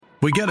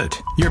We get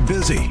it. You're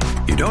busy.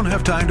 You don't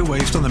have time to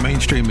waste on the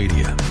mainstream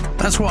media.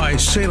 That's why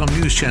Salem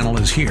News Channel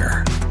is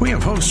here. We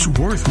have hosts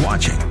worth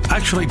watching,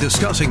 actually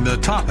discussing the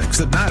topics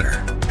that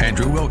matter.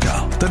 Andrew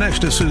Wilkow,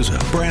 Dinesh D'Souza,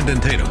 Brandon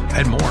Tatum,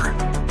 and more.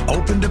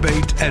 Open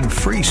debate and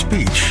free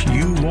speech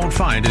you won't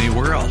find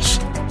anywhere else.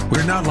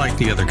 We're not like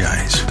the other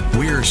guys.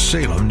 We're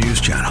Salem News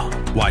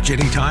Channel. Watch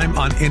anytime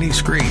on any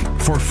screen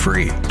for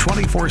free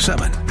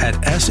 24/7 at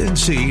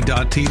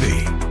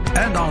snc.tv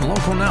and on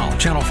Local Now,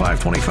 Channel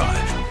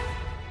 525.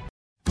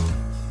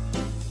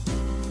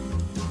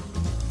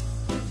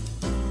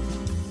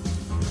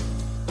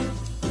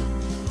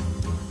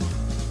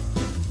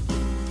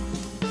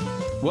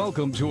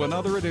 Welcome to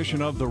another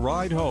edition of The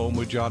Ride Home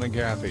with John and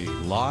Kathy,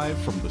 live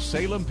from the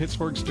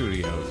Salem-Pittsburgh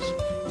studios.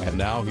 And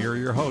now here are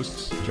your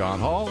hosts, John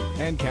Hall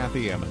and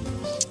Kathy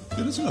Emmons.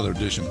 It is another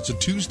edition. It's a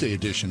Tuesday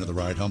edition of The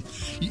Ride Home.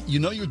 You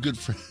know you're good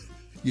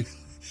you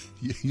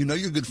know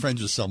you're good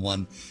friends with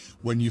someone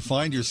when you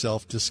find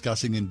yourself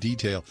discussing in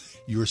detail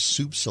your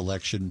soup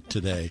selection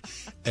today,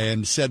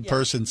 and said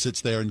person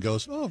sits there and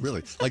goes, "Oh,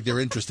 really?" Like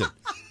they're interested.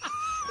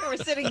 We're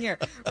sitting here.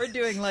 We're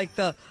doing like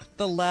the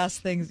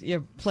last things.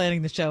 You're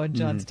planning the show, and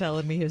John's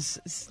telling me his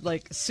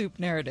like soup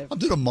narrative. I'm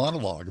doing a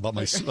monologue about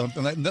my soup,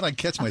 and then I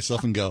catch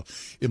myself and go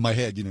in my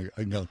head.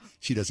 I go,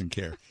 "She doesn't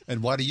care."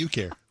 And why do you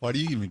care? Why do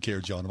you even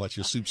care, John, about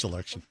your soup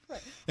selection?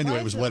 Anyway,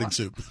 it was wedding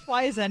soup.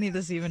 Why is any of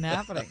this even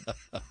happening?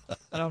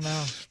 I don't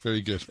know.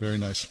 Very good. Very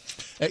nice.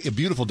 Hey, a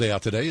beautiful day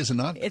out today, is it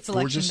not? It's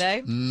Election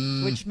Day,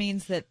 which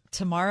means that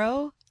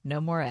tomorrow,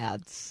 no more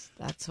ads.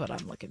 That's what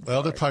I'm looking for.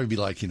 Well, there'll probably be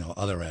like,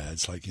 other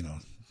ads, like,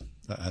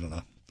 I don't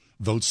know,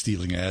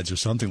 vote-stealing ads or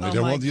something like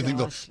that. Well, do you think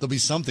there'll be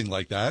something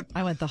like that?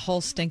 I want the whole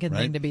stinking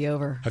thing to be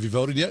over. Have you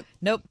voted yet?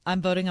 Nope.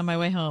 I'm voting on my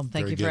way home.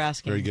 Thank you for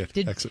asking. Very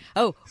good. Excellent.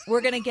 Oh,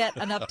 we're going to get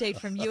an update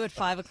from you at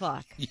 5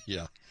 o'clock.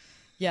 Yeah.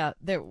 Yeah.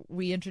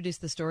 We introduced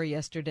the story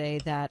yesterday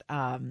that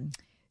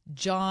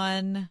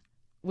John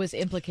was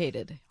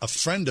implicated. A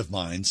friend of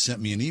mine sent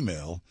me an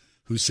email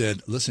who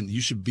said, "Listen, you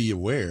should be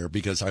aware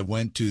because I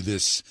went to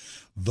this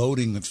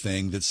voting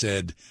thing that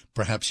said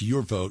perhaps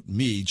your vote,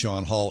 me,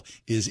 John Hall,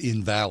 is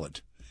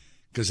invalid."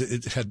 Because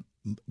it had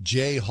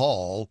J.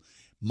 Hall,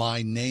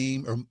 my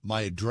name or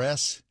my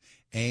address,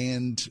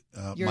 and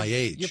my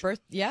age. Your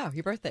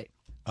birthday.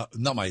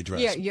 Not my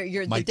address.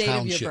 Yeah, my the date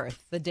township. of your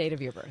birth. The date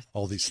of your birth.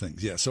 All these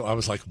things. Yeah. So I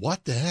was like,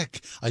 what the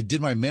heck? I did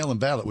my mail-in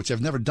ballot, which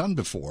I've never done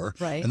before.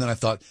 Right. And then I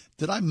thought,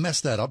 did I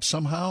mess that up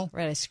somehow?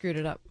 Right. I screwed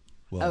it up.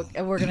 Well,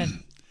 and we're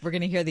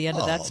going to hear the end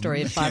of that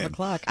story at 5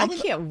 o'clock. I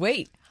can't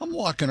wait. I'm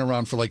walking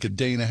around for like a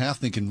day and a half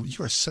thinking,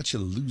 you are such a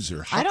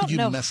loser. How could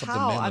you mess up the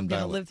mail-in ballot? I'm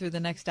going to live through the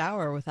next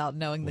hour without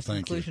knowing the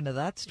conclusion of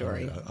that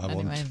story. I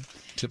won't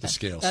tip the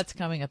scales. That's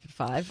coming up at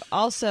 5.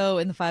 Also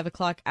in the 5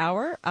 o'clock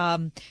hour,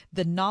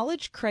 the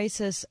knowledge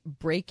crisis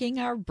breaking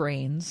our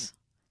brains,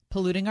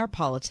 polluting our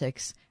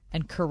politics,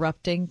 and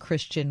corrupting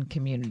Christian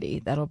community.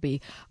 That'll be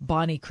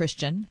Bonnie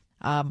Christian,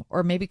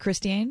 or maybe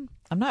Christiane.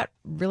 I'm not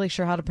really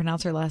sure how to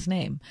pronounce her last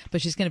name,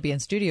 but she's going to be in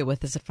studio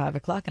with us at 5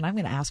 o'clock, and I'm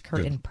going to ask her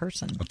in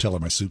person. I'll tell her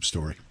my soup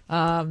story.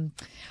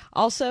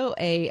 Also,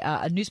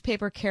 a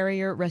newspaper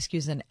carrier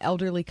rescues an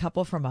elderly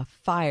couple from a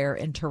fire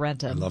in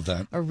Tarentum. I love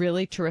that. A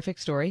really terrific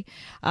story.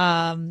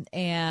 And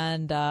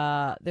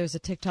there's a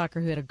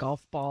TikToker who hit a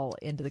golf ball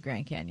into the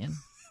Grand Canyon.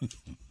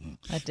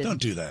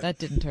 Don't do that. That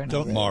didn't turn out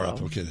Don't mar up.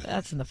 well. Okay.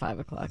 That's in the 5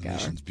 o'clock hour.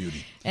 Nation's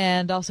beauty.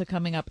 And also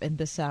coming up in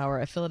this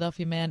hour, a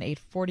Philadelphia man ate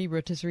 40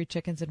 rotisserie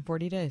chickens in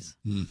 40 days.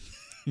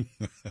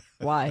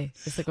 Why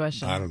is the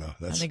question? I don't know.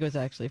 I think it was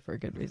actually for a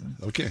good reason.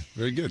 Okay,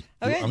 very good.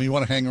 Okay. I mean, you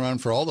want to hang around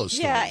for all those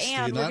stories.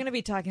 Yeah, and we're going to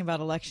be talking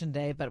about Election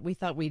Day, but we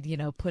thought we'd,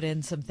 put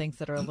in some things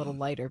that are a little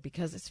lighter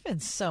because it's been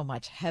so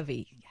much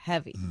heavy.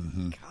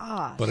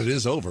 Gosh. But it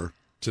is over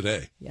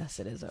today.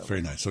 Yes, it is over.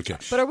 Very nice. Okay.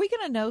 But are we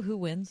going to know who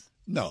wins?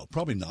 No,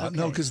 probably not. Okay.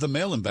 No, because the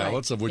mail-in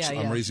ballots, of which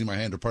I'm raising my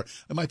hand apart,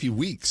 it might be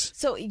weeks.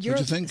 So Don't you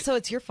think? So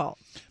it's your fault.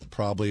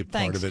 Probably a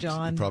part of it.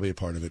 John. Probably a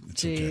part of it.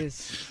 It's okay.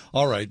 Jeez.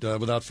 All right.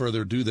 Without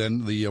further ado,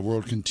 then, the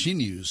world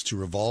continues to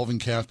revolve. And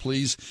Kath,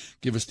 please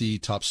give us the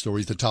top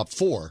stories, the top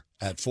 4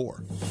 at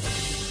 4.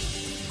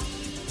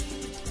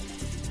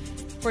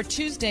 For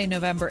Tuesday,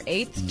 November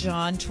 8th,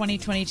 John,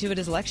 2022, it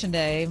is Election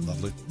Day.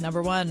 Lovely.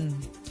 Number 1.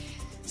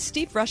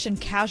 Steep Russian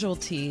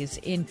casualties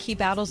in key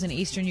battles in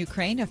eastern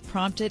Ukraine have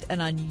prompted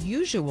an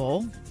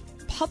unusual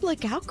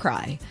public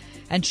outcry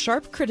and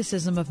sharp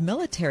criticism of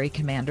military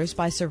commanders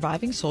by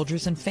surviving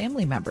soldiers and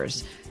family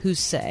members who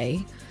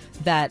say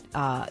that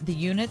the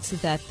units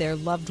that their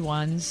loved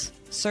ones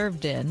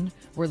served in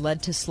were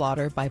led to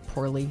slaughter by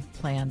poorly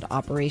planned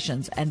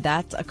operations. And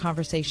that's a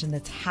conversation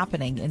that's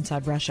happening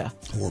inside Russia.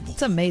 Horrible.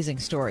 It's an amazing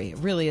story. It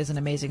really is an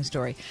amazing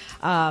story.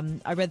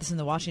 I read this in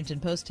the Washington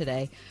Post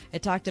today.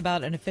 It talked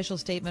about an official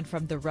statement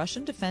from the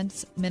Russian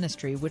Defense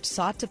Ministry, which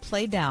sought to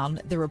play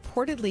down the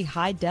reportedly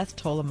high death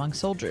toll among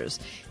soldiers.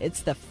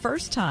 It's the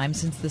first time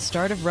since the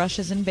start of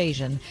Russia's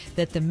invasion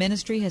that the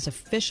ministry has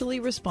officially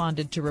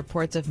responded to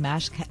reports of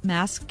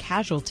mass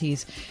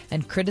casualties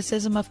and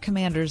criticism of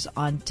commanders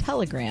on television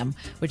Telegram,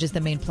 which is the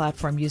main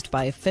platform used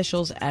by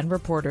officials and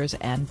reporters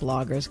and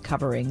bloggers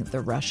covering the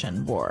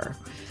Russian war.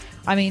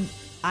 I mean,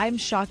 I'm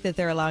shocked that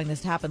they're allowing this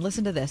to happen.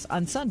 Listen to this.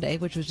 On Sunday,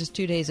 which was just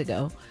 2 days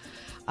ago,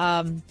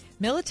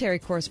 military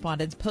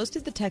correspondents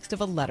posted the text of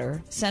a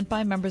letter sent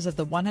by members of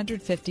the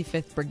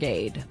 155th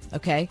Brigade,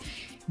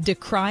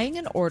 decrying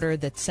an order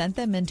that sent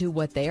them into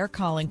what they are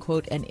calling,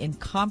 quote, an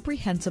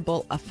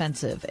incomprehensible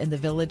offensive in the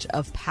village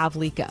of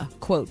Pavlika.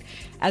 Quote,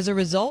 as a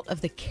result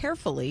of the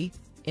carefully,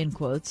 in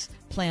quotes,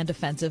 planned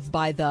offensive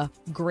by the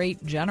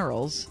great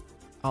generals,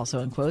 also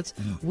in quotes,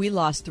 we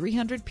lost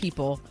 300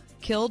 people,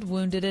 killed,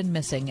 wounded, and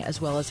missing,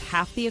 as well as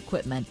half the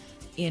equipment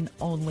in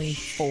only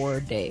 4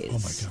 days. Oh,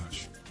 my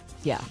gosh.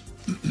 Yeah.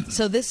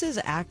 So this is,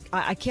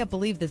 I can't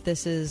believe that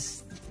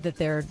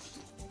the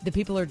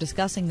people are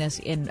discussing this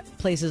in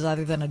places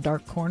other than a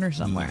dark corner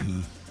somewhere. Mm-hmm.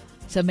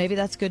 So maybe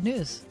that's good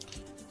news.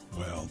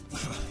 Well,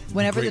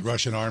 whenever the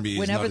Russian army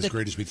is not as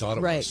great as we thought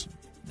it was.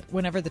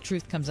 Whenever the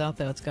truth comes out,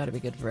 though, it's got to be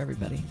good for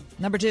everybody.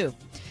 Number 2.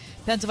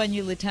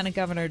 Pennsylvania Lieutenant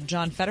Governor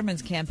John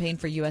Fetterman's campaign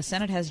for U.S.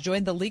 Senate has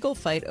joined the legal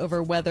fight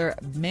over whether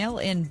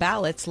mail-in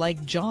ballots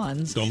like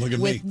John's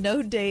with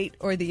no date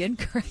or the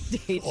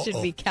incorrect date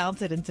should be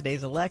counted in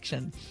today's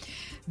election.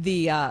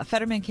 The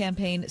Fetterman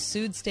campaign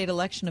sued state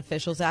election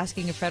officials,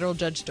 asking a federal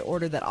judge to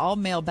order that all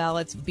mail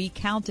ballots be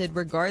counted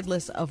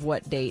regardless of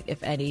what date,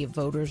 if any,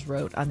 voters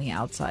wrote on the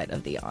outside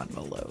of the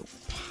envelope.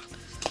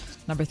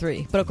 Number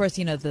 3. But, of course,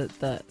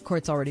 the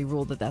court's already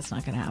ruled that that's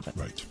not going to happen.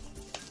 Right.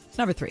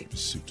 Number 3.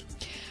 Suit.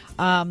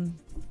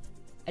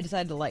 I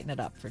decided to lighten it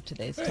up for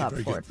today's top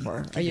 4 at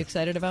 4. Are you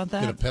excited about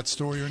that? Get a pet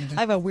story or anything?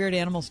 I have a weird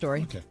animal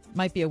story. Okay.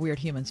 Might be a weird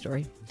human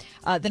story.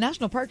 The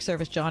National Park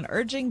Service, John,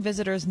 urging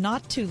visitors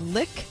not to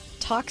lick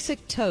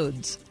toxic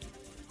toads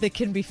that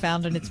can be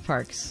found in its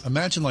parks.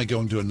 Imagine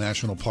going to a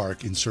national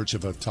park in search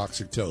of a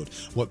toxic toad.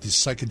 What, the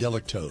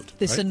psychedelic toad?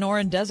 The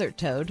Sonoran desert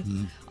toad,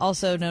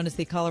 also known as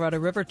the Colorado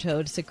River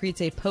toad,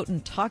 secretes a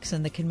potent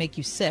toxin that can make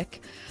you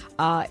sick.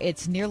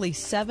 It's nearly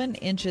 7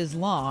 inches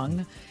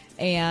long.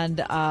 And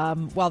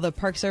while the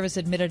Park Service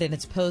admitted in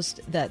its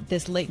post that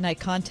this late-night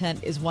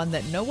content is one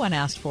that no one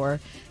asked for,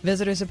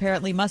 visitors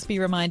apparently must be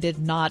reminded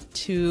not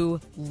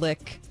to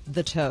lick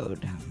the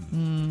toad.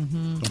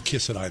 Mm-hmm. Don't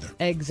kiss it either.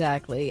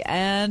 Exactly.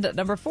 And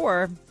number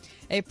 4,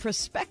 a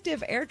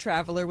prospective air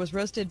traveler was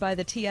roasted by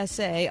the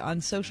TSA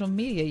on social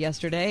media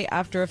yesterday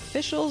after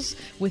officials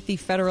with the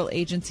federal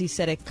agency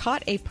said it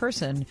caught a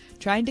person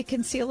trying to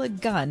conceal a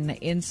gun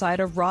inside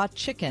a raw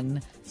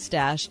chicken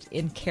stashed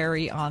in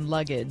carry-on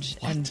luggage.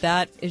 What? And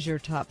that is your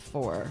top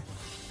 4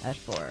 at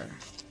 4.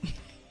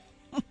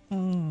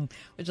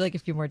 Would you like a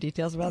few more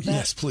details about that?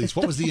 Yes, please.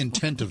 What was the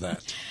intent of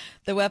that?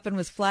 The weapon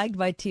was flagged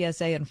by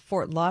TSA in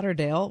Fort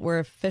Lauderdale, where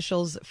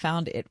officials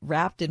found it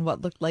wrapped in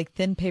what looked like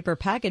thin paper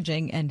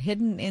packaging and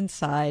hidden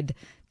inside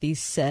the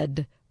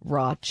said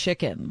raw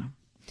chicken.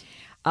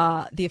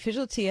 The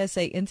official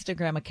TSA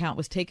Instagram account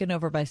was taken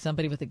over by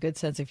somebody with a good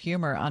sense of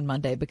humor on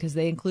Monday because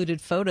they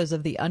included photos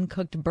of the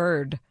uncooked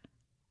bird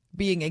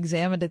being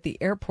examined at the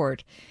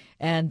airport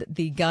and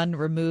the gun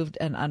removed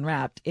and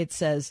unwrapped. It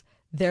says,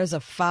 "There's a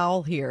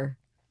foul here.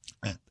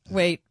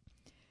 Wait,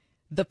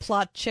 the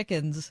plot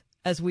chickens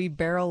as we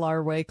barrel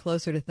our way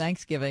closer to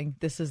Thanksgiving."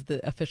 This is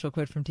the official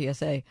quote from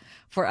TSA.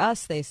 "For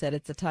us," they said,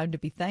 "it's a time to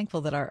be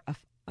thankful that our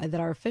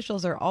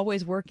officials are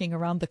always working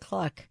around the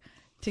clock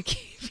to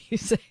keep you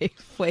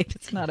safe." Wait,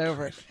 it's not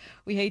over.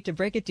 "We hate to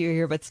break it to you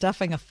here, but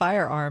stuffing a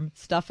firearm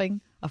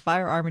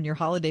in your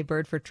holiday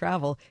bird for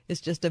travel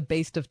is just a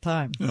waste of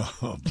time."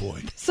 Oh,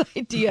 boy. This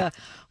idea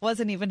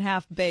wasn't even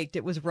half baked.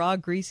 It was raw,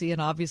 greasy, and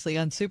obviously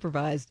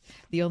unsupervised.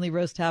 The only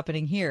roast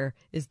happening here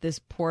is this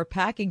poor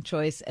packing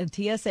choice. And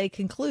TSA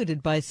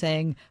concluded by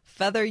saying,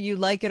 "Whether you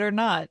like it or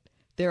not,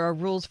 there are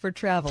rules for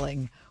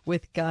traveling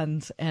with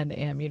guns and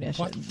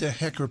ammunition." What the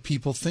heck are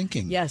people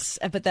thinking? Yes,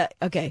 but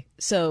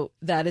so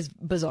that is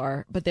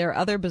bizarre. But there are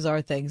other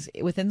bizarre things.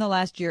 Within the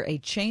last year, a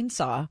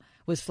chainsaw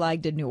was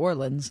flagged in New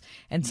Orleans,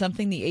 and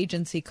something the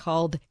agency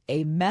called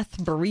a meth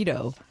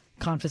burrito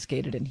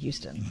confiscated in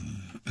Houston.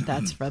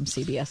 That's from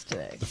CBS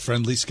Today. The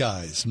friendly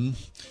skies.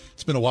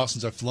 It's been a while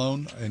since I've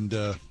flown, and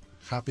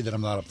happy that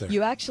I'm not up there.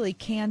 You actually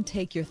can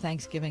take your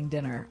Thanksgiving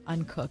dinner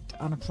uncooked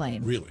on a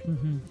plane. Really?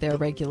 Mm-hmm. There are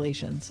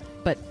regulations.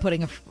 But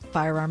putting a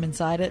firearm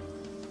inside it,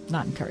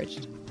 not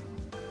encouraged.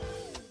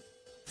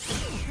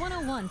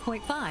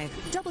 101.5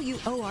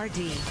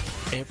 WORD.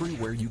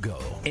 Everywhere you go,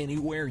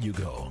 anywhere you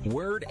go,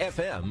 Word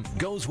FM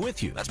goes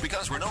with you. That's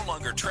because we're no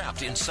longer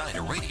trapped inside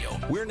a radio.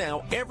 We're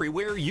now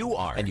everywhere you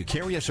are, and you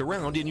carry us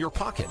around in your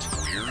pocket.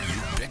 We're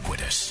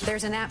ubiquitous.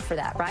 There's an app for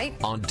that, right?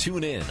 On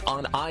TuneIn,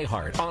 on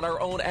iHeart, on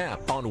our own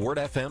app, on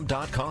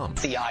WordFM.com.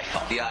 The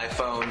iPhone. The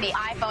iPhone. The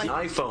iPhone. The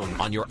iPhone.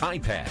 On your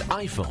iPad,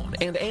 iPhone,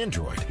 and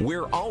Android.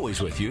 We're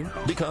always with you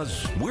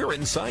because we're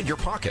inside your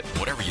pocket.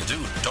 Whatever you do,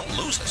 don't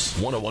lose us.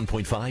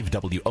 101.5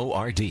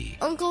 WORD.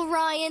 Uncle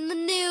Ryan, the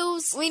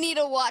news. We need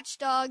a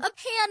watchdog. A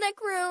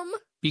panic room.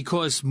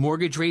 Because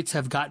mortgage rates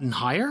have gotten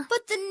higher?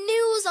 But the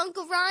news,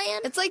 Uncle Ryan.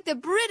 It's like the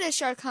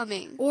British are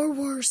coming. Or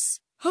worse,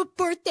 a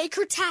birthday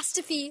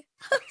catastrophe.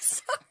 I'm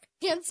sorry.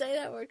 Can't say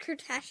that word,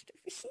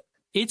 catastrophe.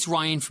 It's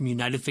Ryan from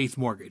United Faith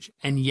Mortgage,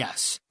 and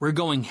yes, we're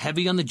going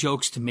heavy on the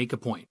jokes to make a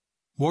point.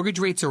 Mortgage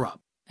rates are up,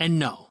 and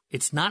no,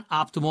 it's not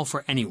optimal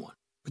for anyone.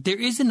 But there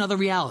is another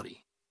reality.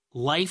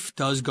 Life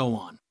does go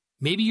on.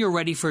 Maybe you're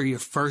ready for your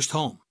first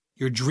home,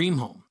 your dream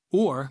home,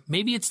 or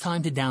maybe it's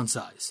time to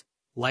downsize.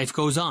 Life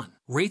goes on.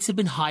 Rates have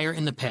been higher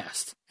in the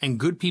past, and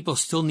good people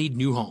still need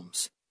new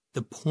homes.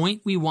 The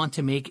point we want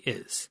to make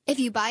is, if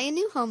you buy a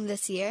new home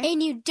this year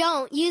and you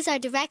don't use our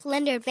direct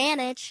lender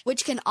advantage,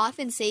 which can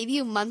often save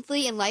you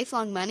monthly and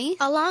lifelong money,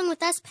 along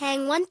with us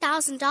paying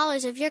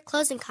 $1,000 of your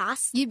closing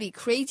costs, you'd be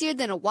crazier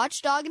than a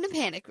watchdog in a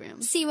panic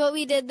room. See what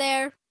we did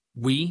there?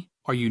 we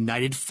are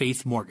United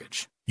Faith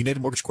Mortgage.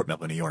 United Mortgage Corp,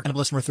 Melville, New York.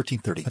 NMLS number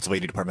 1330.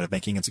 Pennsylvania Department of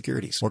Banking and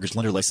Securities. Mortgage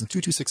lender license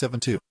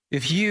 22672.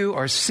 If you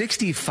are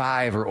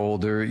 65 or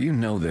older, you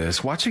know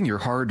this. Watching your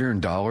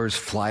hard-earned dollars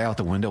fly out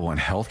the window on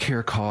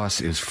healthcare costs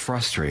is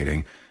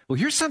frustrating. Well,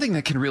 here's something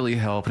that can really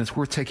help, and it's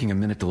worth taking a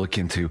minute to look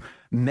into.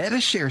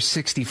 MediShare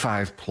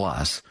 65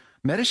 Plus.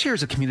 MediShare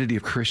is a community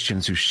of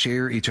Christians who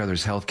share each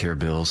other's healthcare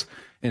bills,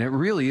 and it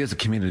really is a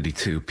community,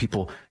 too.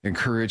 People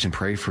encourage and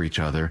pray for each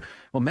other.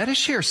 Well,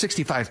 MediShare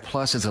 65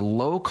 Plus is a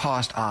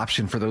low-cost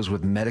option for those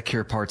with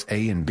Medicare Parts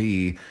A and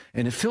B,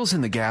 and it fills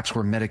in the gaps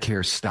where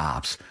Medicare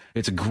stops.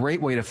 It's a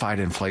great way to fight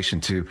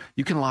inflation, too.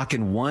 You can lock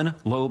in one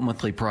low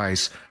monthly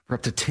price for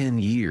up to 10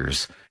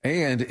 years.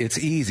 And it's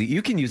easy.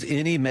 You can use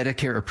any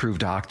Medicare-approved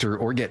doctor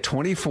or get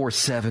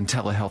 24/7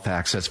 telehealth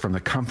access from the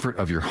comfort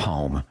of your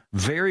home.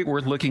 Very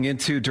worth looking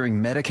into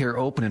during Medicare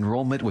open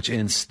enrollment, which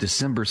ends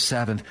December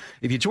 7th.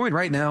 If you join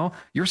right now,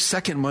 your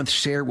second month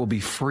share will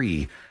be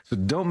free. So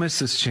don't miss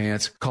this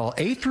chance. Call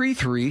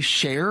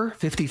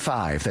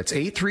 833-SHARE-55. That's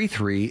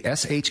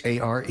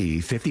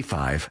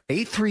 833-SHARE-55.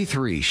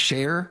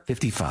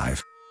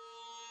 833-SHARE-55.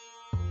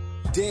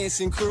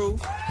 Dancing crew,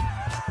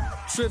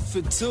 trip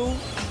for two,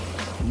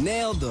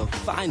 nailed the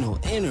final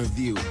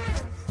interview.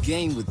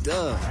 Game with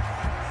Doug,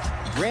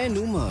 brand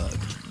new mug.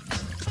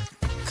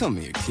 Come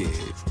here,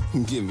 kid,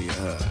 give me a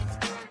hug.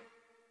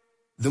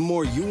 The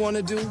more you want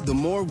to do, the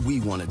more we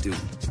want to do.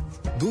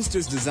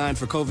 Boosters designed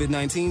for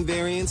COVID-19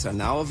 variants are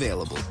now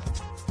available.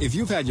 If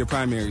you've had your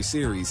primary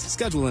series,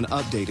 schedule an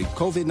updated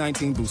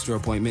COVID-19 booster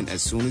appointment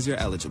as soon as you're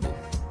eligible.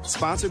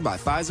 Sponsored by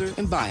Pfizer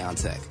and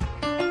BioNTech.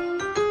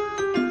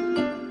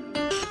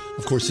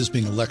 Of course, this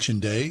being Election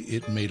Day,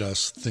 it made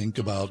us think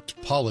about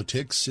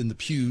politics in the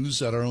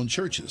pews at our own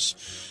churches.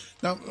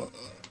 Now,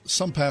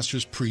 some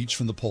pastors preach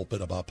from the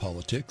pulpit about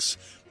politics.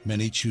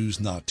 Many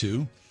choose not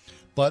to.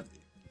 But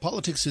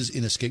politics is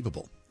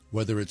inescapable.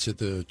 Whether it's at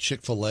the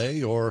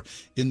Chick-fil-A or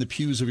in the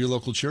pews of your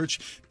local church,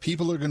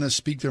 people are going to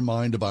speak their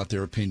mind about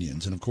their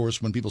opinions. And, of course,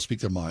 when people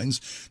speak their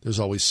minds, there's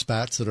always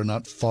spats that are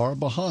not far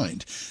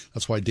behind.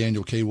 That's why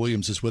Daniel K.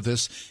 Williams is with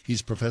us.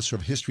 He's professor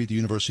of history at the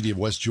University of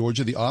West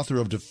Georgia, the author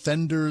of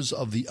Defenders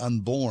of the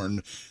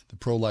Unborn, the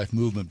pro-life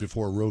movement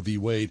before Roe v.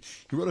 Wade.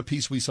 He wrote a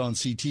piece we saw on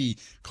CT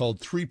called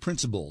 3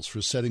 Principles for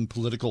Settling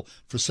Political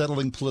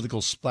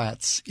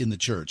Spats in the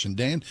Church. And,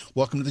 Dan,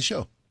 welcome to the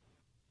show.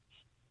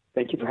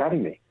 Thank you for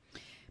having me.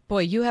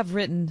 Boy, you have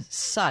written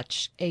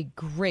such a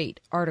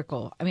great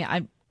article. I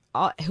mean,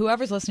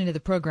 whoever's listening to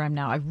the program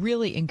now, I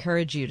really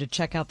encourage you to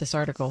check out this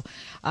article.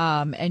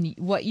 And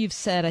what you've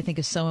said, I think,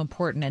 is so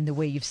important, and the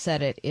way you've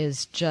said it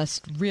is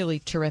just really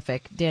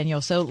terrific, Daniel.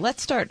 So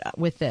let's start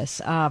with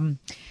this.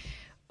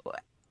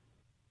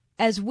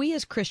 As we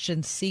as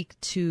Christians seek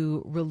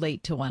to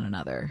relate to one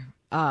another,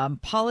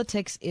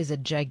 politics is a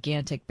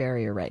gigantic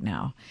barrier right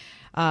now.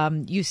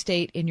 You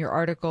state in your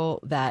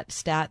article that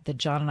stat that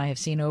John and I have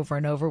seen over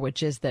and over,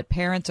 which is that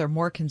parents are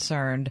more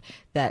concerned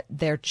that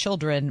their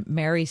children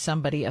marry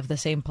somebody of the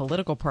same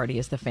political party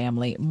as the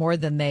family more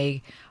than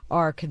they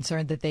are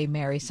concerned that they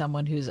marry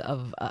someone who's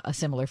of a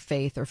similar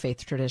faith or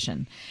faith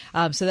tradition.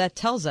 So that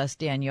tells us,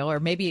 Daniel,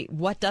 or maybe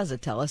what does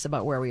it tell us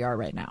about where we are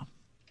right now?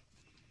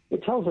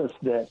 It tells us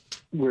that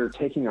we're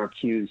taking our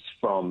cues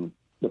from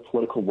the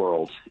political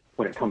world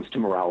when it comes to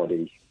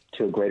morality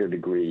to a greater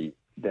degree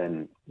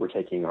than we're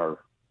taking our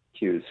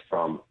cues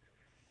from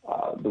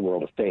the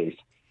world of faith.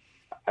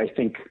 I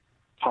think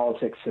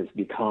politics has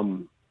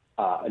become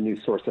a new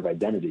source of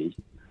identity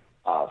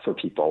for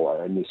people,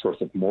 a new source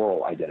of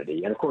moral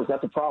identity. And, of course,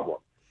 that's a problem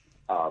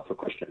for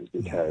Christians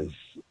because,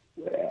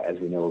 as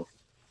we know,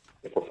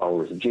 if we're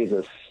followers of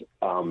Jesus,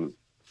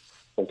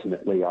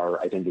 ultimately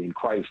our identity in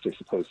Christ is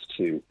supposed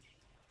to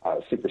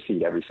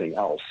supersede everything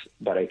else.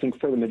 But I think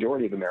for the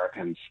majority of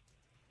Americans,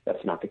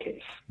 that's not the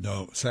case.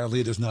 No, sadly,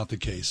 it is not the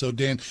case. So,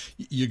 Dan,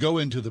 you go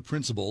into the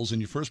principles,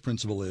 and your first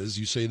principle is,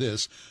 you say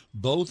this,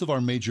 both of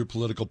our major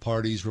political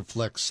parties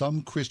reflect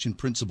some Christian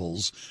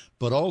principles,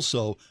 but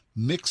also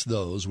mix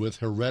those with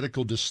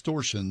heretical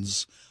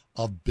distortions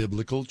of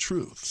biblical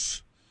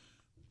truth.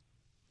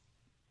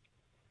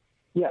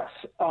 Yes.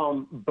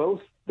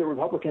 Both the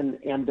Republican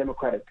and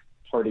Democratic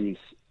parties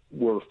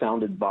were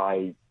founded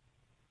by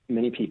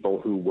many people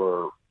who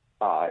were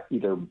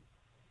either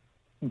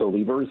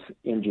believers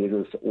in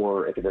Jesus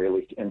or at the very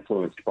least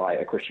influenced by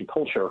a Christian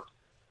culture.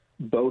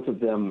 both of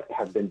them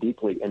have been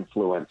deeply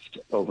influenced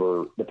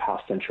over the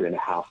past century and a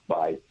half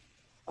by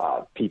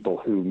people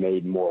who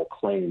made moral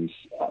claims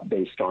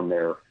based on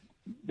their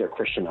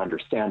Christian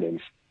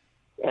understandings.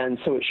 And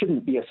so it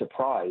shouldn't be a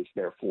surprise,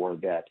 therefore,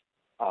 that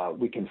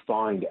we can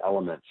find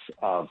elements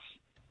of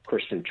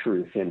Christian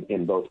truth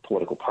in both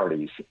political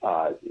parties.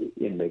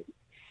 In the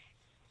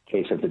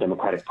case of the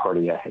Democratic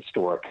Party, a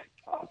historic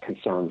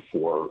concern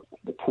for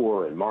the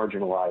poor and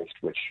marginalized,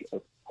 which,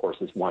 of course,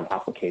 is one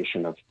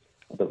application of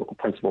a biblical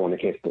principle. In the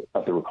case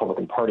of the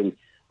Republican Party,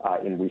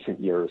 in recent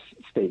years,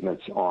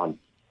 statements on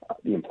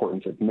the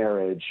importance of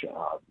marriage,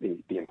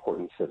 the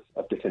importance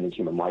of defending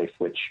human life,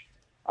 which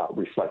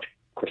reflect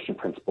Christian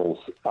principles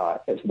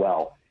as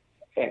well.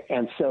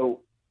 And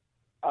so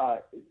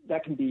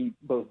that can be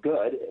both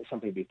good,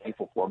 something to be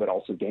thankful for, but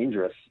also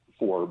dangerous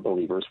for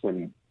believers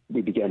when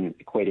we begin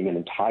equating an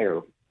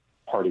entire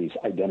party's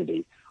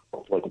identity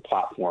or political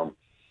platform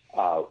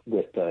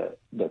with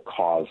the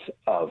cause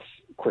of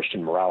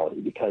Christian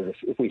morality. Because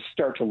if we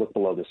start to look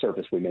below the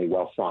surface, we may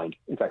well find,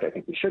 in fact, I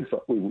think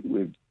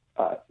we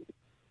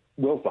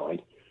will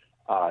find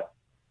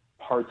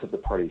parts of the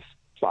party's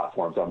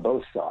platforms on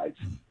both sides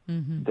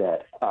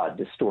that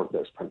distort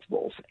those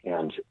principles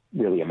and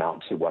really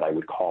amount to what I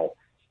would call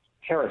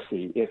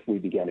heresy if we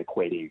begin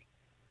equating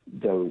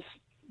those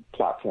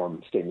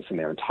platform statements in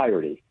their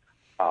entirety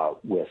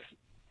with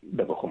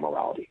biblical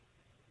morality.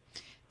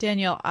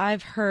 Daniel,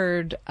 I've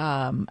heard,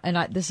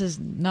 this is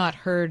not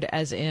heard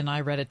as in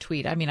I read a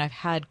tweet. I mean, I've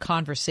had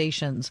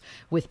conversations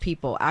with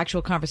people,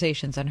 actual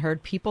conversations, and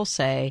heard people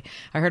say,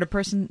 I heard a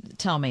person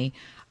tell me,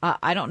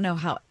 I don't know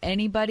how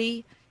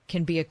anybody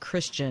can be a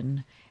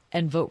Christian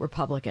and vote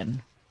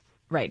Republican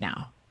right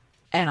now.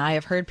 And I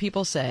have heard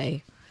people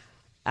say,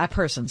 a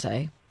person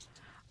say,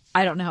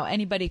 I don't know how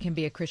anybody can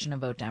be a Christian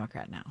and vote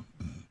Democrat now.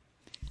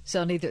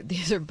 So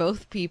these are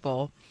both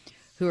people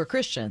who are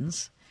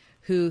Christians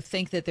who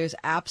think that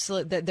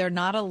that they're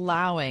not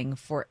allowing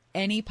for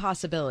any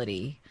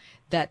possibility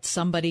that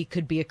somebody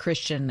could be a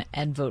Christian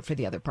and vote for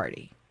the other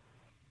party.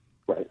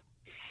 Right.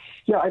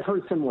 Yeah, I've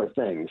heard similar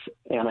things.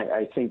 And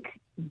I think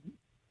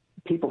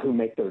people who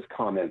make those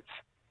comments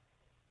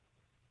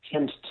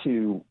tend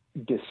to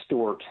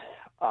distort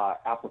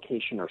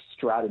application or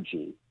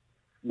strategy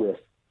with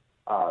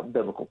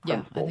biblical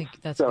principles. Yeah, I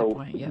think that's a good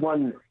point. Yeah.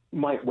 One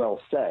might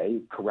well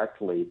say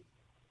correctly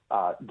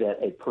that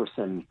a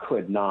person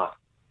could not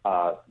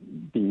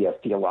be a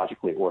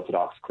theologically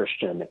orthodox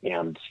Christian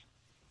and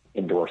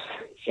endorse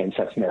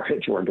same-sex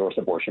marriage or endorse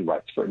abortion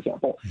rights, for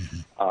example,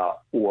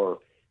 or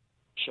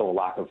show a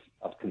lack of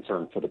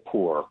concern for the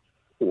poor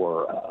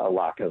or a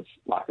lack of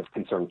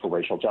concern for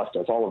racial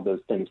justice. All of those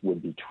things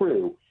would be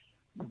true,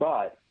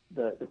 but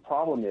the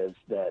problem is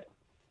that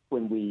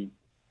when we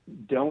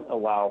don't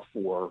allow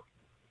for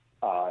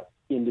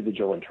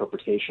individual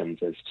interpretations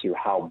as to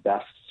how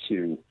best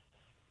to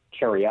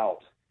carry out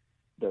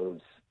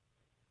those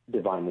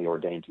divinely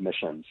ordained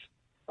missions,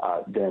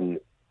 then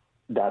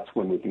that's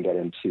when we can get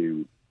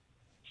into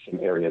some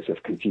areas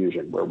of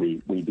confusion where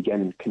we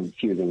begin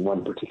confusing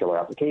one particular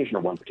application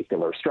or one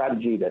particular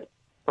strategy that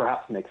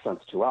perhaps makes sense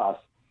to us,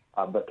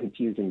 but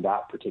confusing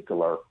that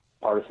particular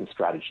partisan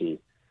strategy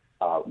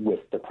with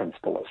the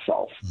principle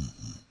itself.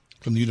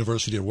 From the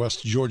University of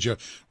West Georgia,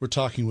 we're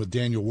talking with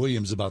Daniel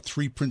Williams about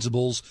 3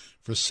 principles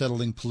for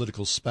settling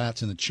political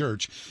spats in the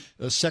church.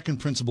 A second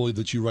principle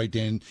that you write,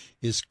 Dan,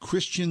 is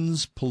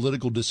Christians'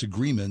 political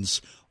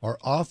disagreements are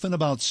often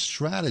about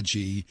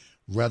strategy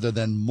rather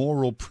than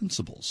moral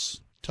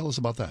principles. Tell us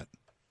about that.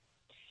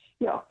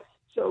 Yeah.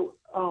 So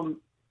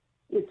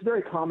it's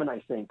very common,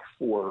 I think,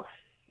 for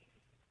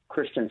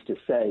Christians to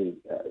say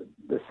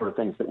the sort of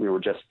things that we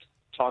were just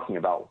talking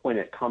about when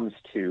it comes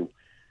to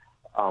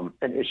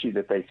an issue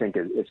that they think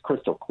is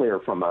crystal clear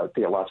from a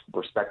theological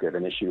perspective,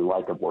 an issue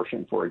like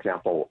abortion, for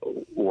example,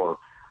 or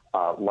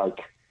like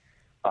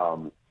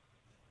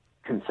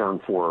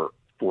concern for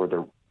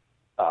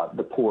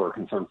the poor,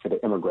 concern for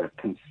the immigrant,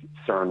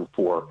 concern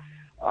for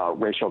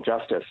racial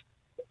justice.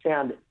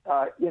 And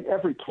in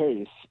every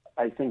case,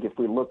 I think if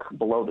we look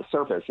below the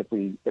surface, if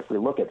we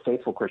look at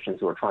faithful Christians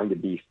who are trying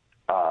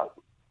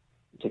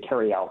to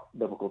carry out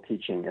biblical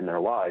teaching in their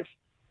lives,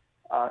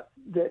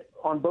 that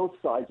on both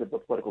sides of the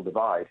political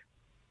divide,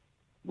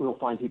 we'll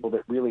find people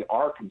that really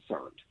are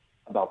concerned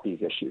about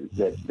these issues,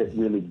 that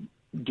really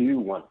do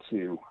want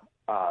to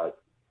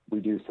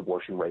reduce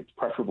abortion rates,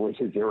 preferably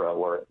to 0,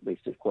 or at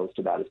least as close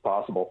to that as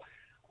possible,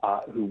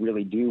 who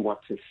really do want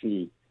to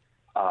see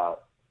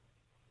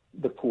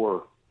the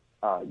poor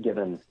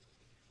given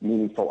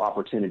meaningful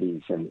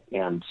opportunities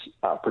and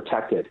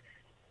protected.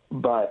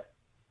 But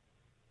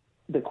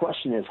the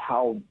question is,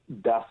 how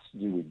best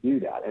do we do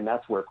that? And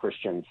that's where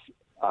Christians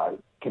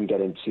can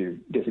get into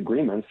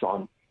disagreements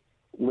on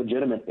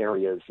legitimate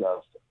areas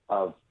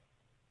of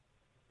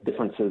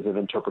differences of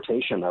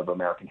interpretation of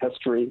American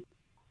history,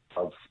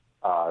 of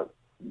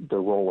the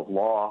role of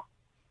law,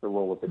 the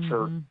role of the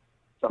church.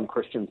 Some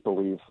Christians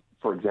believe,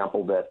 for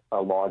example, that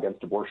a law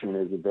against abortion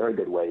is a very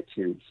good way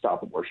to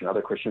stop abortion.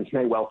 Other Christians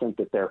may well think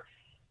that there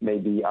may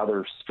be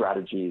other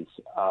strategies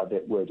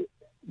that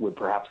would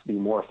perhaps be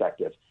more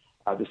effective.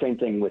 The same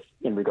thing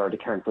in regard to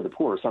caring for the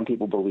poor. Some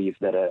people believe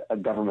that a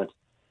government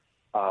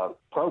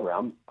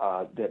program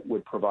that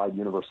would provide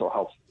universal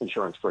health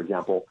insurance, for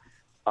example,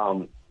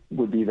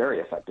 would be very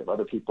effective.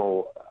 Other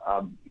people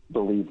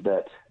believe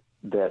that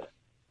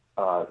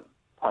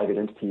private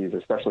entities,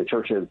 especially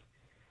churches,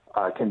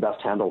 can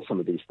best handle some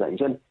of these things.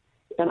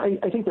 And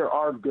I think there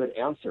are good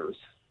answers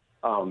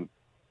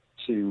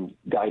to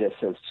guide us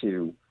as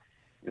to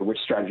which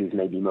strategies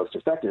may be most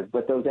effective,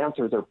 but those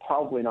answers are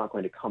probably not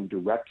going to come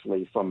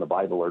directly from the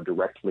Bible or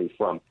directly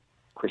from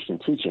Christian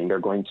teaching. They're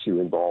going to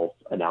involve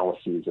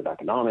analyses of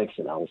economics,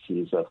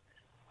 analyses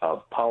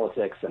of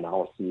politics,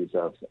 analyses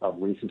of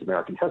recent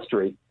American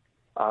history,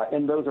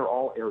 and those are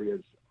all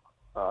areas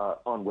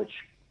on which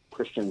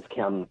Christians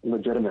can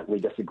legitimately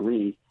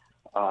disagree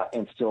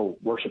and still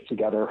worship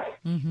together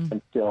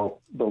and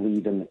still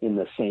believe in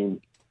the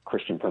same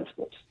Christian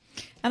principles.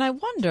 And I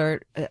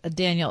wonder,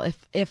 Daniel,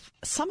 if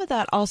some of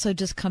that also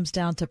just comes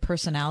down to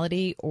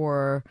personality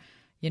or,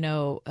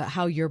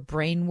 how your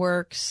brain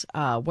works,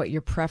 what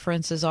your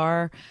preferences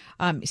are.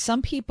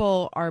 Some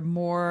people are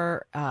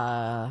more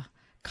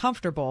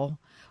comfortable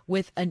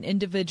with an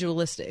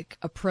individualistic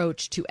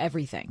approach to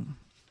everything.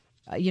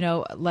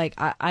 Like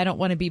I don't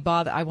want to be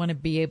bothered. I want to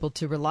be able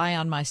to rely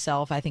on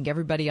myself. I think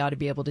everybody ought to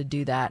be able to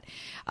do that.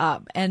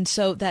 And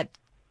so that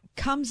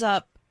comes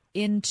up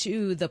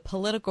into the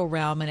political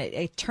realm, and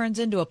it turns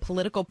into a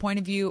political point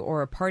of view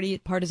or a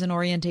partisan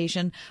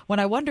orientation, when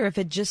I wonder if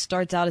it just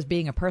starts out as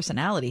being a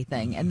personality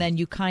thing, and then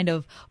you kind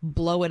of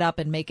blow it up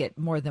and make it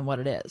more than what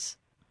it is.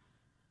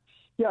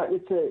 Yeah,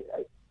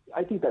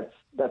 I think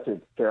that's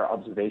a fair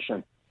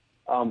observation.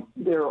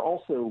 There are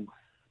also,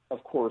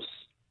 of course,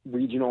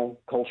 regional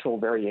cultural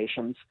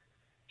variations.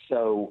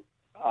 So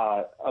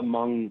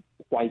among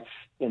whites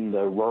in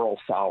the rural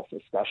South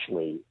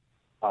especially,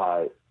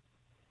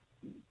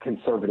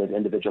 conservative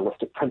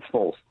individualistic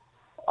principles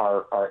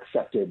are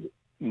accepted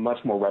much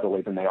more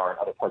readily than they are in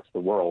other parts of the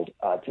world.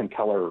 Tim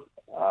Keller,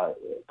 a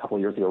couple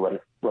of years ago,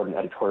 wrote an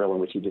editorial in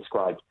which he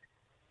described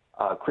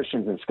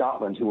Christians in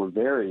Scotland who were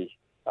very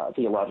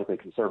theologically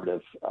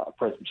conservative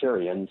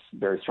Presbyterians,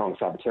 very strong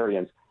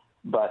Sabbatarians,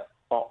 but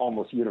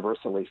almost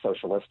universally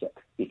socialistic,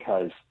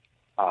 because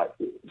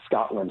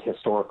Scotland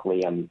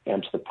historically and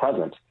to the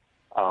present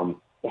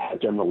has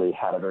generally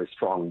had a very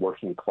strong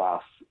working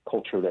class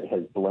culture that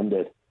has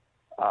blended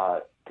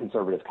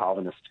conservative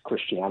Calvinist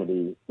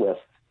Christianity with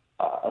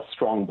a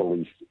strong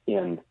belief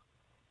in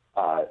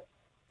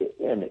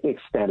an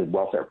expanded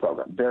welfare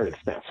program, very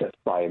expansive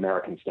by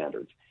American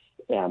standards.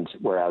 And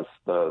whereas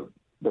the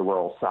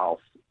rural South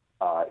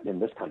in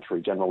this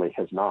country generally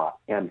has not.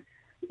 And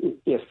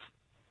if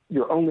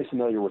you're only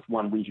familiar with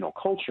one regional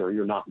culture,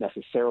 you're not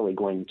necessarily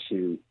going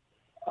to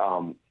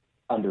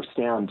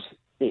understand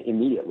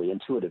immediately,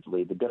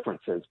 intuitively, the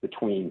differences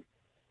between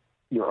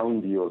your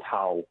own view of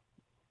how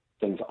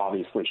things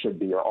obviously should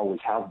be or always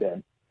have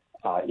been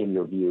in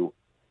your view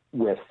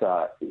with,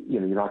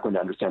 you're not going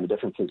to understand the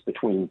differences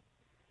between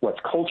what's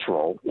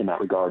cultural in that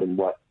regard and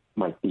what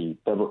might be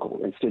biblical.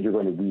 Instead, you're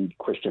going to read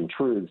Christian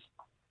truths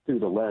through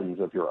the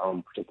lens of your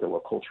own particular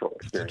cultural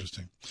experience. That's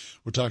interesting.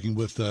 We're talking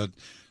with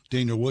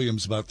Daniel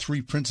Williams about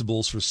 3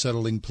 principles for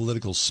settling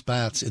political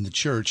spats in the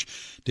church.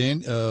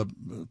 Dan,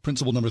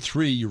 principle number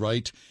 3, you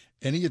write,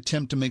 any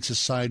attempt to make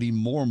society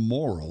more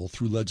moral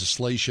through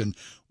legislation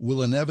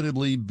will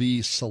inevitably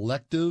be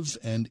selective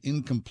and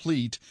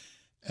incomplete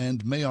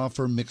and may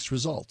offer mixed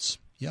results.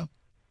 Yeah?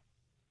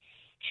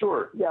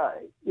 Sure. Yeah.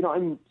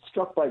 I'm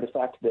struck by the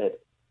fact that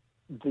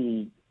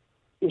the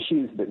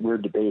issues that we're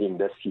debating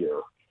this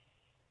year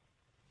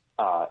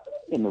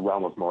in the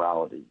realm of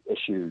morality,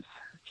 issues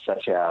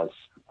such as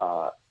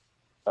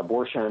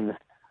abortion,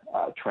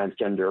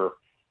 transgender,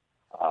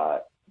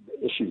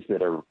 issues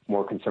that are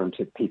more concerned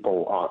to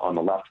people on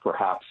the left,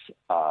 perhaps,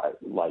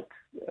 like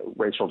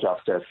racial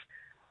justice.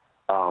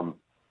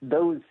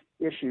 Those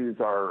issues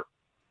are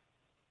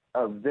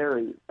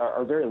very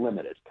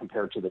limited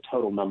compared to the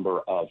total number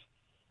of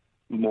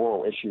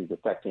moral issues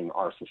affecting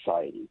our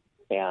society.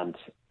 And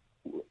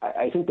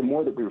I think the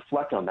more that we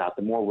reflect on that,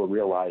 the more we'll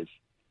realize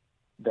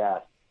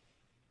that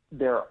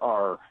there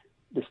are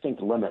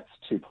distinct limits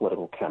to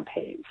political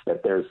campaigns,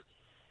 that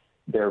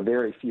there are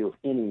very few, if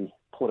any,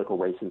 political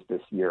races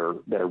this year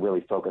that are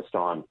really focused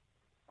on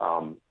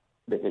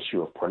the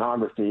issue of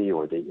pornography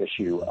or the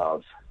issue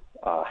of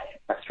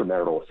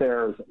extramarital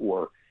affairs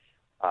or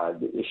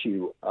the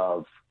issue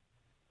of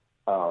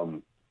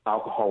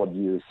alcohol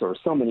abuse or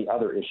so many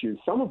other issues,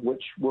 some of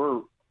which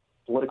were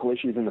political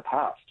issues in the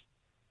past.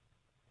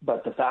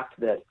 But the fact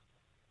that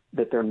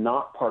they're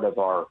not part of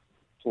our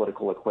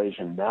political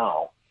equation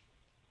now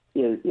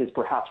is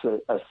perhaps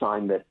a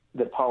sign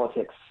that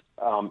politics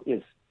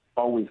is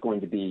always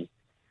going to be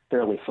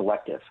fairly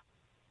selective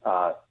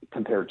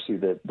compared to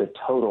the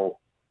total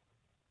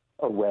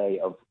array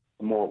of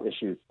moral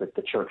issues that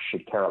the church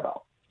should care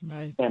about.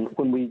 Right. And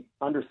when we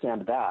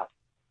understand that,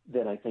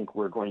 then I think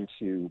we're going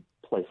to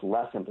place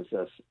less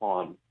emphasis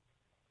on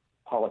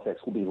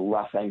politics. We'll be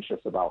less anxious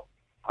about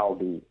how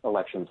the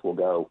elections will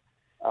go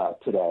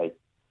today,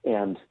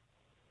 and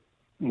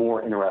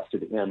more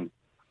interested in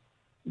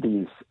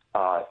these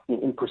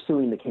in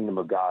pursuing the kingdom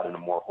of God in a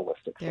more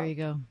holistic sense. There you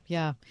go.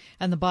 Yeah.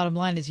 And the bottom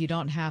line is you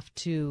don't have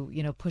to,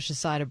 push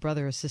aside a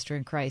brother or sister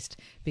in Christ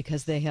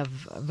because they have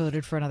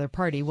voted for another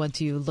party. Once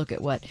you look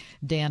at what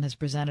Dan has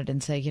presented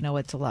and say,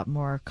 it's a lot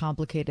more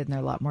complicated and there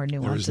are a lot more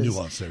nuances there is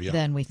nuance there, yeah.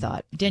 than we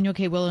thought. Daniel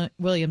K.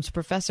 Williams,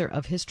 professor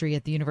of history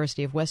at the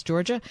University of West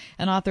Georgia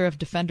and author of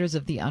Defenders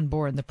of the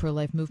Unborn, the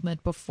Pro-Life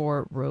Movement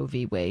Before Roe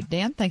v. Wade.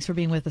 Dan, thanks for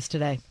being with us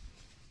today.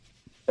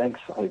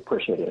 Thanks. I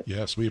appreciate it.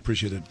 Yes, we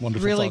appreciate it.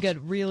 Wonderful Really thoughts.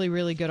 good,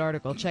 really good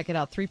article. Check it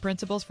out. 3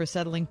 Principles for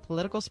Settling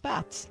Political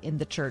Spats in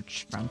the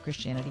Church from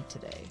Christianity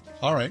Today.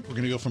 All right, we're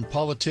going to go from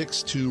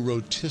politics to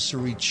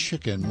rotisserie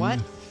chicken. What?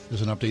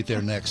 There's an update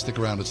there next. Stick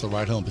around. It's The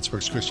Ride Home,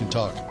 Pittsburgh's Christian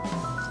Talk.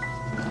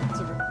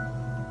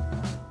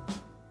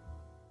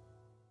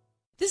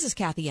 This is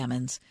Kathy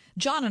Emmons.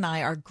 John and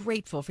I are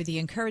grateful for the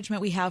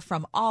encouragement we have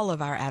from all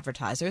of our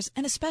advertisers,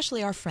 and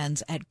especially our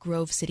friends at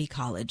Grove City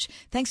College.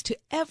 Thanks to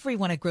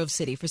everyone at Grove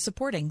City for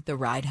supporting The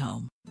Ride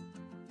Home.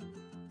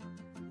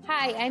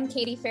 Hi, I'm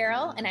Katie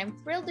Farrell, and I'm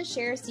thrilled to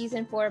share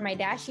Season 4 of my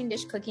Dashing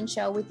Dish cooking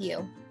show with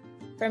you.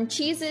 From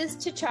cheeses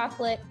to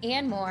chocolate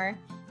and more,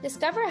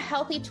 discover a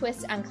healthy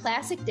twist on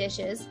classic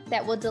dishes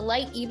that will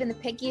delight even the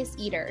pickiest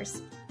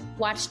eaters.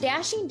 Watch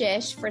Dashing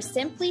Dish for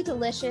simply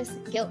delicious,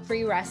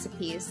 guilt-free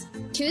recipes.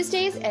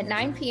 Tuesdays at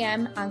 9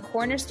 p.m. on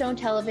Cornerstone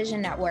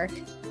Television Network.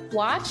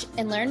 Watch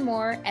and learn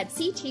more at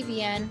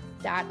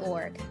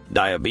ctvn.org.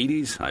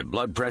 Diabetes, high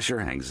blood pressure,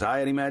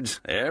 anxiety meds,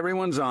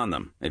 everyone's on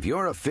them. If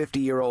you're a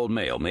 50-year-old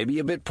male, maybe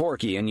a bit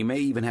porky, and you may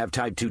even have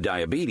type 2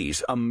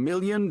 diabetes, $1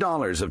 million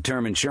of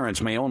term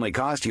insurance may only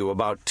cost you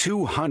about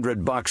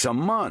 $200 a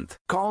month.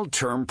 Call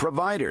Term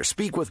Provider.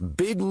 Speak with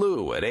Big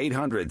Lou at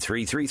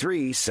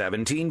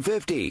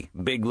 800-333-1750.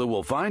 Big Lou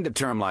will find a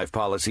term life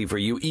policy for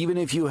you even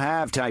if you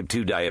have type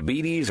 2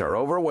 diabetes, are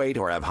overweight,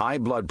 or have high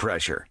blood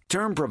pressure.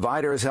 Term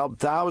Providers help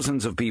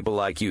thousands of people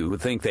like you who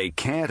think they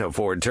can't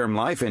afford term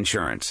life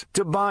insurance.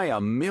 To buy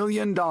 $1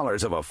 million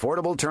of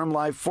affordable term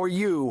life for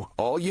you,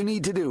 all you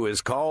need to do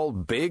is call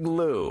Big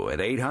Lou at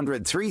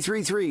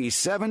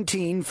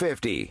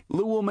 800-333-1750.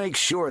 Lou will make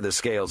sure the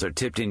scales are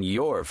tipped in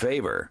your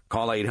favor.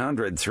 Call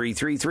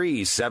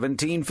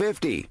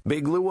 800-333-1750.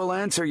 Big Lou will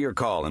answer your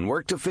call and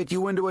work to fit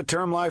you into a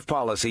term life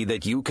policy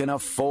that you can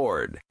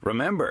afford.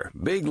 Remember,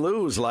 Big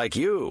Lou's like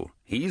you.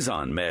 He's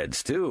on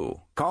meds, too.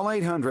 Call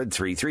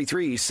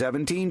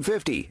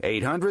 800-333-1750.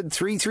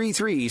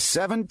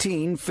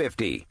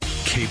 800-333-1750.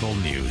 Cable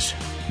news.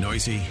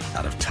 Noisy,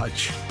 out of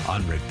touch,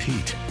 on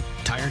repeat.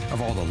 Tired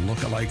of all the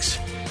lookalikes?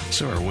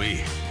 So are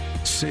we.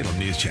 Salem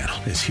News Channel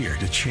is here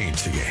to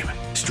change the game.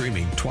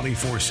 Streaming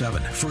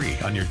 24/7, free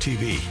on your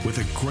TV with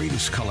the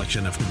greatest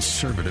collection of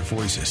conservative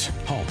voices.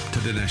 Home to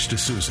Dinesh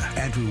D'Souza,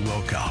 Andrew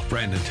Wilkow,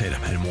 Brandon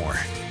Tatum, and more.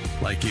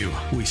 Like you,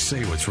 we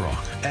say what's wrong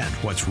and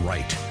what's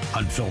right.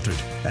 Unfiltered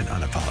and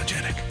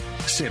unapologetic.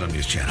 Salem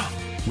News Channel.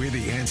 We're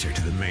the answer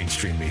to the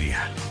mainstream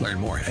media. Learn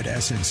more at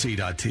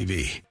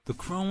snc.tv. The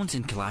Crohn's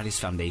and Colitis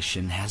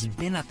Foundation has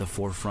been at the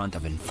forefront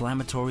of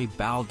inflammatory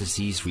bowel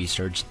disease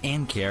research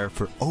and care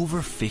for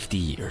over 50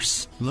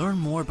 years. Learn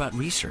more about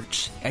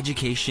research,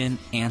 education,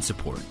 and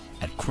support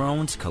at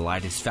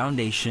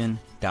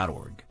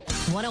Crohn'sColitisFoundation.org.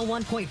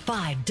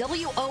 101.5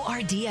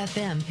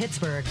 WORD-FM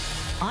Pittsburgh.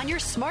 On your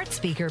smart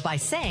speaker by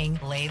saying,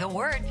 play the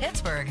word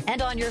Pittsburgh.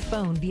 And on your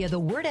phone via the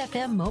Word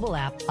FM mobile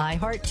app,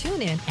 iHeart,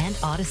 TuneIn, and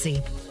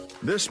Odyssey.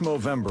 This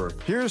Movember,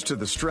 here's to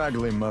the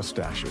straggly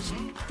mustaches,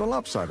 the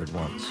lopsided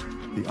ones,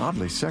 the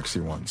oddly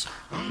sexy ones,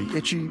 the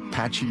itchy,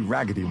 patchy,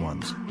 raggedy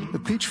ones, the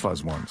peach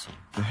fuzz ones,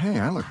 the hey,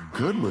 I look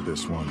good with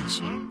this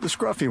ones, the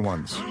scruffy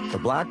ones, the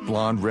black,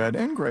 blonde, red,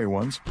 and gray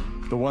ones,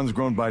 the ones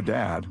grown by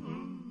Dad,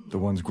 the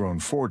ones grown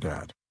for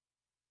Dad.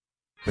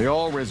 They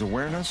all raise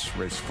awareness,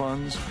 raise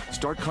funds,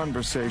 start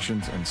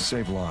conversations, and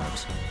save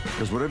lives.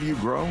 Because whatever you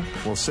grow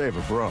will save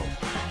a bro.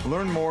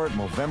 Learn more at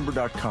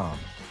Movember.com.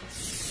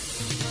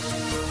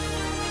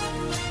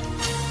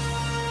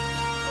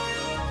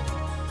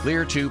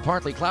 Clear to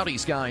partly cloudy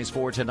skies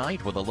for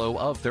tonight with a low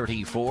of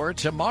 34.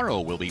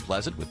 Tomorrow will be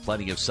pleasant with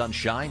plenty of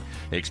sunshine.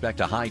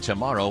 Expect a high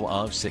tomorrow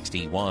of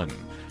 61.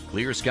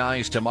 Clear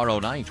skies tomorrow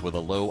night with a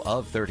low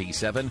of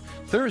 37.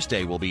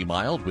 Thursday will be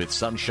mild with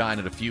sunshine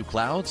and a few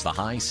clouds, the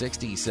high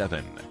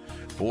 67.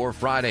 For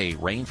Friday,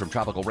 rain from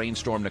tropical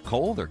rainstorm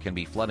Nicole. There can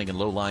be flooding in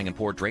low-lying and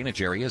poor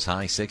drainage areas,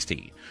 high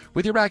 60.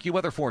 With your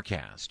AccuWeather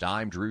forecast,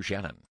 I'm Drew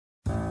Shannon.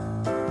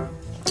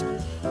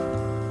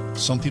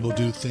 Some people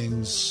do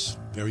things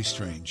very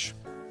strange,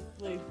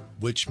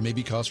 which may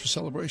be cause for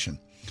celebration.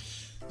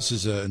 This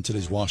is in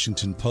today's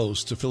Washington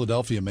Post. A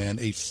Philadelphia man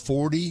ate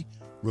 40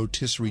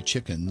 rotisserie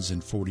chickens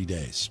in 40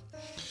 days.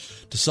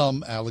 To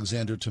some,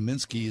 Alexander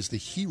Tominski is the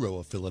hero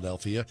of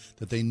Philadelphia,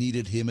 that they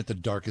needed him at the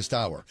darkest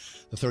hour.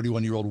 The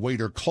 31-year-old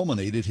waiter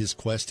culminated his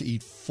quest to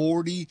eat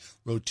 40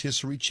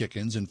 rotisserie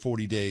chickens in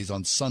 40 days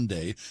on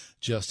Sunday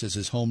just as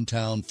his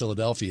hometown,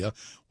 Philadelphia,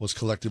 was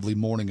collectively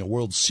mourning a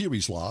World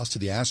Series loss to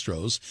the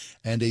Astros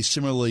and a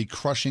similarly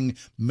crushing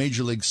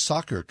Major League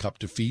Soccer Cup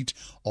defeat,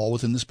 all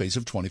within the space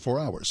of 24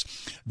 hours.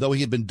 Though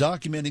he had been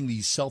documenting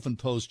the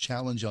self-imposed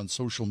challenge on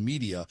social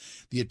media,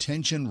 the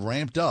attention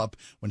ramped up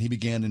when he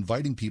began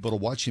inviting people to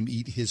watch him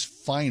eat his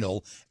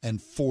final and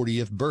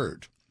 40th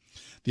bird.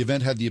 The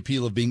event had the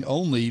appeal of being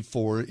only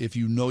for if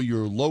you know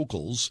your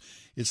locals.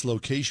 Its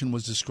location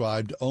was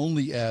described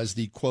only as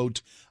the,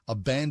 quote,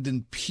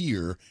 abandoned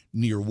pier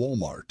near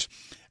Walmart.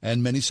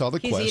 And many saw the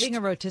quest. He's eating a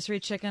rotisserie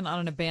chicken on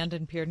an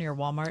abandoned pier near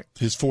Walmart.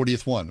 His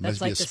 40th one. It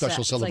That's must be a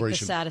special celebration.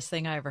 It's like the saddest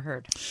thing I ever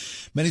heard.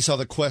 Many saw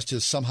the quest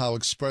as somehow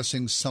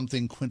expressing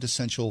something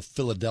quintessential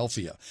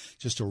Philadelphia.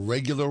 Just a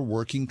regular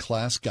working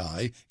class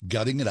guy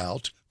gutting it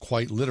out,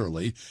 quite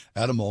literally,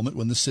 at a moment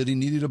when the city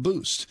needed a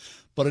boost.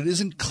 But it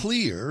isn't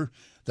clear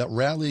that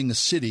rallying the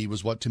city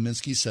was what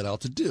Tyminski set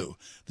out to do.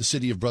 The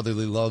City of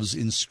Brotherly Love's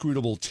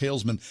inscrutable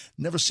talesman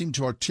never seemed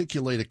to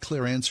articulate a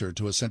clear answer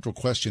to a central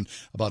question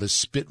about his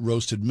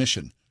spit-roasted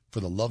mission. For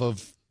the love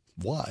of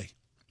why?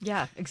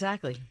 Yeah,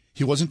 exactly.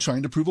 He wasn't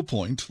trying to prove a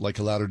point, like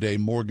a latter-day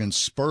Morgan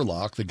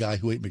Spurlock, the guy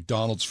who ate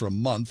McDonald's for a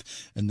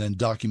month and then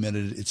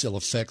documented its ill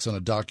effects on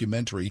a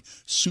documentary,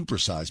 Super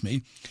Size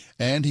Me.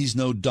 And he's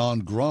no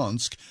Don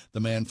Gronsk, the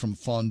man from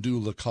Fond du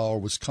Lac,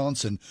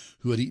 Wisconsin,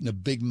 who had eaten a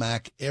Big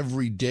Mac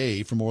every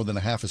day for more than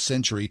a half a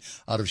century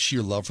out of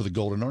sheer love for the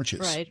Golden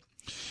Arches.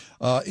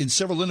 Right. In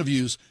several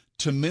interviews,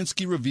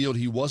 Tyminski revealed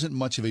he wasn't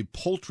much of a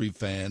poultry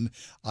fan.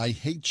 I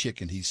hate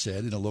chicken, he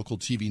said in a local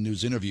TV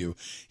news interview.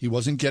 He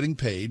wasn't getting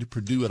paid.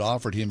 Purdue had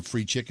offered him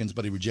free chickens,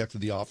 but he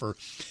rejected the offer.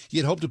 He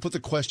had hoped to put the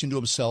question to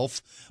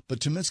himself, but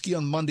Tyminski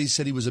on Monday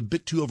said he was a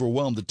bit too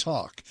overwhelmed to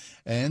talk.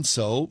 And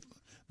so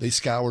they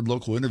scoured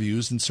local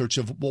interviews in search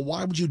of, well,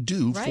 why would you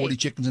do 40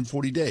 chickens in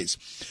 40 days?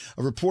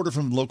 A reporter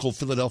from local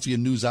Philadelphia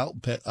news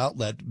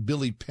outlet,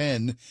 Billy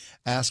Penn,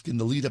 asked in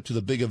the lead-up to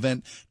the big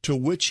event, to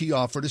which he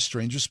offered a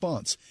strange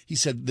response. He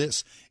said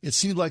this: it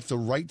seemed like the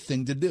right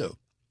thing to do.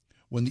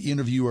 When the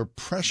interviewer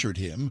pressured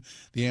him,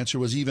 the answer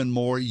was even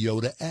more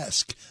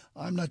Yoda-esque.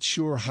 I'm not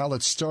sure how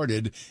it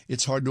started.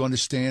 It's hard to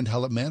understand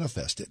how it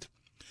manifested.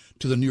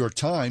 To the New York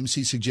Times,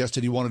 he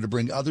suggested he wanted to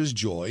bring others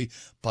joy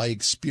by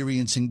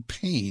experiencing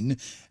pain,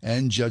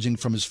 and judging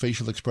from his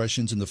facial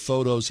expressions in the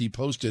photos he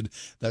posted,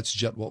 that's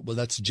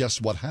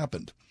just what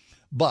happened.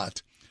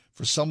 But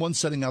for someone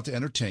setting out to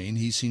entertain,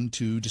 he seemed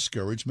to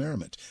discourage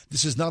merriment.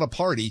 This is not a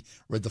party,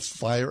 read the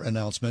fire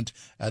announcement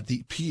at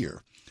the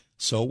pier.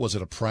 So was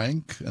it a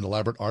prank, an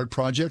elaborate art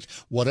project?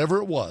 Whatever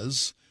it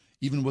was,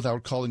 even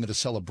without calling it a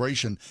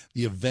celebration,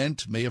 the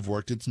event may have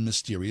worked in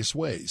mysterious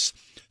ways.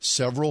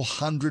 Several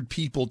hundred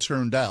people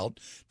turned out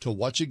to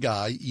watch a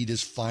guy eat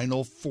his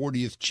final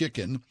 40th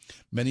chicken,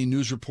 many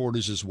news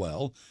reporters as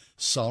well.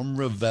 Some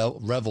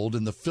reveled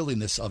in the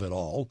Philliness of it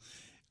all.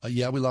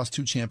 Yeah, we lost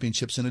 2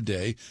 championships in a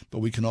day, but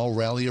we can all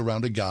rally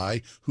around a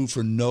guy who,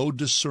 for no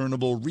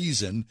discernible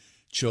reason,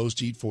 chose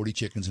to eat 40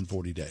 chickens in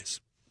 40 days.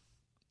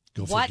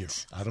 Go figure.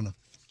 I don't know.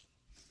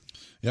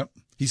 Yep.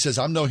 He says,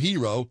 I'm no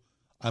hero.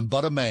 I'm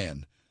but a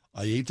man.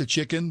 I ate the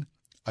chicken.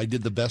 I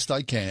did the best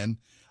I can.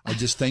 I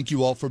just thank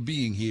you all for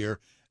being here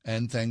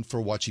and thank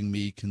for watching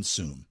me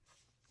consume.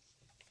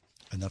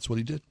 And that's what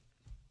he did.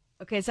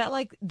 Okay, is that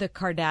like the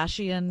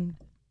Kardashian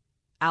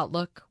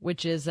outlook,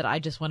 which is that I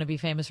just want to be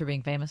famous for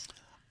being famous?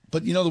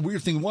 But, you know, the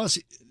weird thing was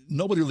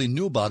nobody really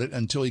knew about it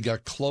until he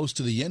got close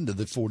to the end of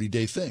the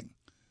 40-day thing.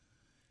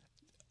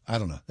 I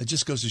don't know. It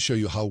just goes to show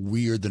you how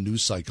weird the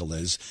news cycle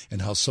is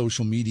and how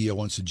social media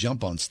wants to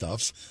jump on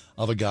stuff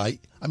of a guy.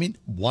 I mean,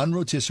 1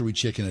 rotisserie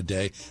chicken a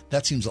day,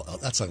 that's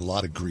a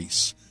lot of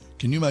grease.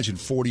 Can you imagine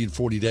 40 in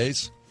 40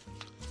 days?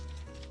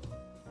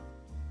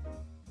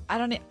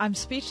 I'm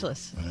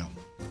speechless. I know.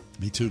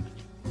 Me too.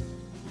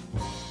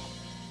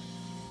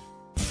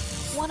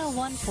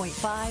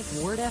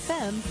 101.5 Word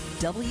FM,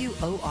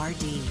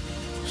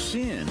 WORD.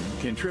 Sin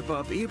can trip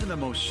up even the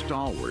most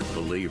stalwart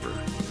believer.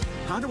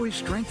 How do we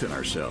strengthen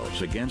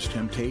ourselves against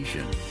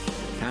temptation?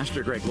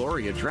 Pastor Greg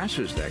Laurie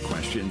addresses that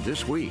question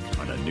this week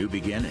on A New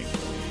Beginning.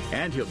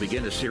 And he'll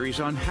begin a series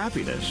on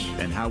happiness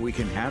and how we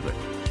can have it.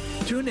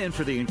 Tune in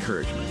for the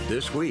encouragement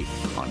this week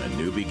on A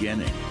New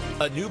Beginning.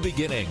 A New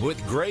Beginning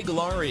with Greg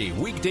Laurie,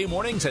 weekday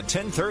mornings at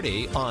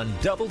 10:30 on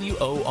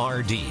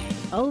WORD.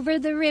 Over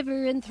the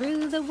river and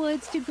through the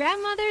woods to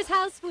grandmother's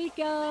house we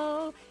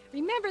go.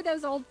 Remember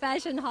those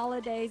old-fashioned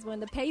holidays when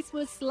the pace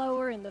was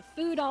slower and the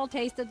food all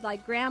tasted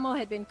like Grandma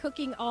had been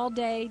cooking all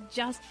day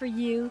just for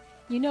you?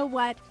 You know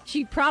what?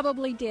 She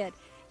probably did.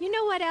 You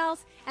know what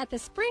else? At the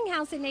Spring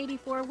House in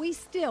 84, we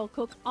still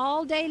cook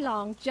all day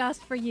long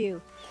just for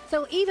you.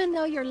 So even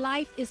though your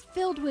life is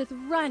filled with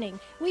running,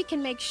 we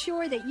can make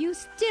sure that you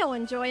still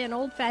enjoy an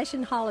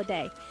old-fashioned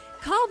holiday.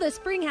 Call the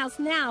Spring House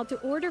now to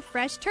order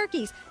fresh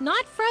turkeys.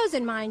 Not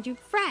frozen, mind you,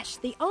 fresh,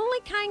 the only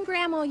kind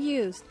Grandma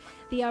used.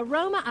 The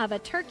aroma of a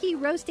turkey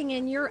roasting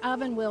in your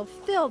oven will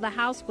fill the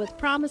house with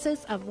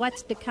promises of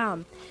what's to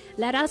come.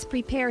 Let us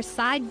prepare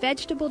side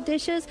vegetable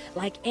dishes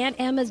like Aunt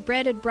Emma's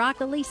breaded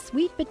broccoli,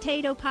 sweet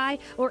potato pie,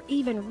 or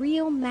even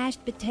real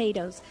mashed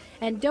potatoes.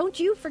 And don't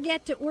you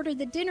forget to order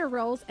the dinner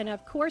rolls and,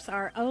 of course,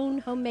 our own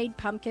homemade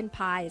pumpkin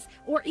pies,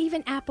 or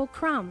even apple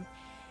crumb.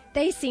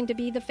 They seem to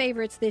be the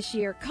favorites this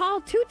year. Call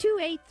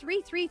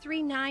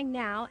 228-3339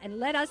 now and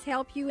let us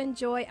help you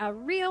enjoy a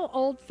real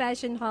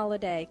old-fashioned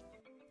holiday.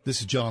 This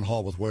is John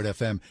Hall with Word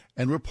FM,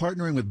 and we're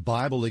partnering with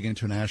Bible League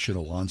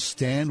International on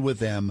Stand With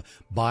Them,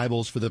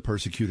 Bibles for the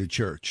Persecuted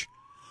Church.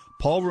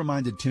 Paul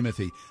reminded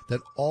Timothy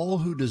that all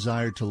who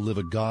desire to live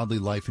a godly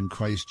life in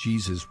Christ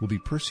Jesus will be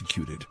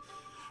persecuted.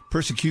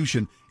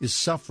 Persecution is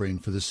suffering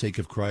for the sake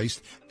of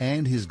Christ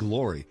and his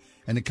glory,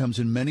 and it comes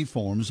in many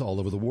forms all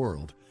over the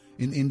world.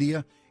 In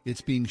India, it's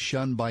being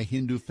shunned by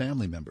Hindu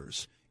family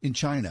members. In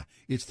China,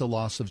 it's the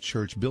loss of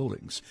church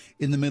buildings.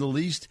 In the Middle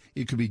East,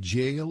 it could be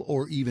jail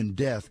or even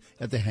death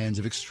at the hands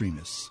of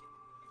extremists.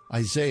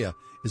 Isaiah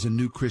is a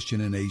new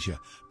Christian in Asia,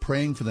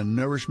 praying for the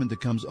nourishment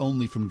that comes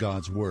only from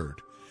God's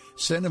Word.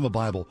 Send him a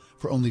Bible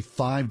for only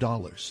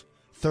 $5.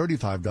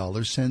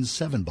 $35 sends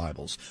 7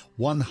 Bibles.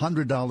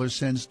 $100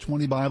 sends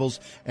 20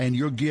 Bibles, and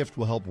your gift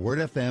will help Word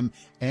FM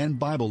and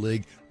Bible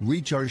League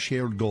reach our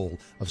shared goal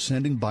of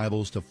sending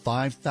Bibles to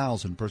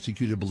 5,000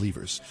 persecuted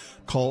believers.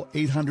 Call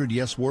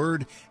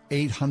 800-YES-WORD,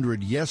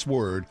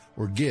 800-YES-WORD,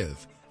 or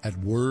give at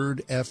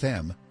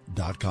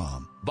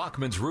wordfm.com.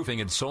 Bachman's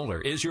Roofing and Solar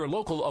is your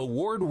local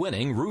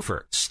award-winning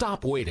roofer.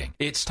 Stop waiting.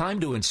 It's time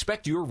to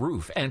inspect your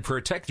roof and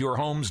protect your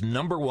home's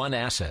 #1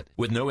 asset.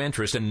 With no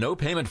interest and no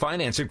payment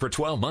financing for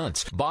 12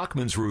 months,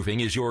 Bachman's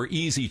Roofing is your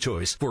easy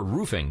choice for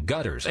roofing,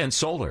 gutters, and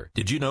solar.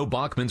 Did you know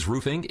Bachman's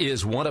Roofing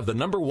is one of the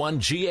 #1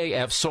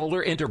 GAF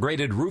solar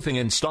integrated roofing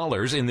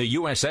installers in the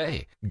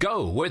USA?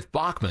 Go with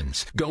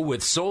Bachman's. Go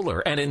with solar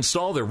and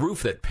install the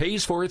roof that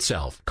pays for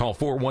itself. Call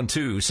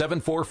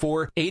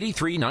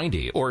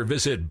 412-744-8390 or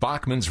visit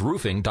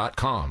Bachman'sRoofing.com. Of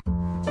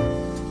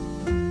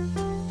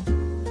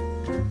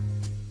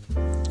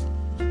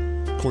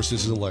course,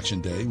 this is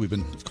Election Day. We've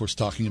been, of course,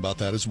 talking about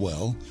that as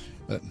well.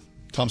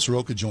 Tom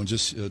Soroka joins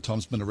us.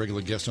 Tom's been a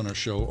regular guest on our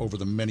show over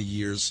the many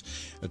years.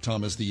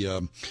 Tom is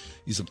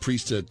he's a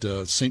priest at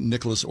St.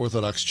 Nicholas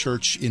Orthodox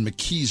Church in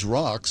McKees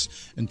Rocks.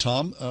 And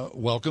Tom,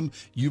 welcome.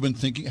 You've been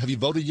thinking, have you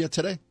voted yet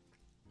today?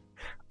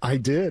 I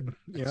did.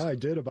 Yeah, I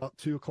did about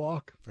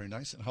 2:00. Very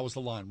nice. And how was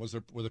the line? Were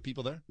there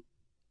people there?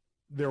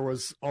 There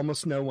was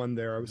almost no one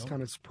there. I was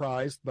kind of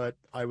surprised, but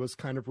I was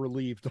kind of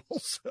relieved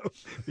also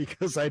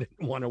because I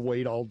didn't want to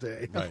wait all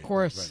day. Right, of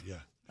course. Right, yeah.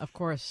 Of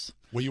course.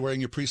 Were you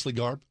wearing your priestly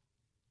garb?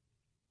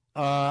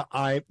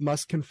 I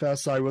must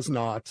confess I was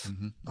not.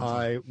 Mm-hmm.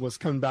 I was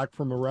coming back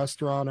from a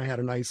restaurant. I had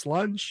a nice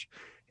lunch,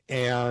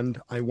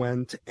 and I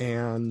went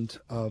and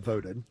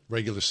voted.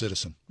 Regular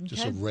citizen. Okay.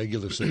 Just a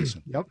regular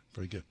citizen. Yep.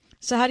 Very good.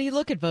 So how do you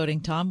look at voting,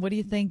 Tom? What do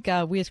you think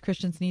we as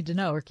Christians need to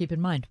know or keep in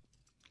mind?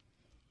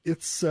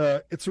 It's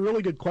a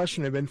really good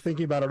question. I've been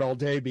thinking about it all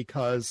day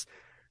because,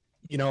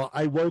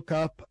 I woke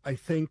up, I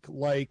think,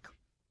 like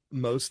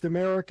most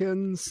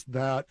Americans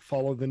that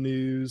follow the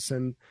news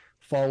and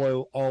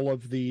follow all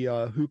of the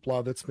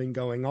hoopla that's been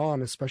going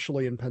on,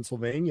 especially in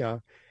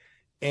Pennsylvania.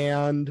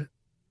 And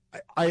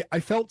I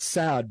felt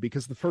sad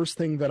because the first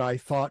thing that I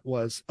thought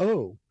was,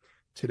 oh,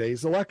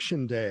 today's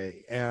election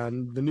day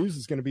and the news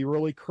is going to be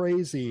really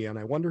crazy and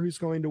I wonder who's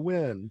going to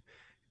win.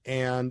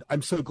 And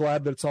I'm so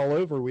glad that it's all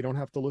over. We don't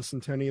have to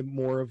listen to any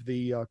more of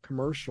the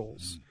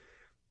commercials.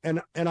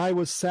 And I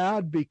was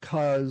sad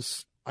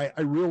because I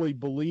really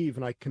believe,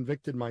 and I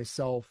convicted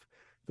myself,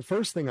 the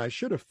first thing I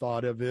should have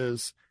thought of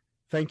is,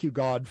 thank you,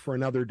 God, for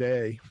another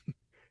day.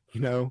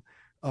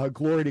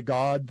 Glory to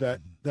God that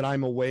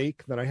I'm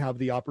awake, that I have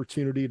the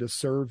opportunity to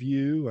serve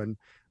you. And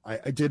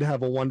I did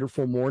have a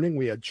wonderful morning.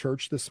 We had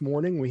church this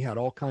morning. We had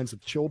all kinds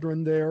of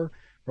children there.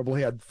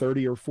 Probably had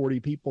 30 or 40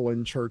 people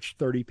in church,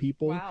 30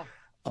 people. Wow.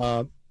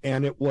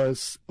 And it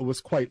was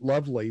quite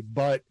lovely.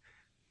 But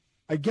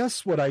I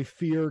guess what I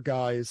fear,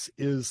 guys,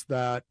 is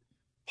that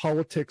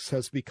politics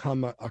has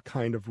become a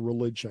kind of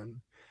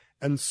religion.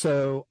 And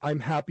so I'm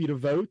happy to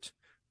vote.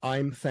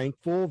 I'm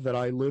thankful that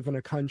I live in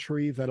a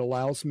country that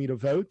allows me to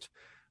vote.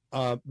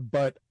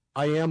 But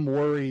I am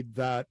worried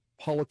that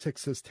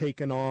politics has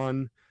taken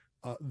on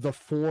the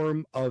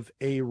form of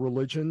a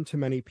religion to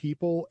many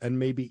people and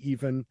maybe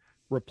even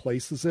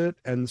replaces it.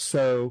 And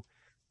so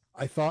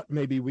I thought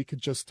maybe we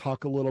could just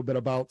talk a little bit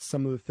about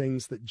some of the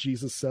things that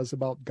Jesus says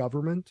about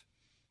government.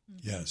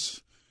 Yes.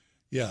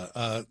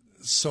 Yeah.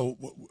 So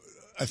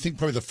I think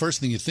probably the first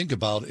thing you think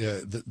about,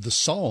 the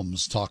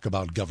Psalms talk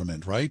about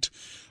government, right?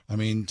 I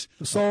mean,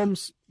 the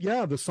Psalms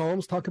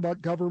talk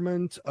about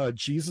government.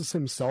 Jesus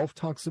himself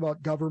talks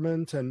about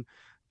government. And,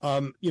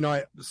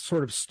 I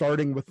sort of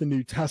starting with the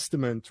New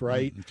Testament,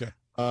 right? Okay.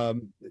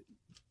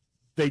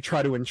 They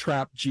try to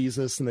entrap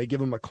Jesus and they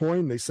give him a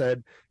coin. They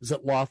said, is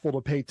it lawful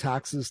to pay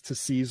taxes to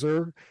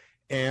Caesar?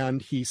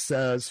 And he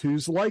says,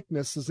 whose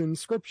likeness is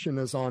inscription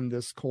is on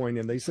this coin?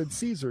 And they said,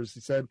 Caesar's. He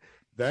said,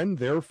 then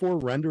therefore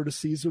render to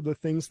Caesar the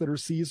things that are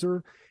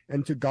Caesar,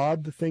 and to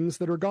God the things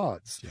that are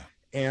God's. Yeah.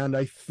 And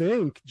I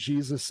think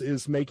Jesus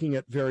is making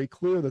it very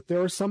clear that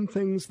there are some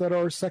things that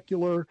are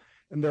secular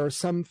and there are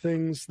some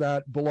things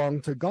that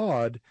belong to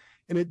God.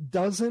 And it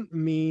doesn't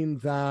mean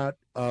that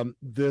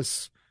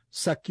this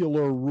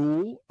secular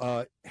rule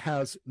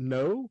has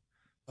no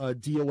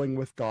dealing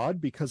with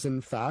God, because in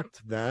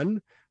fact,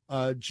 then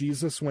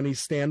Jesus, when he's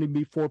standing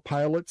before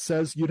Pilate,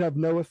 says, "You'd have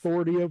no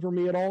authority over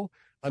me at all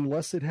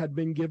unless it had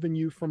been given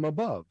you from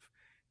above."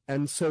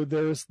 And so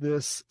there's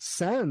this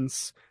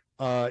sense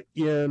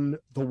in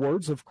the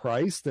words of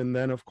Christ, and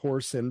then, of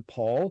course, in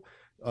Paul,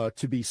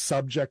 to be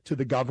subject to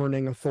the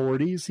governing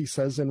authorities, he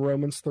says in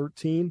Romans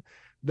 13,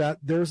 that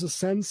there's a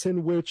sense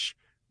in which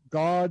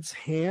God's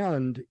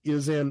hand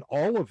is in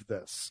all of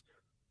this.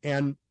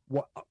 And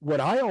what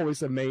I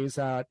always amaze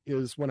at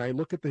is when I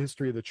look at the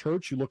history of the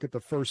church, you look at the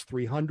first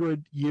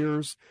 300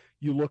 years,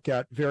 you look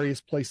at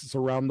various places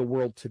around the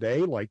world today,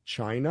 like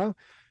China,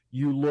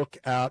 you look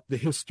at the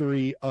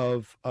history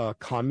of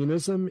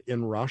communism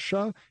in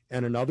Russia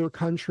and in other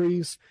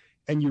countries,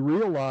 and you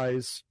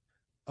realize,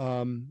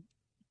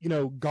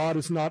 God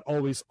is not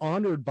always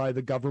honored by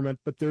the government,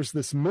 but there's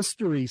this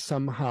mystery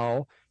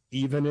somehow,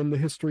 even in the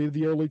history of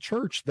the early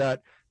church,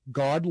 that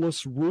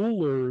godless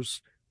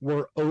rulers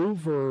were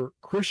over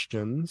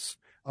Christians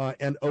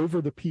and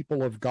over the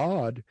people of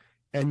God,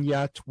 and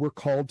yet we're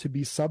called to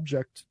be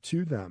subject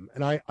to them.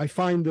 And I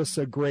find this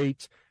a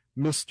great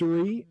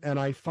mystery, and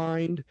I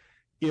find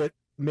it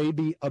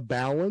maybe a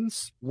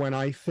balance when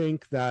I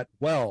think that,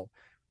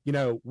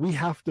 we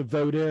have to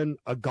vote in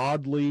a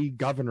godly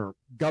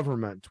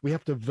government. We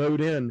have to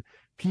vote in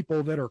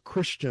people that are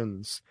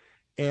Christians.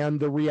 And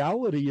the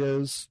reality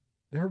is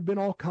there have been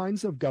all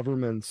kinds of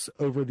governments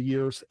over the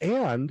years.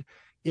 And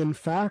in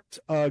fact,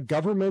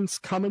 governments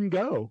come and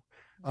go.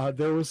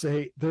 There's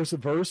a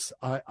verse,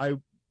 I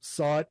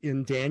saw it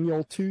in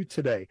Daniel 2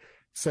 today. It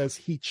says,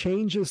 he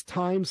changes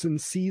times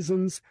and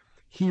seasons.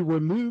 He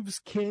removes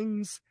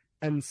kings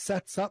and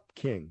sets up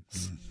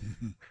kings.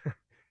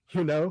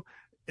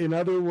 In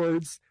other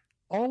words,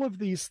 all of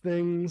these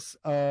things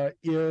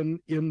in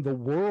the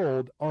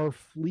world are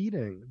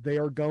fleeting. They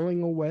are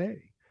going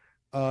away.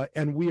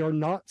 And we are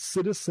not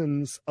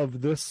citizens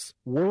of this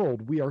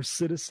world. We are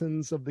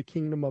citizens of the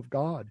kingdom of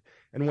God.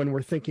 And when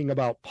we're thinking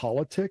about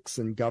politics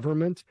and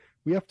government,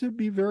 we have to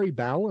be very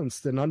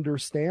balanced and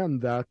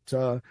understand that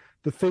the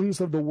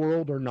things of the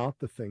world are not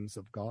the things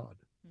of God.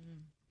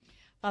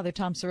 Father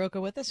Tom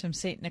Soroka with us from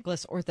St.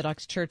 Nicholas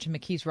Orthodox Church in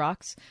McKees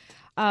Rocks.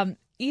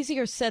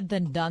 Easier said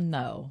than done,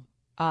 though,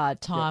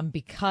 Tom,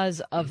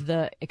 because of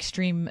the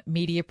extreme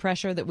media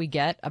pressure that we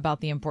get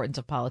about the importance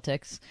of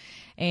politics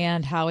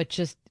and how it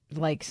just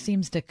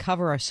seems to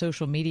cover our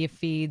social media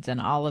feeds and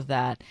all of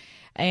that.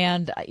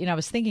 And, I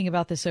was thinking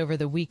about this over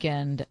the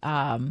weekend,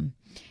 and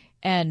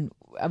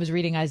I was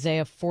reading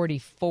Isaiah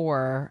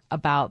 44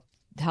 about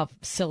how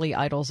silly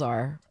idols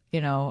are,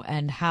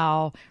 and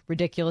how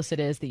ridiculous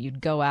it is that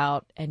you'd go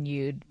out and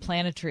you'd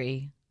plant a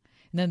tree,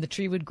 and then the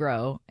tree would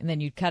grow, and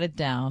then you'd cut it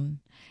down,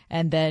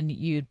 and then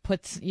you'd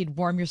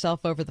warm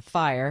yourself over the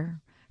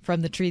fire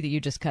from the tree that you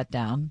just cut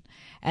down,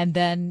 and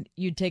then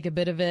you'd take a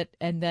bit of it,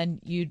 and then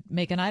you'd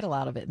make an idol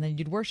out of it, and then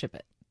you'd worship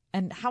it.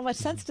 And how much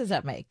sense does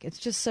that make? It's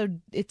just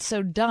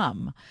so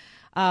dumb.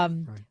 Right.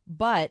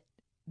 But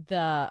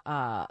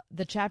the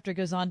chapter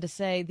goes on to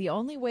say the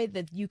only way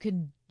that you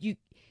can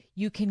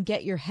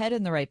get your head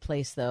in the right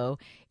place, though,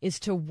 is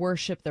to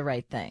worship the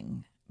right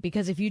thing.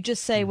 Because if you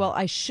just say, well,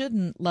 I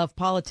shouldn't love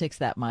politics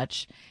that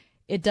much,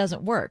 it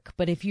doesn't work.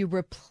 But if you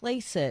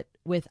replace it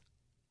with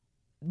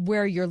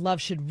where your love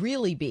should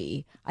really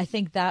be, I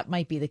think that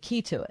might be the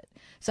key to it.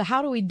 So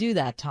how do we do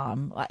that,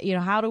 Tom?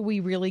 How do we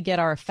really get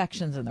our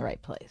affections in the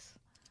right place?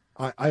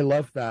 I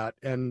love that.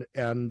 And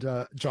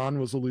John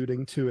was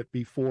alluding to it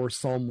before,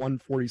 Psalm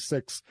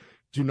 146.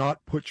 Do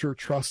not put your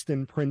trust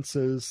in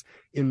princes,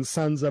 in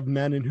sons of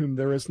men in whom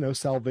there is no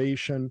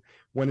salvation.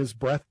 When his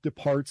breath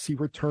departs, he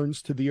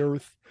returns to the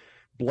earth.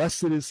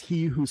 Blessed is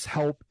he whose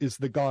help is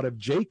the God of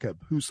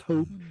Jacob, whose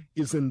hope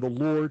is in the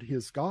Lord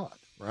his God,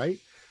 right?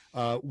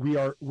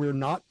 We're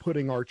not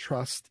putting our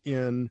trust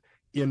in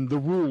the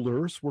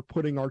rulers. We're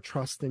putting our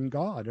trust in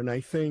God. And I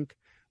think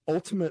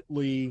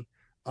ultimately,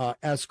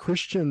 as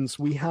Christians,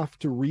 we have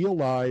to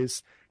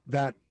realize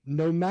that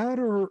no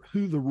matter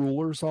who the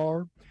rulers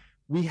are,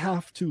 we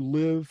have to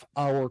live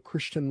our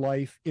Christian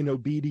life in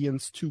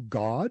obedience to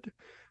God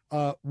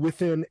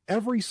within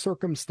every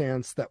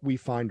circumstance that we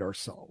find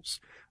ourselves.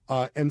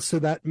 And so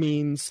that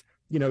means,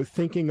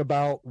 thinking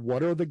about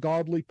what are the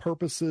godly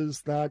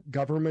purposes that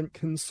government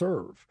can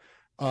serve.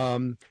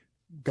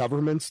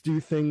 Governments do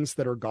things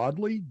that are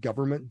godly.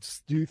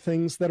 Governments do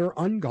things that are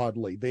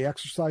ungodly. They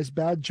exercise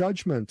bad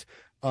judgment.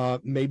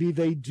 Maybe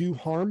they do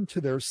harm to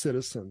their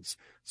citizens.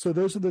 So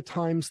those are the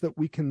times that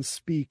we can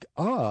speak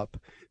up.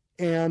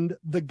 And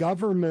the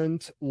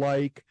government,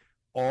 like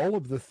all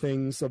of the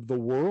things of the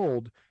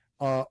world,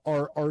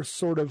 are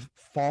sort of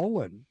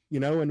fallen,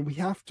 and we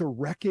have to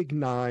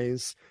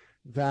recognize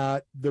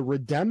that the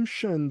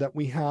redemption that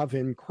we have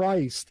in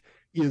Christ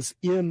is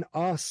in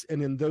us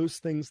and in those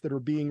things that are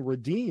being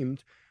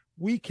redeemed,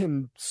 we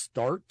can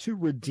start to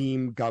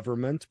redeem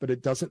government, but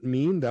it doesn't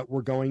mean that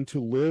we're going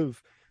to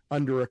live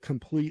under a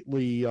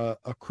completely a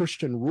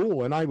Christian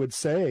rule. And I would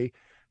say,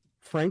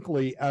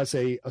 frankly, as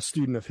a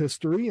student of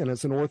history and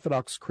as an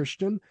Orthodox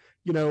Christian,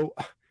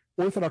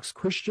 Orthodox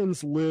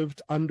Christians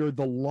lived under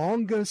the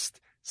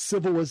longest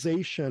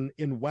civilization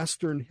in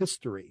Western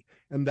history,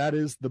 and that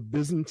is the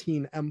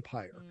Byzantine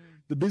Empire.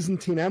 The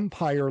Byzantine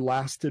Empire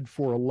lasted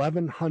for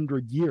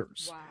 1,100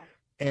 years. Wow.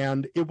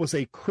 And it was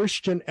a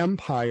Christian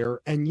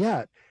empire, and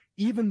yet,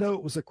 even though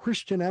it was a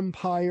Christian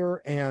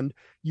empire and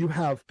you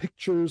have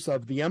pictures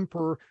of the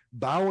emperor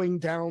bowing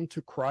down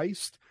to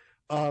Christ,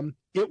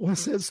 it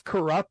was as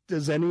corrupt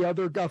as any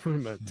other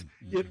government.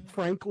 It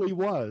frankly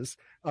was.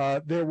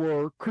 There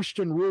were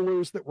Christian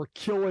rulers that were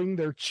killing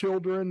their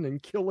children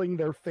and killing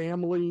their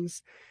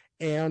families.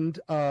 And,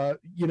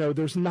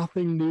 there's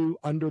nothing new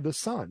under the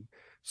sun.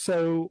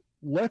 So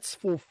let's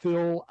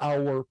fulfill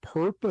our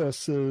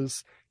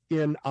purposes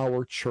in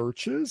our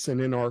churches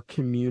and in our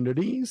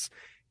communities.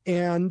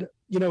 And,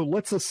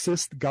 let's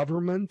assist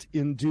government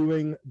in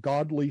doing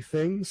godly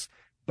things.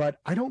 But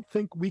I don't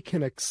think we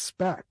can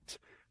expect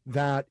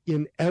that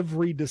in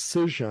every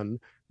decision,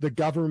 the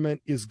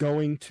government is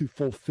going to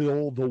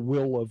fulfill the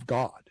will of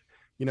God.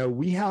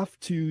 We have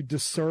to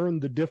discern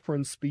the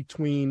difference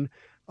between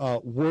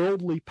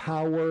worldly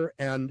power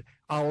and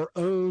our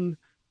own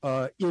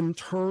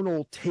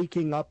internal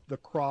taking up the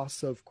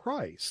cross of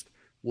Christ.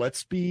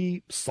 Let's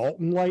be salt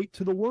and light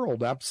to the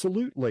world,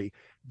 absolutely.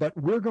 But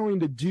we're going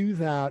to do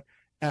that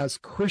as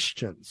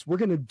Christians. We're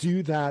going to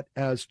do that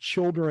as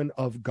children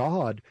of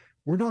God.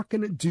 We're not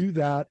going to do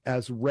that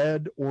as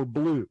red or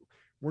blue.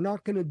 We're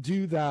not going to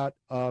do that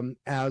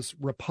as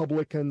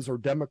Republicans or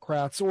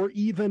Democrats or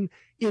even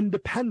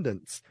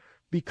independents,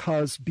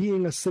 because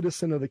being a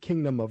citizen of the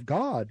kingdom of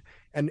God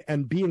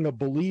and being a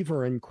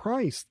believer in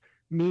Christ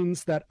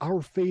means that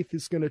our faith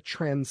is going to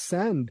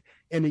transcend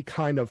any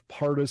kind of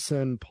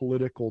partisan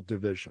political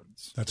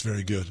divisions. That's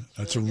very good.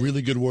 That's a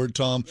really good word,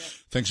 Tom. Yeah.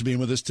 Thanks for being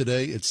with us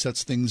today. It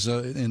sets things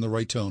in the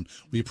right tone.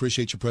 We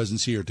appreciate your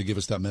presence here to give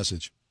us that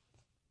message.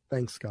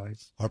 Thanks,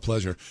 guys. Our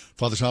pleasure.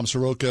 Father Tom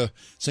Soroka,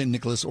 St.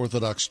 Nicholas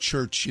Orthodox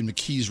Church in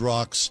McKees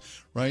Rocks,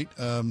 right?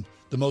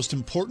 The most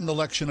important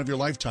election of your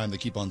lifetime, they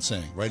keep on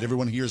saying, right?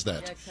 Everyone hears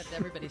that. Yeah, except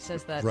everybody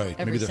says that right.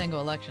 every single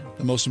election.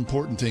 The most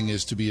important thing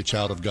is to be a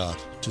child of God,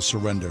 to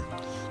surrender,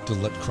 to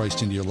let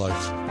Christ into your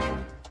life.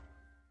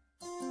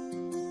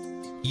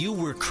 You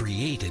were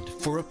created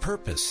for a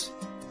purpose.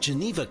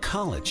 Geneva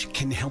College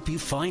can help you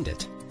find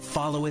it,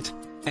 follow it,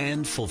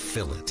 and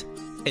fulfill it.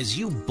 As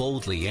you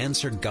boldly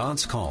answer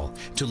God's call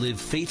to live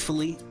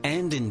faithfully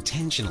and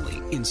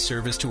intentionally in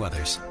service to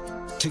others.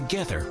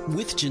 Together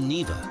with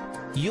Geneva,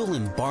 you'll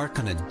embark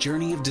on a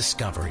journey of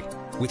discovery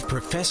with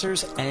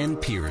professors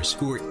and peers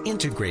who are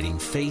integrating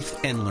faith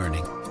and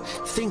learning,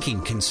 thinking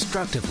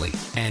constructively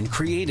and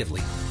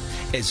creatively.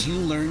 As you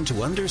learn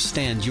to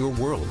understand your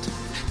world,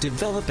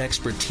 develop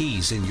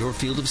expertise in your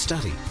field of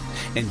study,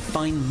 and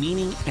find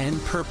meaning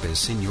and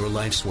purpose in your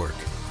life's work.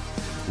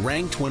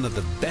 Ranked one of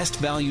the best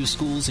value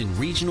schools in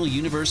regional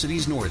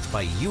universities north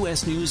by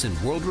U.S. News and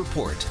World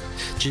Report,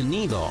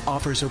 Geneva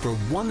offers over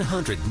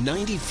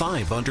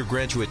 195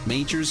 undergraduate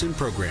majors and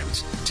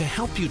programs to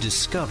help you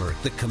discover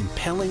the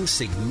compelling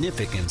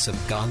significance of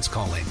God's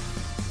calling.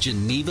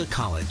 Geneva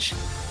College.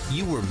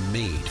 You were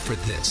made for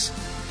this.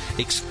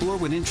 Explore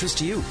what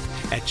interests you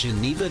at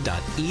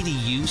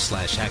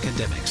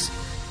geneva.edu/academics.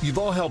 You've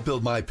all helped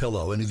build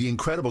MyPillow into the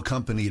incredible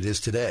company it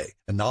is today.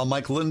 And now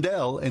Mike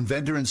Lindell,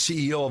 inventor and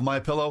CEO of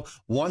MyPillow,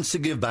 wants to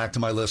give back to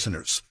my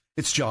listeners.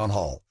 It's John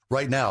Hall.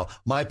 Right now,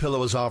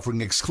 MyPillow is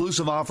offering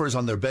exclusive offers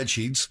on their bed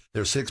sheets,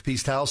 their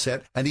 6-piece towel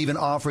set, and even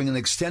offering an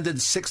extended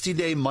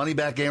 60-day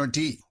money-back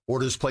guarantee.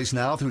 Orders placed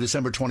now through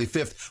December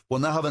 25th will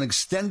now have an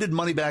extended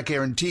money-back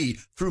guarantee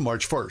through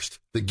March 1st.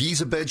 The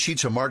Giza bed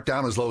sheets are marked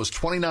down as low as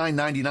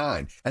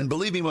 $29.99. And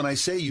believe me when I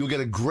say you'll get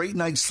a great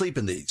night's sleep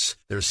in these.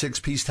 Their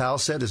 6-piece towel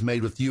set is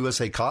made with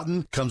USA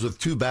cotton, comes with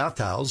 2 bath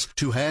towels,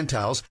 2 hand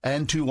towels,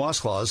 and 2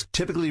 washcloths.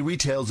 Typically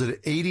retails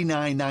at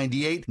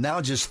 $89.98,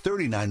 now just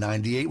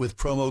 $39.98 with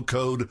promo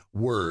code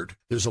WORD.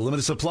 There's a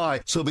limited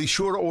supply, so be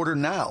sure to order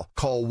now.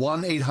 Call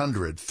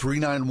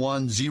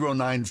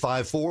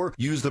 1-800-391-0954.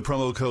 Use the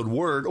promo code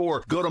WORD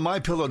or go to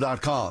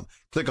MyPillow.com.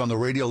 Click on the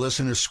radio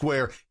listener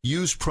square.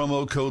 Use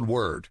promo code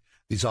WORD.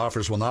 These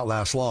offers will not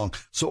last long,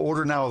 so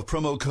order now with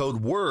promo code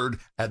WORD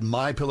at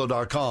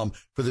MyPillow.com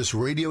for this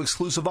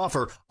radio-exclusive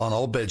offer on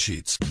all bed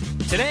sheets.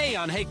 Today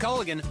on Hey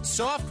Culligan,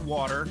 soft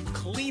water,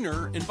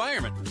 cleaner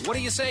environment. What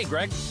do you say,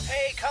 Greg?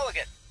 Hey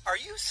Culligan, are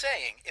you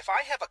saying if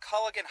I have a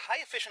Culligan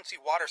high-efficiency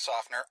water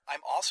softener,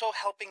 I'm also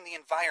helping the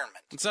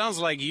environment? It sounds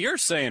like you're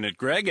saying it,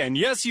 Greg, and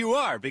yes, you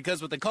are,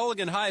 because with the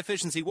Culligan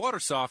high-efficiency water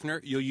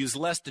softener, you'll use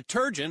less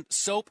detergent,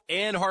 soap,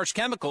 and harsh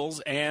chemicals,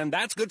 and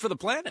that's good for the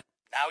planet.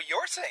 Now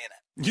you're saying it.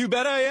 You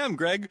bet I am,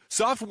 Greg.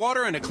 Soft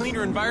water and a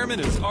cleaner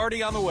environment is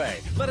already on the way.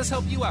 Let us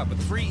help you out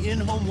with free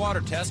in-home water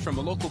test from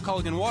a local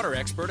Culligan water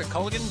expert at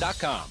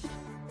Culligan.com.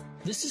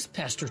 This is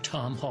Pastor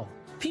Tom Hall.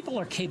 People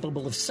are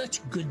capable of such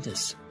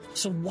goodness.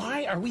 So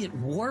why are we at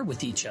war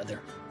with each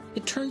other?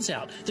 It turns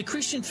out the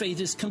Christian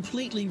faith is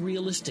completely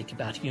realistic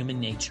about human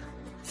nature.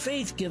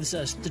 Faith gives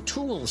us the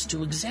tools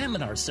to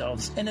examine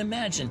ourselves and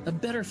imagine a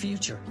better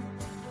future.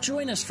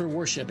 Join us for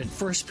worship at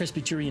First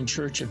Presbyterian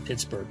Church of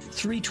Pittsburgh,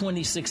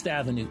 326th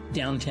Avenue,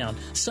 downtown,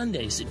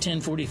 Sundays at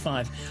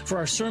 10:45 for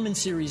our sermon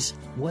series,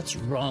 What's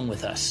Wrong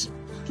with Us?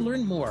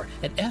 Learn more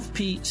at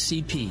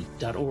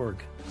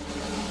fpcp.org.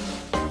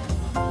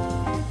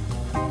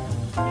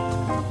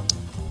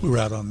 We were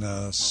out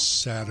on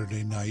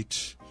Saturday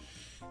night,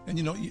 and,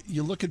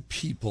 you look at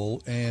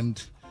people,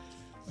 and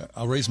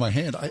I'll raise my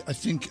hand. I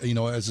think,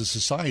 as a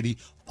society,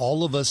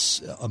 all of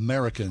us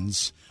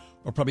Americans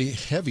are probably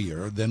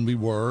heavier than we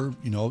were,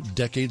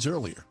 decades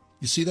earlier.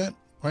 You see that,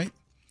 right?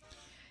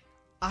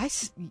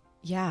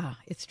 Yeah,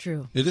 it's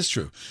true. It is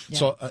true. Yeah.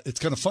 So it's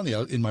kind of funny.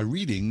 In my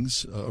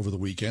readings over the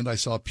weekend, I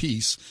saw a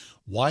piece,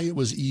 Why It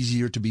Was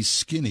Easier to Be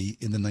Skinny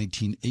in the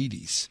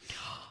 1980s.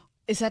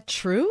 Is that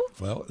true?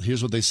 Well,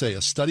 here's what they say.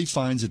 A study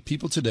finds that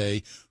people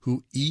today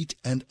who eat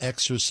and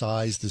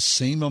exercise the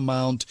same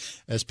amount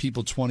as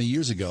people 20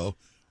 years ago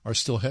are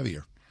still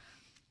heavier.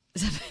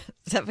 Is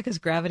that because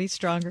gravity's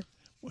stronger?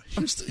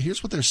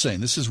 Here's what they're saying.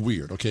 This is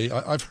weird, okay?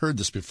 I've heard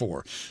this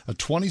before. A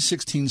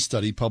 2016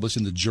 study published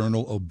in the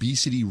journal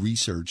Obesity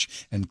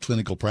Research and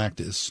Clinical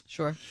Practice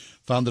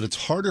found that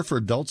it's harder for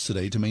adults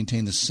today to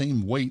maintain the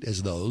same weight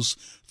as those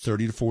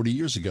 30 to 40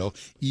 years ago,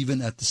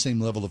 even at the same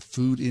level of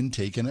food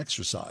intake and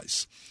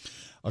exercise.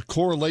 A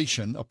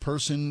correlation, a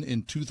person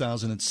in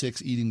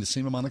 2006 eating the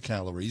same amount of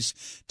calories,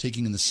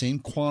 taking in the same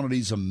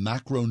quantities of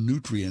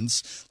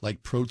macronutrients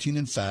like protein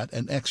and fat,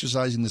 and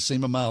exercising the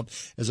same amount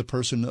as a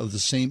person of the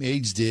same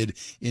age did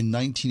in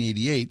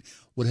 1988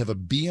 would have a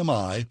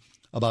BMI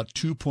about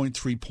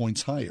 2.3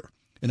 points higher.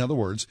 In other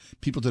words,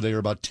 people today are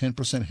about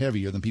 10%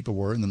 heavier than people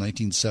were in the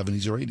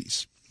 1970s or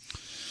 80s.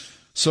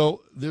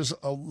 So there's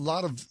a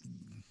lot of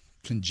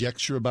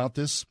conjecture about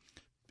this.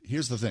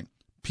 Here's the thing.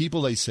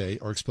 People, they say,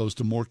 are exposed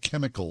to more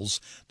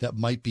chemicals that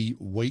might be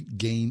weight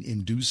gain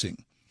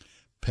inducing.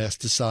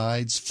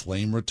 Pesticides,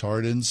 flame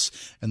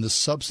retardants, and the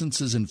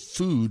substances in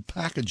food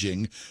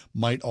packaging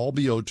might all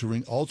be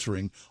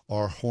altering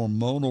our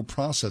hormonal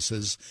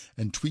processes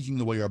and tweaking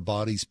the way our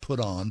bodies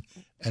put on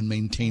and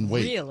maintain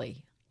weight.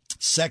 Really?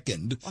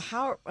 Second,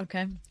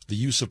 okay. The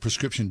use of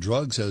prescription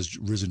drugs has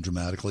risen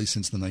dramatically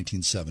since the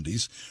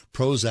 1970s.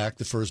 Prozac,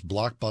 the first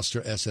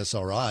blockbuster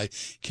SSRI,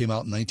 came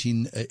out in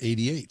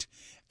 1988.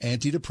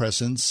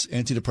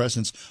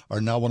 Antidepressants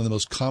are now one of the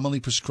most commonly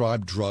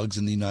prescribed drugs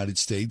in the United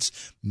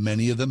States.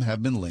 Many of them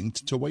have been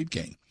linked to weight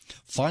gain.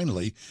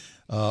 Finally,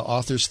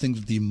 authors think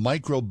that the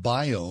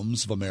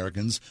microbiomes of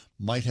Americans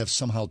might have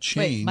somehow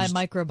changed. Wait,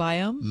 my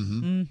microbiome?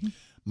 Mm-hmm.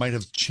 Might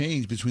have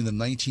changed between the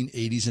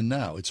 1980s and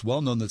now. It's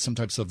well known that some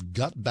types of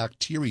gut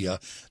bacteria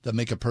that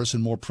make a person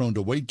more prone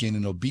to weight gain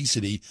and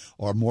obesity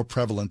are more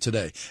prevalent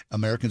today.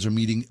 Americans are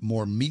eating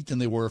more meat than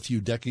they were a few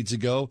decades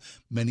ago.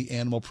 Many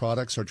animal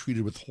products are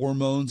treated with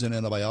hormones and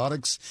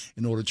antibiotics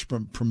in order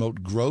to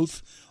promote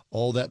growth.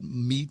 All that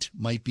meat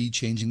might be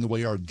changing the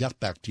way our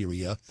gut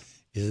bacteria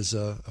is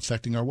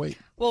affecting our weight.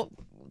 Well,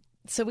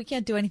 so we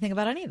can't do anything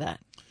about any of that.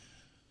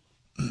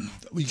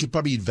 We could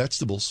probably eat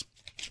vegetables.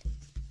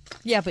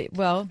 Yeah, but,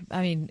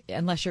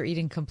 unless you're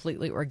eating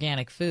completely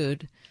organic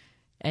food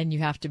and you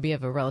have to be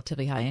of a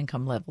relatively high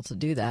income level to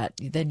do that,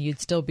 then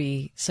you'd still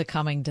be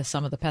succumbing to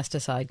some of the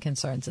pesticide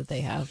concerns that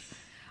they have.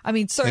 I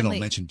mean, certainly. They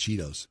don't mention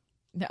Cheetos.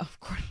 No, of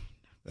course.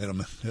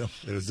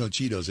 There's no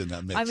Cheetos in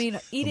that mix. I mean,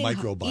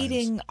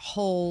 eating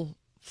whole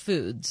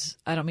foods.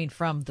 I don't mean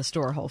from the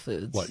store Whole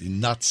Foods. What,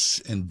 nuts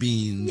and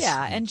beans?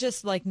 Yeah, and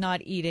just like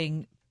not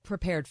eating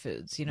prepared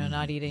foods,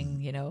 not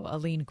eating, a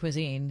lean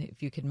cuisine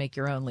if you could make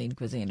your own lean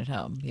cuisine at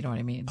home. You know what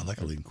I mean? I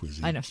like a lean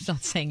cuisine. I know. I'm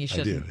not saying you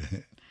shouldn't. I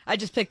do. I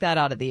just picked that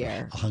out of the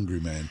air. A hungry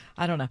man.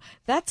 I don't know.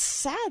 That's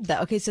sad, though.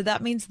 Okay, so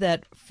that means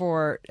that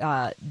for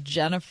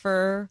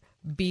Jennifer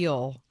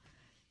Beal,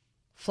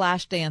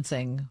 flash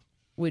dancing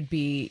would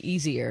be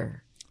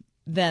easier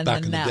than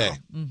back in now. the day.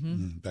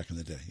 Mm-hmm. Back in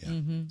the day, yeah.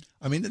 Mm-hmm.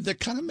 I mean, that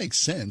kind of makes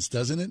sense,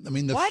 doesn't it? I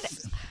mean,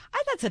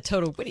 that's a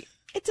total.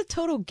 It's a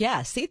total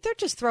guess. See, they're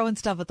just throwing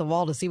stuff at the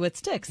wall to see what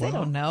sticks. They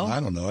don't know.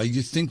 I don't know.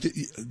 You think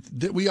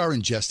that we are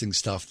ingesting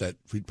stuff that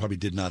we probably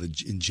did not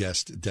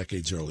ingest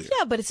decades earlier.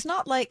 Yeah, but it's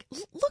not like,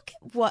 look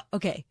at what,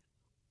 okay,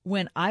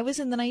 when I was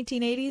in the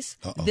 1980s,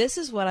 this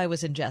is what I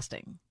was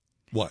ingesting.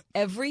 What?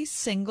 Every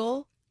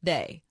single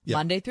day,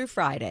 Monday through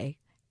Friday,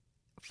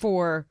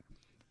 from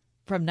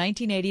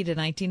 1980 to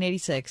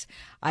 1986,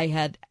 I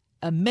had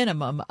a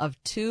minimum of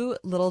 2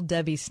 Little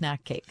Debbie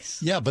snack cakes.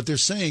 Yeah, but they're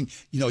saying,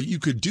 you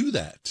could do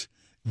that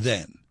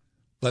then.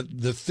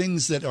 But the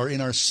things that are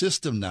in our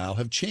system now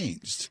have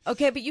changed.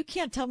 Okay, but you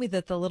can't tell me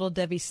that the Little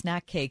Debbie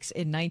snack cakes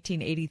in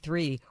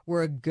 1983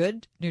 were a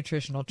good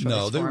nutritional choice.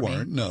 No, they for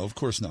weren't. Me. No, of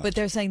course not. But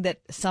they're saying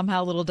that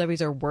somehow Little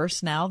Debbie's are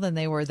worse now than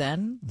they were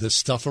then? The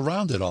stuff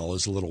around it all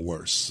is a little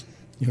worse.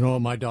 You know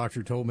what my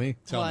doctor told me?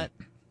 Tell me.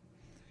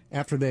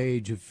 After the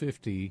age of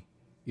 50,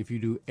 if you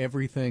do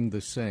everything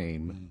the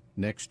same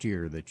next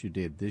year that you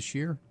did this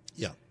year,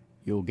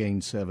 you'll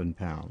gain 7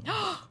 pounds.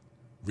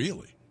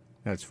 Really?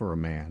 That's for a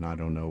man. I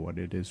don't know what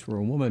it is for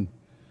a woman.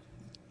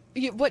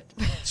 What?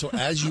 So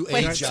as you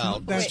age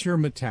out, that's your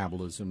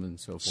metabolism and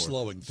so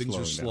forth. Things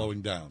are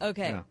slowing down.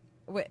 Okay. Yeah.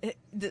 Wait,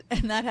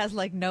 and that has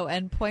like no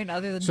end point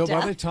other than So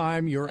death? by the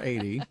time you're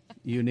 80,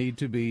 you need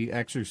to be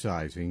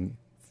exercising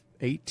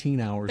 18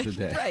 hours a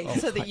day. Right,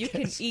 so that you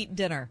can eat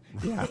dinner.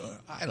 Yeah.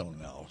 I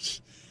don't know.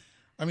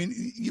 I mean,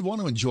 you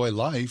want to enjoy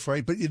life,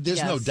 right? But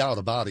there's no Yes. doubt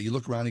about it. You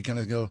look around and kind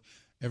of go,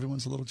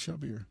 everyone's a little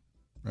chubbier.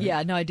 Right?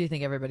 Yeah, no, I do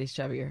think everybody's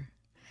chubbier.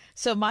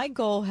 So my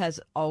goal has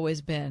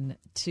always been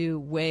to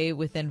weigh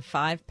within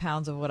 5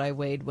 pounds of what I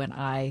weighed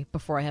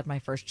before I had my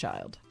first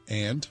child.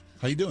 And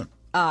how you doing?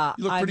 You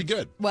look pretty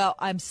good. Well,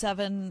 I'm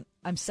 7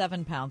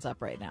 pounds up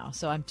right now,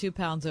 so I'm 2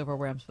 pounds over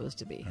where I'm supposed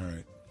to be. All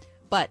right.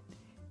 But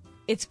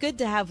it's good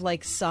to have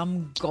like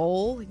some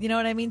goal, you know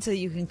what I mean, so that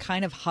you can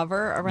kind of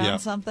hover around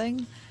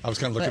something. I was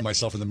kind of looking at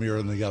myself in the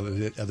mirror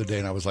the other day,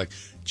 and I was like,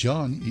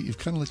 John, you've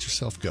kind of let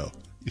yourself go,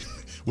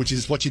 which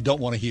is what you don't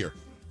want to hear,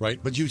 right?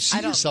 But you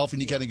see yourself,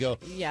 and you kind of go,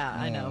 Yeah,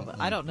 I know, but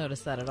I don't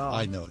notice that at all.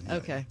 I know. Yeah.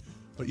 Okay.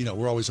 But,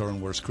 we're always our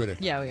own worst critic.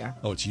 Yeah, we are.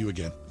 Oh, it's you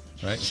again,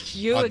 right?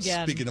 You I'm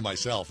again. speaking to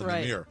myself in the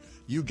mirror.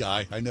 You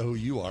guy, I know who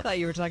you are. I thought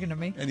you were talking to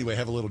me. Anyway,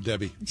 have a little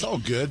Debbie. It's all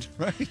good,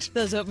 right?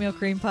 Those oatmeal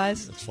cream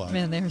pies. That's fine.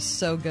 Man, they're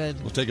so good.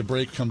 We'll take a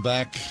break, come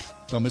back.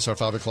 Don't miss our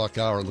 5 o'clock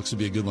hour. It looks to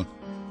be a good one.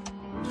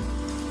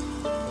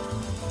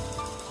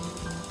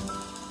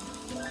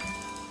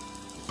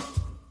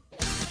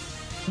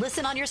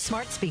 Listen on your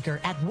smart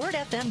speaker at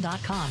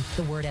wordfm.com,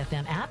 the Word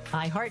FM app,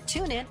 iHeart,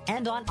 TuneIn,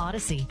 and on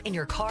Odyssey. In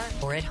your car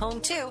or at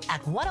home, too,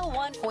 at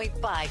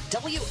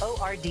 101.5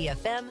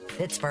 WORD-FM,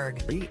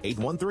 Pittsburgh.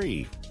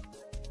 3813.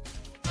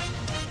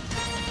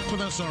 With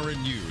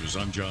SRN News,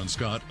 I'm John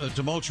Scott. A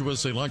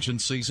tumultuous election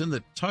season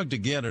that tugged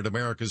again at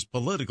America's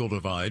political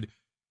divide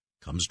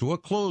comes to a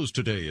close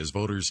today as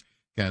voters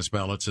cast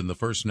ballots in the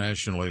first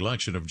national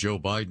election of Joe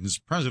Biden's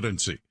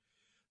presidency.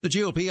 The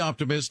GOP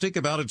optimistic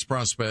about its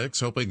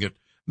prospects, hoping that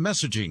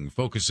messaging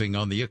focusing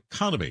on the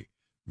economy,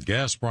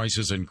 gas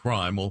prices, and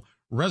crime will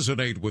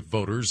resonate with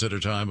voters at a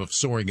time of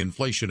soaring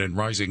inflation and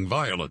rising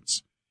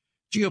violence.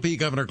 GOP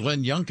Governor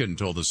Glenn Youngkin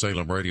told the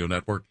Salem Radio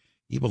Network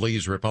he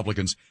believes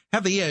Republicans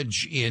have the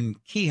edge in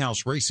key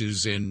House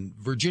races in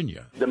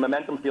Virginia. The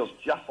momentum feels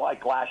just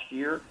like last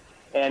year,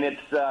 and it's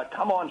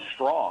come on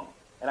strong.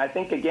 And I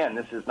think, again,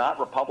 this is not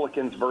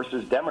Republicans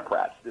versus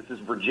Democrats. This is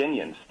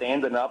Virginians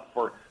standing up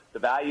for the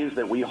values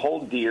that we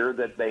hold dear,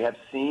 that they have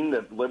seen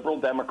the liberal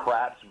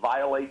Democrats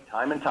violate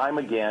time and time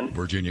again.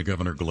 Virginia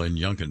Governor Glenn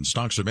Youngkin.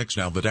 Stocks are mixed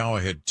now. The Dow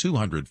had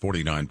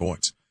 249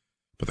 points,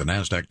 but the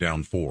NASDAQ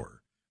down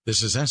 4.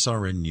 This is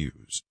SRN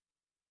News.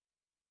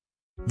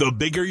 The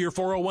bigger your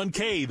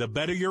 401k, the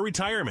better your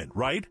retirement,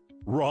 right?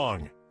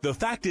 Wrong. The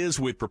fact is,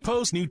 with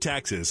proposed new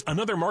taxes,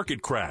 another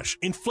market crash,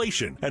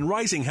 inflation, and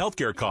rising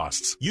healthcare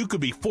costs, you could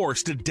be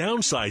forced to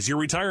downsize your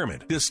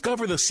retirement.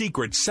 Discover the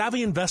secret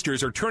savvy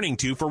investors are turning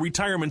to for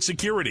retirement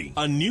security.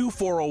 A new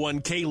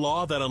 401k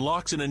law that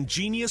unlocks an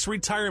ingenious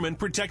retirement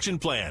protection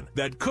plan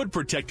that could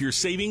protect your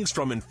savings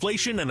from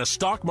inflation and a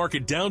stock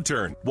market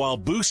downturn while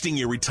boosting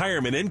your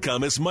retirement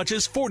income as much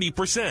as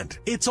 40%.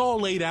 It's all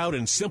laid out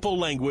in simple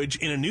language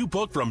in a new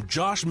book from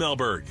Josh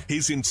Melberg.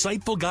 His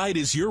insightful guide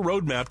is your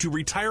roadmap to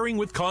retiring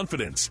with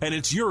confidence, and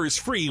it's yours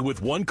free with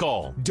one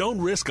call.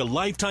 Don't risk a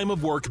lifetime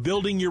of work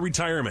building your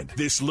retirement.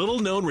 This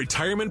little-known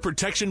retirement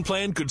protection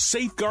plan could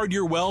safeguard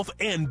your wealth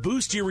and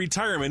boost your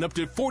retirement up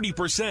to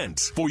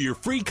 40%. For your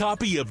free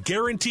copy of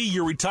Guarantee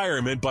Your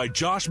Retirement by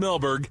Josh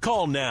Melberg,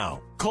 call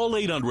now. Call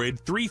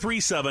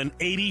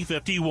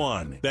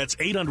 800-337-8051. That's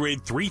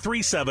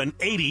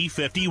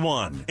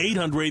 800-337-8051.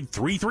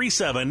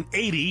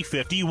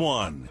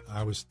 800-337-8051.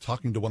 I was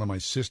talking to one of my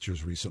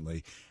sisters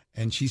recently,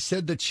 and she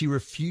said that she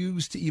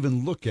refused to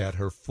even look at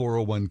her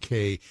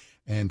 401k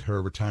and her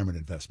retirement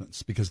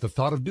investments because the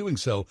thought of doing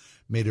so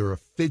made her a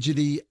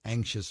fidgety,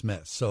 anxious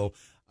mess. So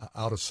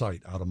out of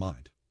sight, out of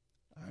mind.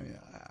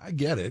 I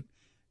get it,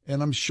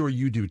 and I'm sure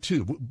you do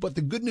too. But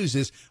the good news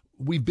is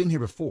we've been here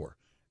before,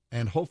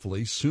 and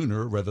hopefully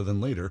sooner rather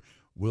than later,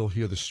 we'll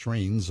hear the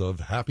strains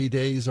of happy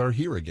days are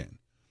here again.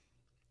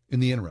 In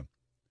the interim,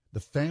 the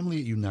family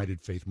at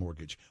United Faith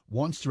Mortgage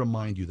wants to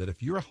remind you that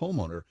if you're a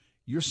homeowner,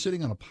 you're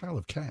sitting on a pile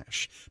of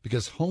cash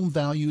because home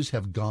values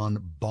have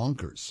gone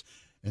bonkers.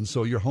 And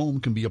so your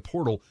home can be a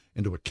portal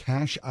into a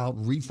cash-out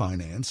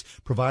refinance,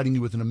 providing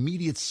you with an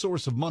immediate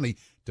source of money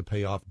to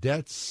pay off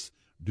debts,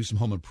 do some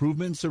home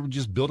improvements, or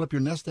just build up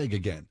your nest egg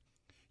again.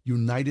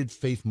 United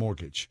Faith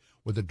Mortgage,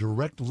 where the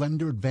direct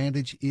lender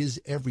advantage is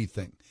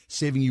everything,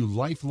 saving you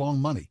lifelong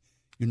money.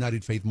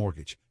 United Faith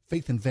Mortgage.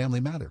 Faith and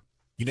family matter.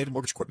 United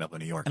Mortgage Corp, Melville,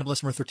 New York.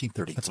 NMLS number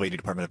 1330. Pennsylvania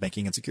Department of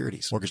Banking and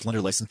Securities. Mortgage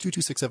lender license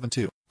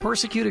 22672.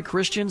 Persecuted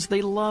Christians,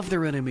 they love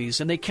their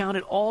enemies, and they count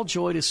it all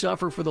joy to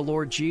suffer for the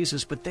Lord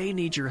Jesus, but they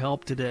need your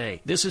help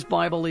today. This is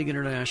Bible League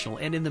International,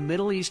 and in the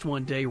Middle East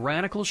one day,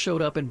 radicals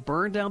showed up and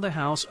burned down the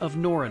house of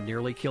Nora,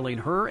 nearly killing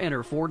her and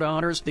her 4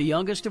 daughters, the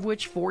youngest of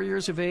which, 4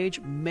 years of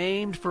age,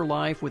 maimed for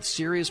life with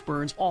serious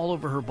burns all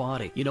over her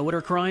body. You know what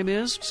her crime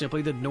is?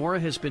 Simply that Nora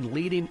has been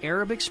leading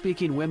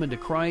Arabic-speaking women to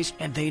Christ,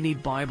 and they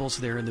need Bibles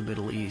there in the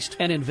Middle East.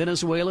 And in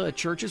Venezuela, a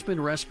church has been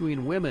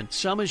rescuing women,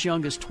 some as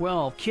young as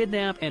 12,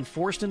 kidnapped and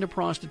forced into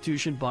prostitution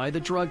by the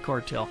drug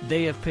cartel.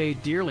 They have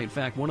paid dearly. In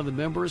fact, one of the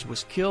members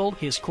was killed,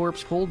 his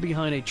corpse pulled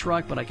behind a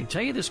truck. But I can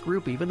tell you this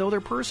group, even though they're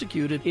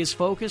persecuted, is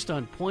focused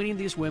on pointing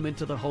these women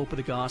to the hope of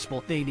the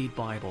gospel. They need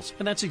Bibles.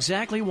 And that's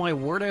exactly why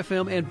Word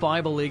FM and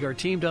Bible League are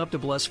teamed up to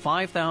bless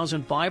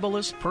 5,000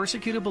 Bibleless,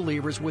 persecuted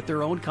believers with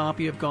their own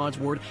copy of God's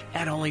Word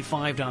at only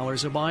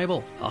 $5 a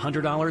Bible.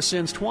 $100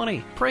 sends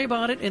 20. Pray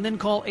about it and then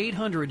call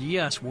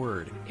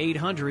 800-YES-WORD.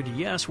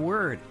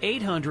 800-YES-WORD.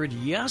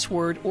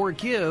 800-YES-WORD or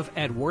give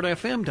at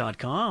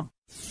wordfm.com.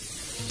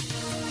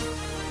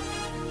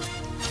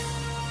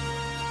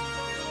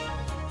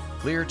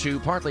 Clear to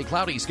partly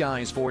cloudy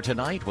skies for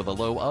tonight with a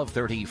low of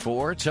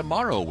 34.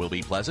 Tomorrow will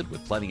be pleasant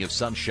with plenty of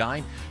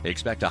sunshine.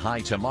 Expect a high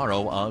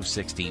tomorrow of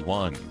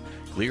 61.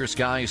 Clear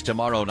skies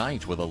tomorrow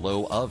night with a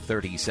low of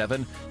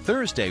 37.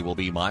 Thursday will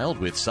be mild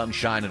with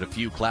sunshine and a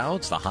few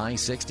clouds, the high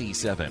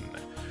 67.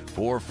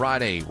 For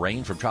Friday,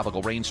 rain from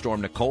tropical rainstorm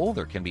Nicole.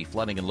 There can be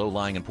flooding in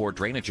low-lying and poor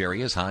drainage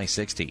areas, high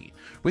 60.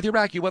 With your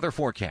AccuWeather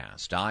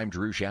forecast, I'm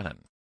Drew Shannon.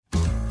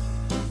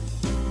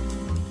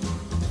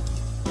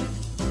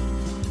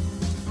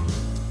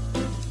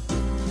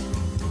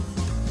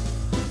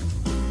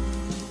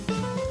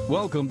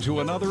 Welcome to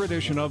another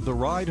edition of The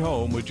Ride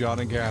Home with John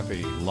and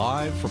Kathy,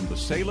 live from the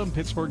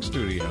Salem-Pittsburgh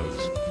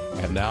studios.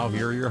 And now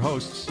here are your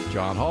hosts,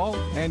 John Hall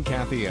and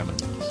Kathy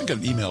Emmons. I got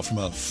an email from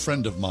a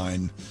friend of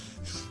mine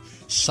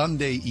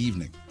Sunday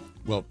evening.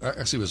 Well,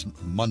 actually, it was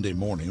Monday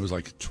morning. It was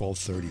like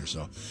 12:30 or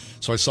so.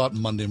 So I saw it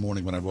Monday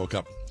morning when I woke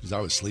up because I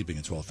was sleeping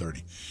at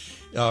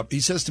 12:30. He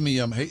says to me,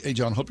 hey,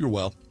 John, hope you're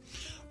well.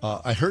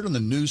 I heard on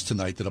the news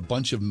tonight that a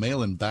bunch of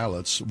mail-in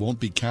ballots won't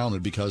be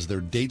counted because their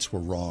dates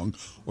were wrong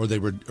or they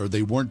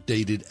weren't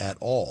dated at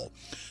all.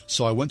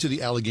 So I went to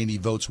the Allegheny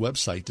Votes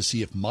website to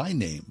see if my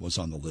name was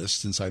on the list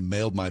since I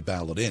mailed my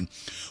ballot in.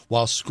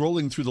 While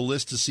scrolling through the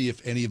list to see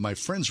if any of my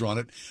friends were on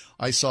it,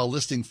 I saw a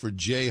listing for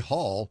Jay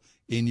Hall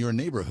in your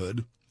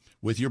neighborhood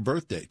with your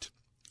birth date.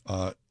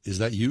 Is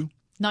that you?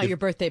 Not your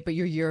birth date, but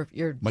your year of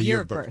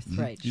birth,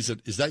 Mm-hmm. right? You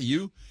said, is that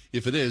you?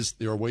 If it is,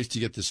 there are ways to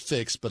get this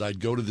fixed, but I'd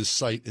go to this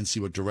site and see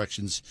what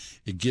directions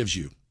it gives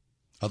you.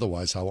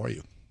 Otherwise, how are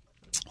you?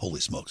 Holy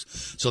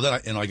smokes. So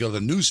then I go to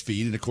the news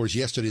feed, and of course,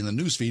 yesterday in the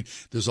news feed,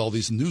 there's all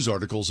these news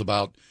articles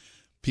about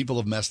people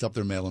have messed up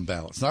their mail-in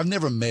ballots. Now, I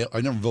never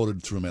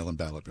voted through a mail-in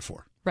ballot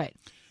before. Right.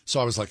 So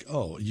I was like,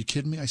 oh, are you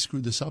kidding me? I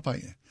screwed this up.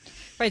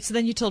 Right. So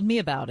then you told me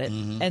about it.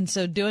 Mm-hmm. And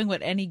so doing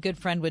what any good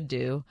friend would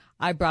do,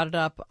 I brought it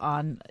up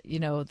on,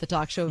 the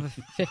talk show of a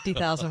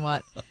 50,000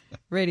 watt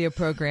radio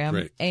program.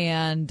 Right.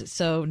 And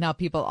so now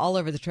people all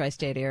over the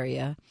tri-state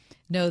area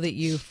know that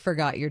you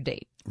forgot your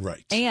date.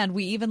 Right. And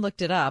we even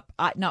looked it up.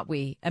 Not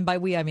we. And by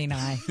we, I mean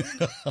I.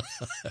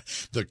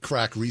 The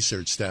crack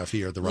research staff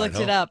here at the Ride looked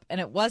Home. it up. And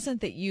it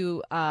wasn't that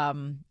you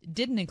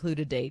didn't include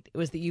a date. It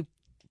was that you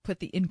put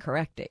the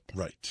incorrect date.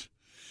 Right.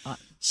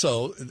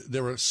 So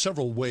there were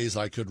several ways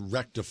I could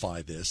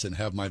rectify this and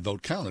have my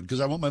vote counted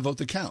because I want my vote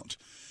to count.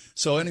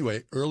 So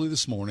anyway, early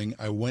this morning,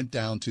 I went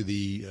down to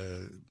the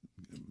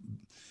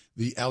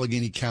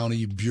Allegheny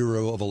County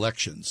Bureau of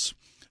Elections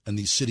in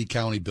the city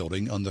county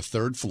building on the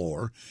 3rd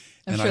floor.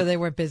 I'm sure they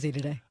weren't busy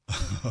today.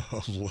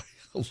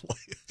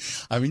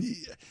 I mean,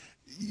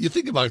 you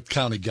think about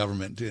county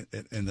government and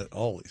it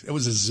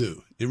was a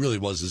zoo. It really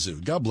was a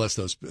zoo. God bless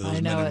those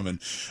men and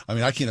women. I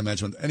mean, I can't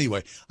imagine.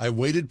 Anyway, I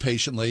waited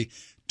patiently,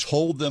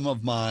 told them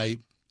of my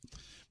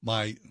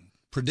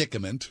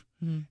predicament.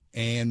 Mm.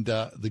 And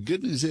the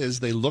good news is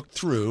they looked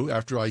through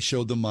after I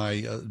showed them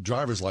my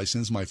driver's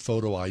license, my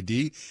photo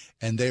ID,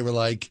 and they were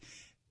like,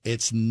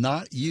 it's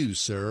not you,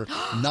 sir,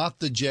 not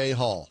the Jay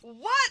Hall.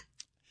 What?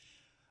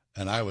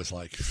 And I was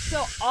like,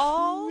 so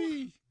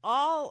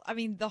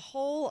the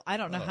whole, I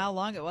don't know how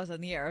long it was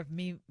on the air of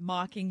me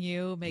mocking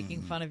you,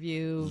 making fun of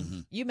you,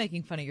 you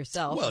making fun of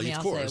yourself. Well, I mean, of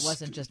I'll course. say it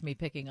wasn't just me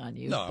picking on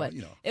you, No, but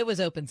it was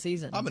open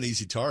season. I'm an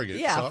easy target.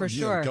 Yeah, so for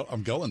sure.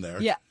 I'm going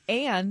there. Yeah,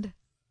 and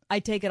I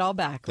take it all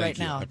back Thank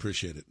you. now. I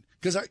appreciate it.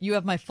 You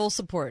have my full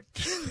support.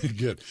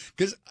 Good.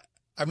 Because,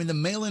 I mean, the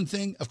mail-in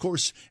thing, of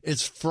course,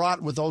 it's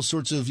fraught with all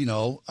sorts of,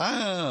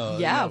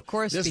 of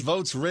course. This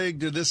vote's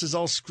rigged or this is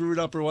all screwed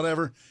up or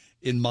whatever.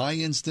 In my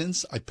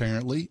instance,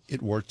 apparently,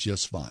 it worked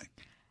just fine.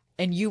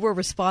 And you were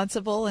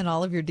responsible in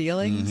all of your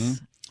dealings?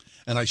 Mm-hmm.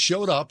 And I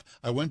showed up.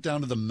 I went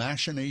down to the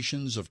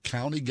machinations of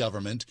county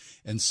government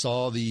and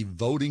saw the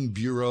voting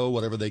bureau,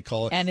 whatever they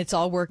call it. And it's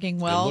all working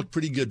well? It looked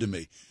pretty good to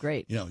me.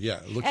 Great.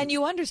 And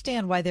you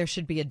understand why there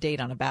should be a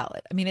date on a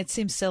ballot. I mean, it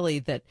seems silly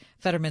that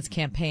Fetterman's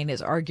campaign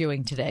is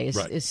arguing today,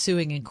 is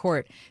suing in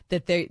court,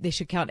 that they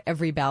should count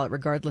every ballot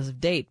regardless of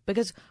date.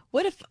 Because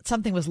what if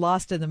something was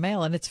lost in the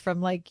mail and it's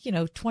from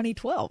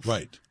 2012?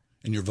 Right.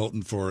 And you're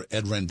voting for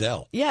Ed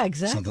Rendell. Yeah,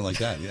 exactly. Something like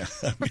that, yeah.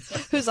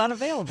 Who's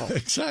unavailable.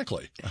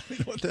 Exactly. I mean,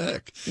 what the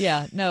heck?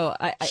 Yeah, no.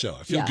 I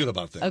feel good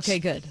about things. Okay,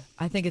 good.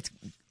 I think it's,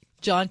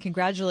 John,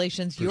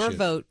 congratulations. Appreciate Your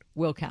vote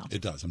will count.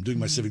 It does. I'm doing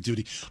my civic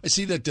duty. I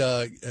see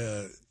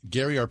that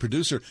Gary, our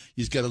producer,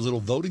 he's got a little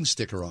voting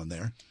sticker on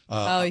there.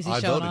 Is he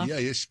showing off? Yeah,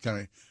 he's kind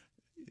of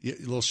a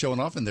little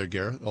showing off in there,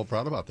 Gary. All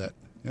proud about that.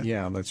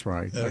 Yeah, that's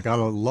right. I got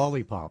a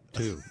lollipop,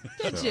 too.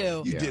 Did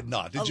you? You did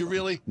not. Did you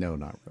really? No,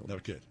 not really.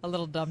 Okay. A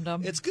little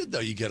dum-dum? It's good, though,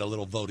 you get a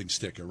little voting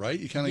sticker, right?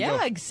 You kind of Yeah,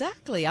 go.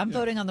 exactly. I'm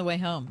voting on the way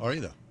home. Are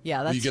you, though?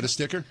 Yeah. Will you get a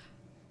sticker?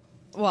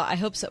 Well, I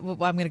hope so. Well,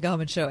 I'm going to go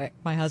home and show it.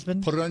 My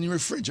husband. Put it on your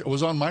fridge. It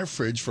was on my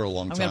fridge for a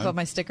long time. I'm going to put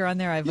my sticker on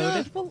there. I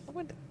voted. Yeah. Well,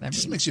 it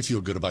just makes you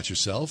feel good about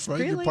yourself, right?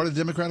 Really? You're part of the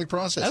democratic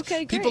process.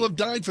 Okay, great. People have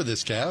died for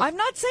this, Cav. I'm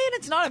not saying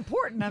it's not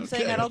important. I'm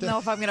saying I don't know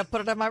if I'm going to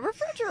put it on my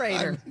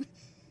refrigerator.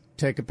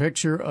 Take a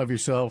picture of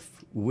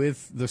yourself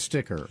with the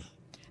sticker.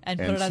 And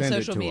put it on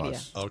social media.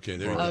 Us. Okay,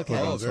 there you go. Okay.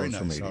 Oh, very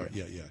nice. All right.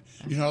 Yeah.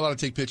 You're not allowed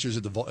to take pictures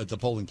at the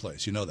polling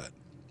place. You know that.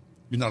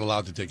 You're not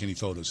allowed to take any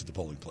photos at the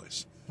polling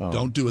place. Oh,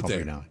 don't do it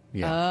there. Not.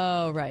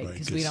 Yeah. Oh, right,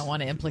 because we don't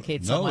want to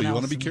implicate someone else. No, you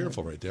want to be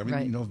careful right there. I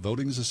mean, right.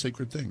 Voting is a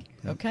sacred thing.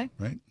 Okay.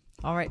 Right?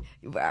 All right.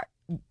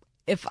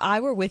 If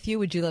I were with you,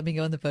 would you let me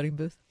go in the voting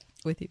booth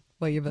with you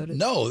while you voted?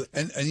 No,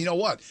 and you know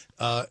what?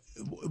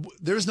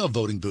 There's no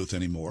voting booth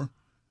anymore.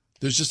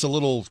 There's just a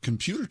little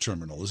computer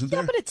terminal, isn't there?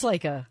 Yeah, but it's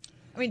like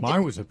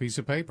mine was a piece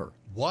of paper.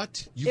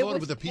 What? You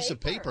voted with a piece of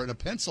paper and a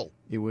pencil?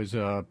 It was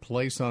a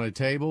place on a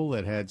table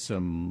that had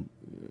some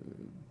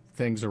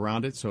things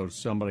around it so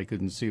somebody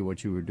couldn't see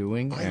what you were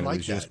doing. I and like it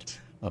was that. just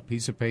a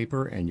piece of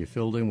paper, and you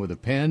filled in with a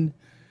pen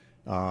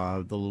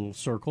the little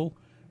circle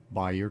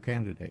by your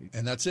candidate.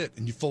 And that's it.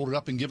 And you fold it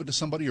up and give it to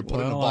somebody or put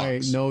it in a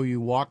box? No,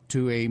 you walk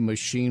to a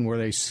machine where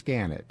they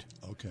scan it.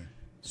 Okay.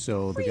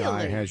 So the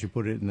guy has you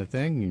put it in the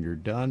thing, and you're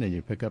done, and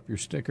you pick up your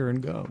sticker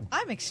and go.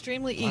 I'm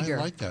extremely eager.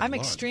 I like that I'm a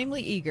lot.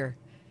 extremely eager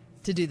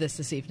to do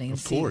this evening and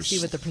Of course. see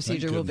what the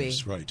procedure will be.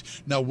 Right.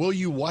 Now, will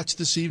you watch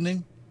this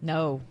evening?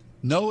 No.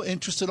 No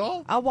interest at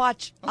all? I'll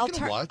watch. I'll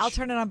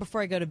turn it on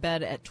before I go to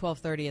bed at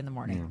 12:30 in the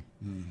morning.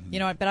 Mm-hmm. You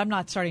know what? But I'm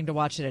not starting to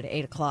watch it at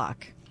 8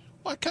 o'clock.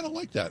 Well, I kind of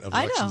like that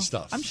I election know.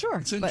 stuff. I'm sure.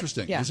 It's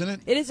interesting, yeah, isn't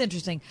it? It is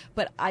interesting.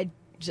 But I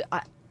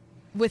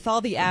with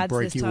all the ads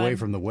break this you time, away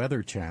from the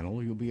Weather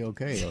Channel, you'll be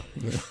okay.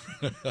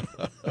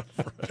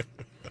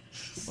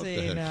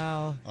 See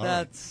now,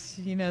 that's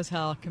he knows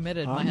how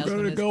committed my husband is. I'm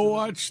going to go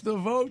watch the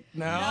vote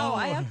now. No,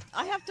 I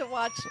have to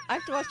watch. I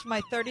have to watch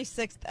my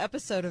 36th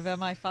episode of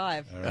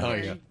MI5.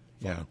 Oh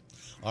yeah.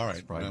 All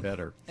right, probably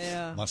better.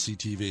 Yeah. Must see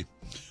TV.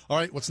 All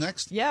right, what's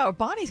next? Yeah,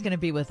 Bonnie's going to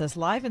be with us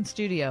live in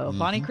studio. Mm-hmm.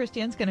 Bonnie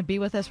Christian's going to be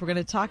with us. We're going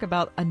to talk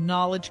about a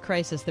knowledge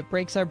crisis that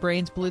breaks our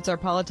brains, pollutes our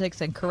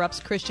politics, and corrupts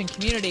Christian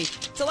community.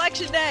 It's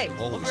Election Day.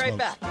 Holy We'll be right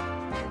smokes.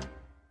 back.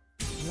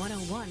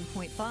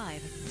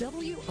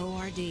 101.5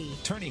 WORD.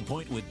 Turning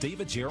Point with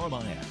David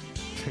Jeremiah.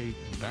 Take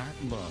that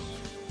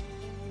love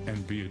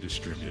and be a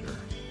distributor.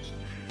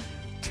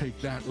 Take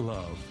that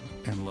love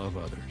and love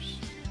others.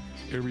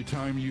 Every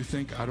time you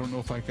think, I don't know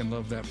if I can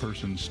love that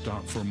person,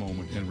 stop for a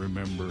moment and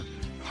remember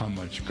how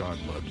much God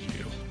loves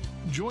you.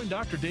 Join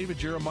Dr. David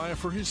Jeremiah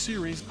for his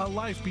series, A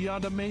Life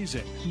Beyond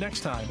Amazing, next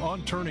time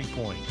on Turning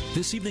Point.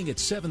 This evening at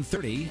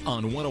 7:30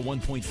 on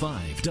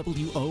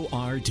 101.5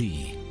 WORD.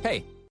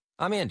 Hey,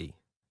 I'm Andy.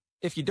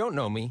 If you don't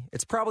know me,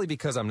 it's probably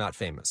because I'm not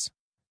famous.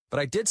 But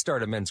I did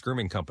start a men's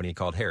grooming company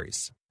called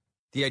Harry's.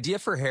 The idea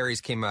for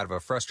Harry's came out of a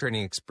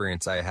frustrating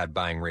experience I had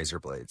buying razor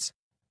blades.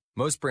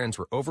 Most brands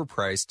were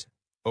overpriced,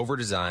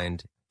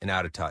 overdesigned, and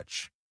out of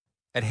touch.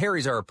 At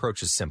Harry's, our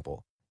approach is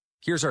simple.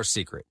 Here's our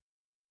secret.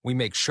 We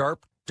make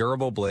sharp,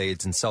 durable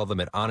blades and sell them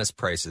at honest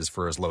prices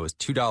for as low as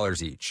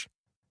 $2 each.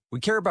 We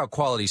care about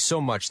quality so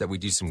much that we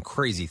do some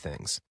crazy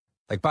things,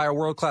 like buy a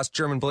world-class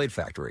German blade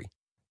factory.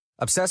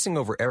 Obsessing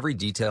over every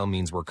detail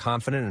means we're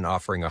confident in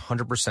offering a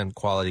 100%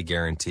 quality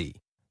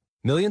guarantee.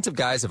 Millions of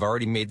guys have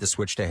already made the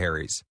switch to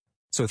Harry's,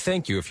 so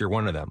thank you if you're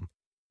one of them.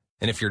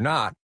 And if you're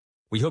not,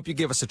 we hope you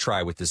give us a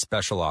try with this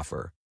special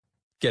offer.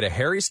 Get a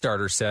Harry's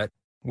starter set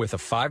with a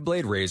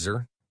 5-blade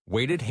razor,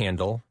 weighted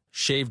handle,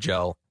 shave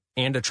gel,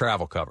 and a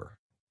travel cover.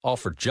 All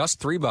for just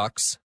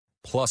 $3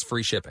 plus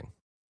free shipping.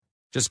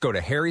 Just go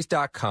to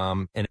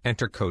harrys.com and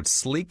enter code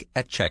SLEEK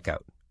at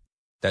checkout.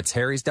 That's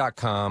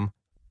harrys.com,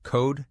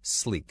 code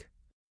SLEEK.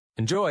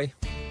 Enjoy.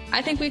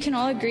 I think we can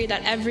all agree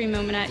that every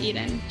moment at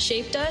Eden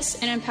shaped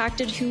us and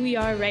impacted who we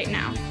are right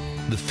now.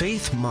 The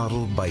faith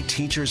modeled by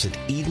teachers at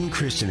Eden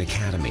Christian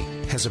Academy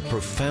has a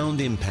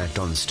profound impact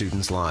on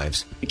students'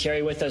 lives. We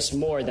carry with us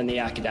more than the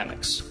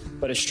academics.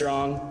 but a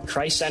strong,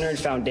 Christ-centered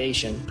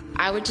foundation.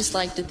 I would just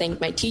like to thank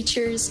my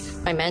teachers,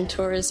 my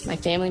mentors, my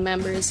family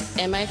members,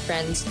 and my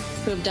friends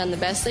who have done the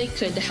best they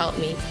could to help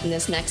me in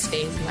this next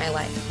phase of my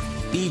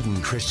life.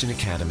 Eden Christian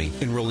Academy,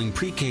 enrolling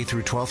pre-K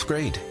through 12th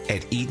grade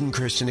at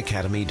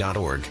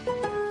EdenChristianAcademy.org.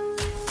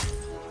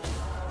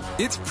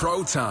 It's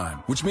Pro Time,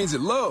 which means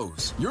at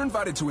Lowe's, you're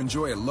invited to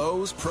enjoy a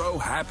Lowe's Pro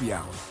Happy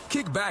Hour.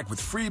 Kick back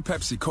with free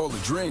Pepsi-Cola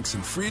drinks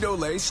and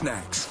Frito-Lay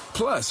snacks.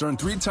 Plus, earn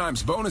 3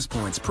 times bonus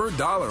points per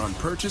dollar on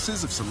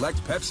purchases of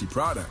select Pepsi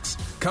products.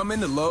 Come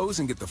into Lowe's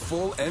and get the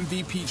full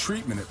MVP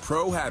treatment at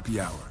Pro Happy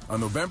Hour on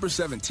November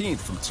 17th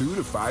from 2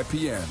 to 5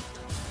 p.m.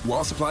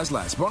 While supplies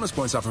last. Bonus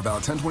points offer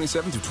valid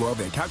 10/27 through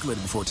 12/8.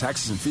 Calculated before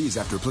taxes and fees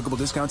after applicable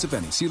discounts, if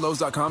any. See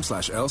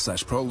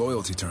Lowe's.com/L/Pro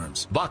Loyalty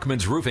terms.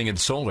 Bachman's Roofing and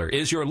Solar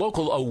is your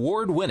local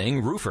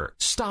award-winning roofer.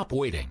 Stop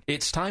waiting.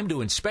 It's time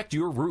to inspect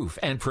your roof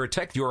and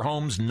protect your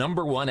home's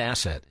 #1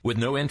 asset. With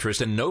no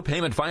interest and no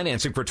payment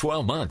financing for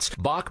 12 months,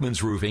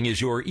 Bachman's Roofing is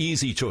your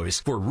easy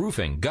choice for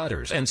roofing,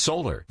 gutters, and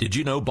solar. Did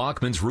you know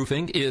Bachman's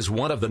Roofing is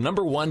one of the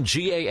 #1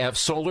 GAF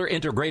solar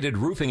integrated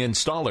roofing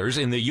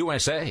installers in the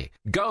USA?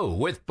 Go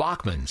with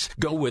Bachman's.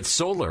 Go with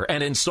solar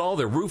and install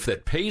the roof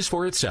that pays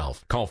for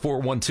itself. Call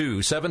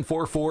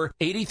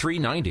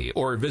 412-744-8390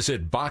 or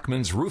visit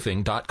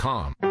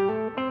bachmansroofing.com.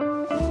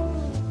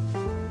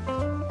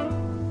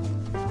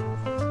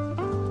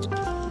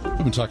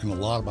 We've been talking a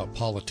lot about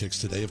politics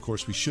today. Of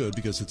course, we should,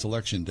 because it's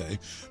election day.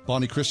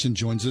 Bonnie Christian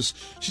joins us.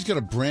 She's got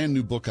a brand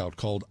new book out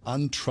called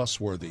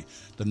Untrustworthy: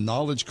 The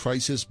Knowledge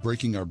Crisis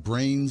Breaking Our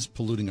Brains,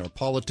 Polluting Our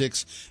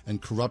Politics,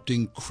 and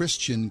Corrupting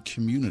Christian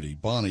Community.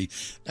 Bonnie,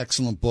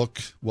 excellent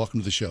book. Welcome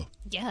to the show.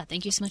 Yeah,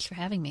 thank you so much for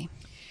having me.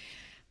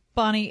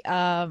 Bonnie,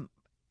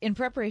 in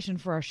preparation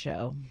for our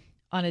show,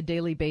 on a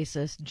daily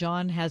basis,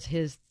 John has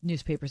his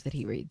newspapers that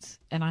he reads,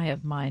 and I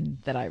have mine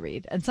that I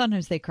read. And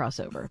sometimes they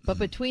cross over. But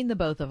between the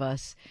both of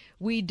us,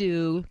 we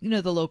do,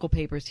 the local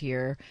papers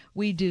here.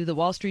 We do the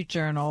Wall Street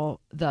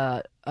Journal,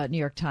 the New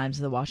York Times,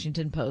 the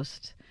Washington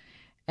Post,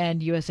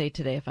 and USA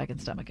Today, if I can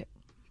stomach it.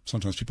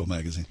 Sometimes People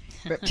Magazine.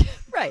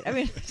 Right. I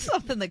mean,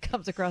 something that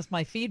comes across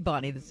my feed,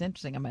 Bonnie, that's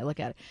interesting. I might look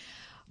at it.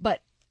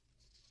 But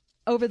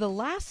over the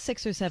last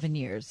 6 or 7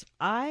 years,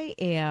 I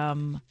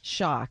am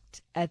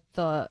shocked at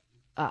the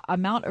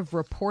amount of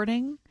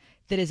reporting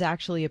that is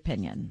actually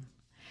opinion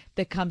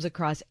that comes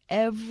across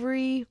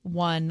every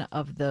one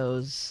of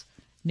those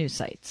news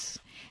sites.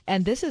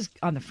 And this is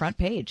on the front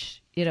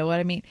page. You know what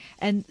I mean?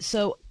 And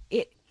so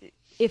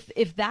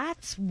if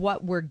that's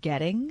what we're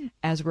getting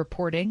as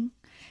reporting,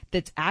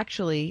 that's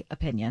actually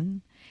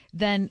opinion,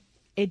 then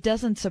it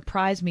doesn't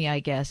surprise me, I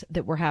guess,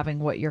 that we're having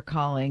what you're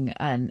calling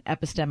an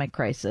epistemic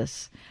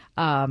crisis.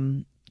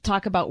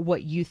 Talk about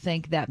what you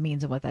think that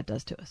means and what that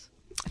does to us.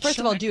 First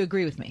of all, do you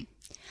agree with me?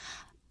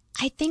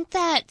 I think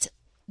that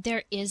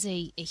there is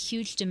a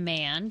huge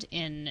demand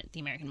in the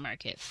American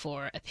market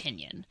for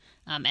opinion.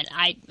 And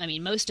I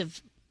mean,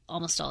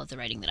 almost all of the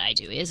writing that I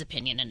do is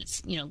opinion, and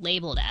it's,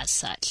 labeled as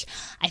such.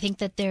 I think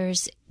that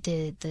there's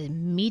the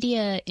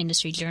media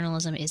industry,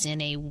 journalism is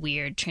in a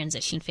weird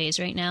transition phase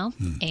right now.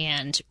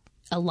 And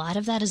a lot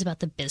of that is about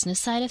the business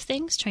side of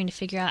things, trying to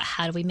figure out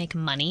how do we make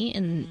money,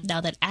 and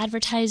now that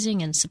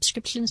advertising and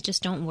subscriptions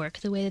just don't work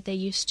the way that they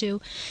used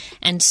to.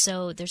 And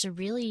so there's a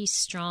really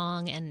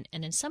strong and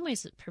in some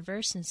ways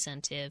perverse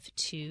incentive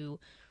to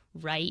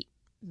write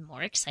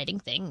more exciting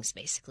things,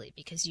 basically,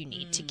 because you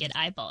need to get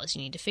eyeballs.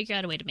 You need to figure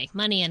out a way to make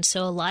money. And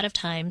so a lot of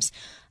times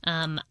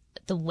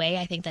the way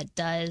I think that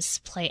does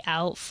play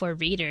out for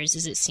readers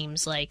is it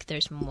seems like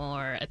there's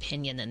more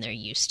opinion than there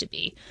used to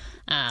be.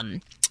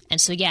 And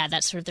so, yeah,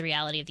 that's sort of the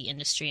reality of the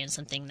industry, and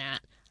something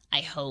that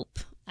I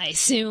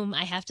assume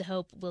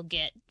will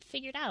get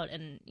figured out.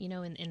 And,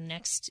 in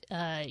next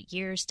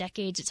years,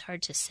 decades, it's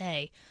hard to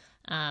say.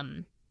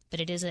 But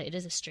it is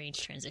a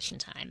strange transition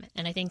time.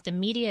 And I think the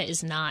media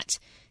is not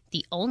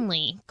the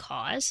only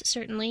cause,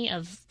 certainly,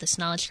 of this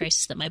knowledge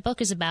crisis that my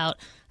book is about,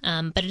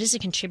 but it is a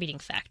contributing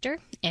factor.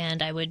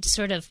 And I would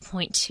sort of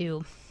point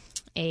to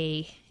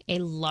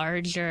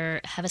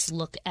have us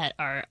look at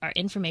our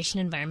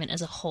information environment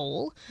as a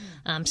whole.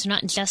 So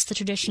not just the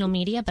traditional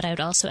media, but I would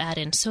also add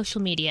in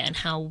social media and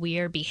how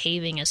we're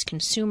behaving as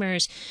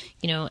consumers,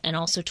 and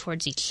also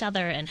towards each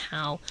other, and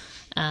how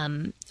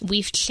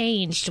we've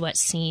changed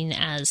what's seen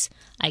as,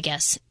 I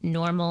guess,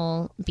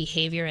 normal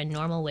behavior and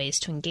normal ways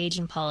to engage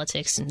in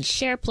politics and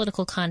share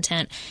political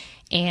content.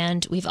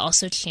 And we've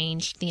also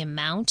changed the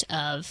amount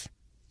of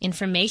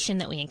information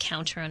that we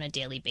encounter on a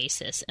daily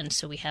basis. And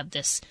so we have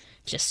this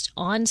just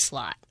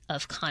onslaught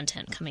of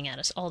content coming at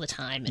us all the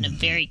time in a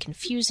very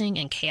confusing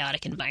and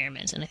chaotic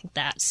environment. And I think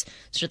that's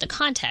sort of the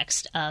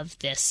context of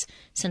this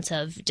sense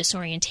of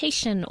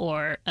disorientation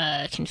or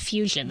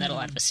confusion that a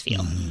lot of us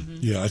feel.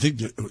 Yeah, I think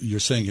that you're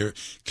saying here,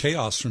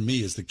 chaos for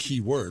me is the key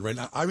word, right?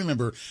 Now, I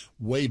remember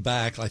way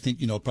back, I think,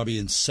 probably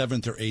in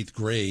 7th or 8th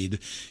grade,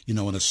 in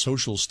a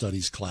social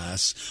studies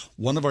class,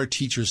 one of our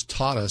teachers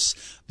taught us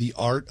the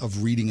art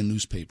of reading a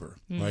newspaper,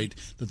 right?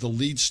 That the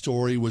lead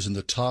story was in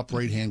the top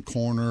right-hand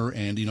corner,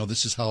 and,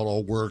 this is how it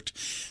all worked.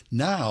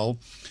 Now,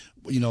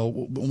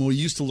 when we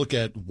used to look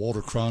at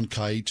Walter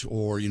Cronkite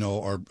or,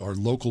 our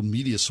local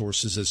media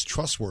sources as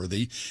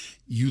trustworthy,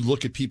 you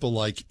look at people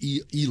like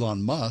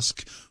Elon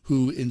Musk,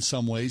 who in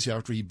some ways,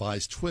 after he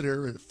buys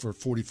Twitter for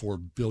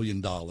 $44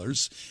 billion,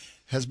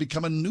 has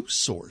become a news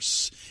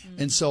source.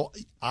 And so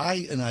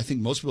I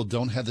think most people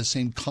don't have the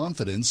same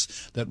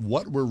confidence that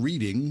what we're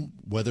reading,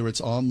 whether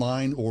it's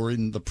online or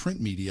in the print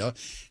media,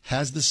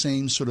 has the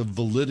same sort of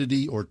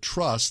validity or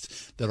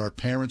trust that our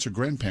parents or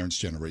grandparents'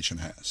 generation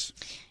has.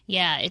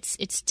 Yeah,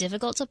 it's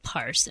difficult to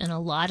parse, and a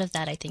lot of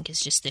that, I think,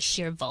 is just the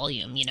sheer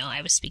volume.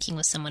 I was speaking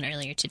with someone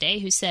earlier today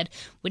who said,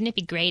 wouldn't it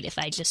be great if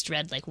I just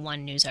read like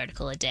one news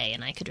article a day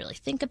and I could really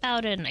think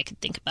about it, and I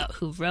could think about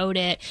who wrote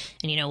it,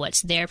 and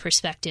what's their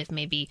perspective,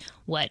 maybe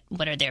what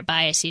are their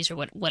biases, or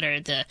what are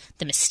the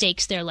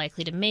mistakes they're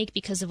likely to make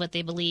because of what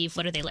they believe,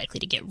 what are they likely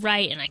to get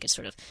right, and I could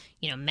sort of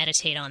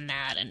meditate on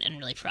that and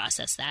really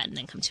process that and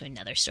then come to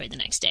another story the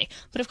next day.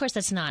 But of course,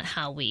 that's not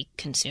how we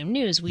consume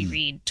news. We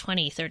read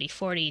 20, 30,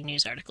 40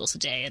 news articles a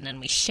day, and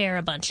then we share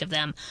a bunch of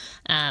them,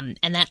 and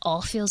that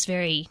all feels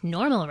very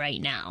normal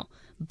right now.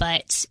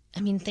 But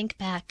think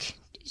back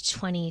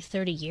 20,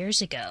 30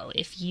 years ago.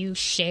 If you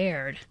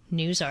shared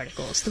news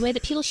articles the way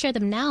that people share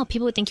them now,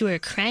 people would think you were a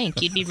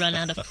crank. You'd be run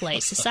out of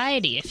polite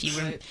society if you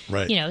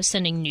were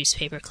sending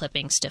newspaper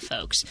clippings to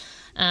folks.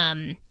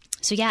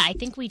 So yeah, I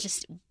think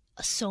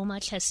so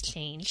much has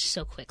changed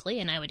so quickly,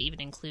 and I would even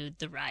include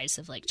the rise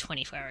of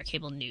 24-hour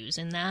cable news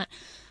in that,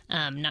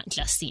 not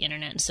just the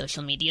internet and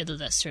social media, though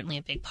that's certainly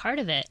a big part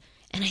of it.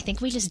 And I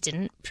think we just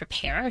didn't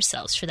prepare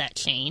ourselves for that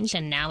change,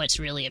 and now it's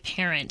really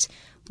apparent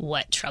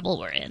what trouble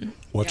we're in.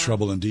 What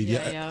trouble indeed.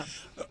 Yeah.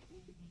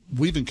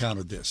 We've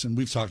encountered this, and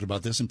we've talked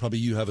about this, and probably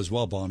you have as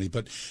well, Bonnie.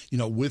 But,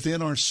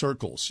 within our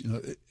circles,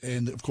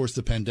 and of course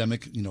the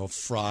pandemic,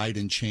 fried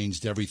and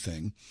changed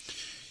everything.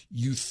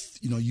 You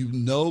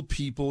know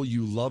people,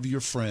 you love your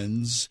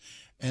friends,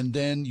 and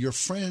then your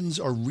friends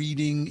are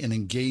reading and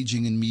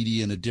engaging in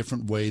media in a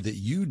different way that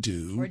you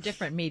do. Or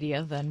different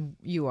media than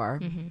you are.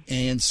 Mm-hmm.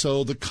 And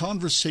so the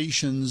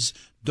conversations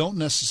don't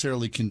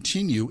necessarily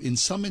continue. In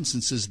some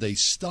instances, they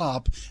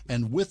stop,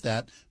 and with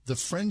that, the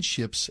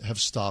friendships have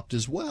stopped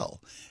as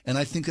well. And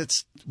I think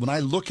that's, when I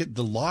look at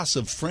the loss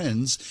of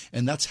friends,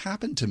 and that's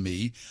happened to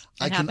me.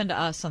 It happened to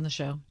us on the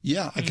show.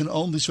 Yeah, I can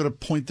only sort of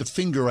point the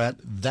finger at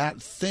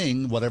that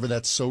thing, whatever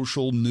that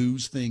social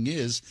news thing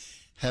is,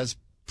 has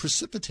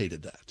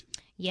precipitated that.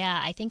 Yeah,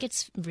 I think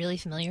it's really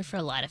familiar for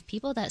a lot of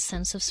people, that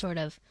sense of sort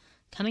of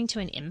coming to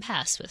an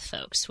impasse with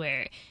folks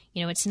where,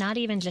 it's not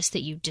even just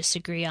that you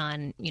disagree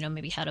on,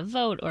 maybe how to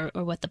vote or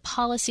what the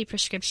policy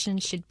prescription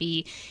should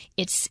be.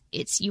 It's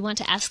you want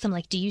to ask them,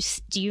 do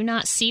you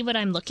not see what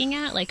I'm looking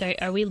at?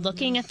 Are we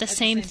looking at the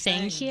same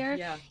thing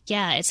here?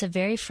 Yeah, it's a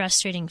very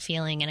frustrating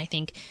feeling. And I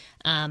think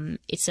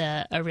it's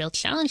a real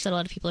challenge that a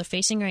lot of people are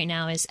facing right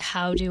now is,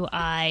 how do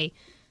I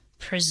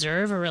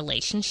preserve a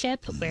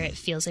relationship where it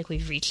feels like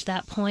we've reached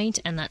that point?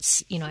 And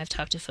that's, I've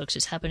talked to folks,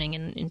 it's happening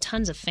in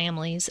tons of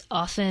families,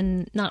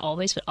 often, not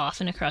always, but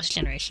often across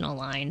generational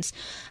lines.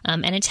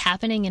 And it's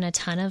happening in a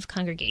ton of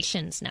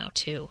congregations now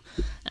too.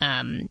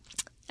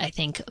 I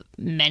think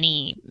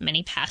many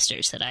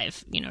pastors that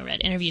I've,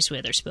 read interviews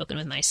with or spoken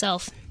with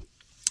myself,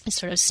 it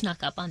sort of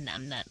snuck up on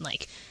them that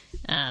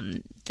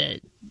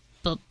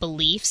the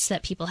beliefs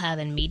that people have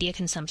in media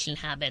consumption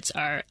habits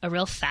are a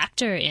real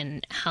factor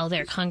in how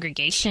their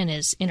congregation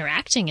is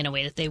interacting in a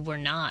way that they were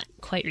not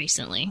quite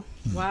recently.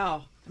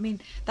 Wow.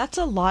 That's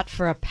a lot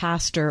for a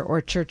pastor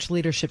or church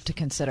leadership to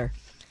consider.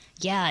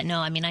 Yeah, no,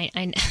 I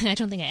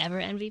don't think I ever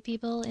envy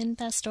people in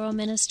pastoral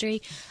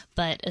ministry,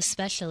 but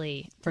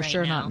especially For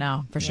sure not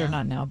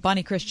now.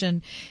 Bonnie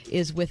Christian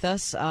is with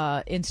us,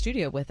 in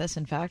studio with us.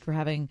 In fact, we're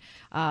having,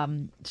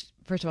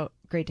 first of all,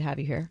 great to have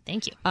you here.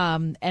 Thank you.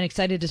 And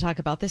excited to talk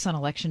about this on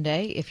Election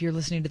Day. If you're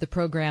listening to the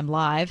program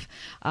live,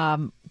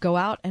 go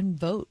out and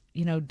vote.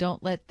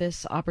 Don't let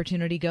this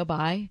opportunity go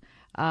by.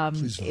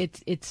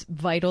 It's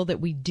vital that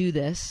we do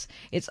this.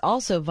 It's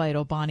also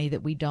vital, Bonnie,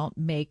 that we don't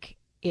make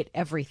it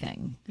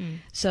everything.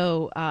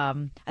 So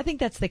I think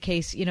that's the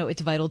case.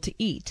 It's vital to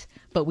eat,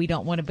 but we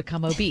don't want to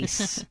become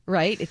obese,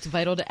 right? It's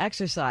vital to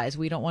exercise.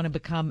 We don't want to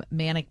become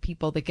manic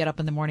people that get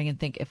up in the morning and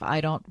think, if I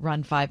don't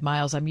run 5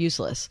 miles, I'm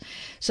useless.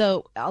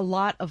 So a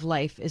lot of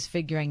life is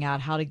figuring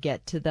out how to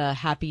get to the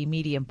happy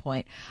medium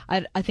point.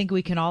 I think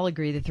we can all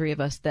agree, the three of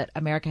us, that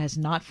America has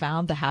not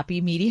found the happy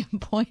medium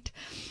point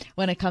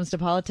when it comes to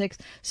politics.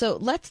 So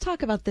let's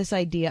talk about this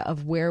idea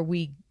of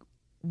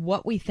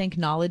what we think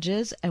knowledge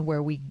is and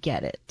where we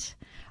get it.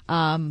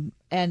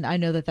 And I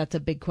know that that's a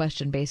big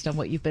question based on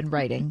what you've been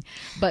writing,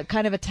 but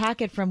kind of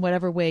attack it from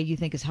whatever way you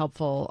think is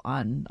helpful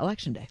on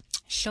Election Day.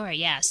 Sure,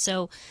 yeah.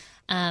 So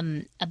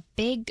a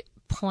big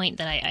point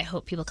that I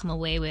hope people come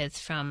away with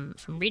from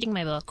reading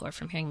my book or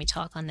from hearing me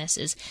talk on this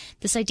is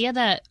this idea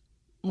that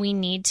we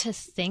need to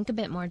think a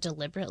bit more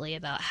deliberately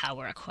about how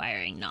we're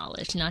acquiring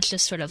knowledge, not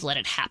just sort of let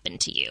it happen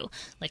to you,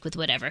 like with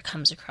whatever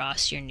comes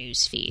across your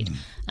news feed.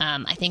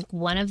 I think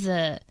one of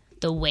the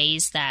the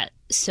ways that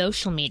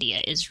social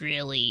media is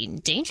really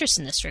dangerous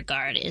in this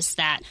regard is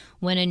that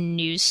when a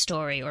news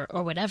story or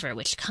whatever,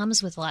 which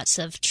comes with lots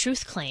of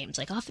truth claims,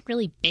 like often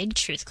really big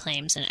truth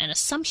claims and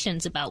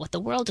assumptions about what the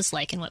world is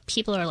like and what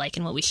people are like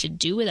and what we should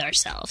do with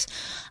ourselves,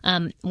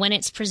 when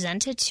it's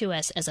presented to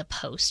us as a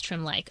post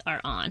from like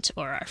our aunt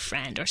or our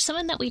friend or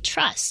someone that we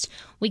trust,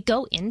 we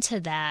go into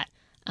that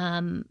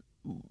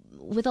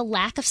with a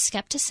lack of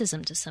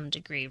skepticism to some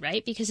degree,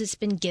 right? Because it's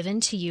been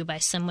given to you by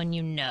someone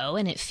you know,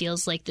 and it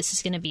feels like this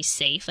is going to be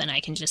safe and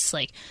I can just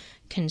like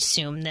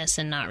consume this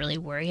and not really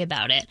worry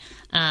about it.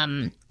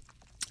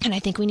 And I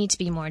think we need to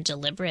be more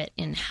deliberate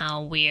in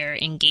how we're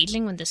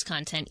engaging with this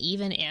content,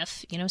 even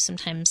if, you know,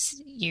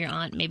 sometimes your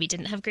aunt maybe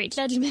didn't have great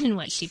judgment in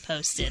what she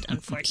posted,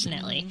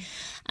 unfortunately.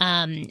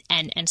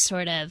 And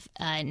sort of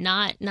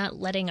not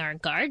letting our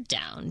guard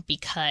down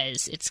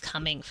because it's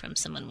coming from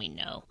someone we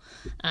know,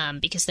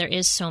 because there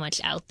is so much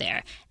out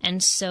there.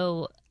 And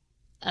so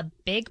a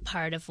big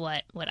part of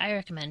what I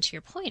recommend, to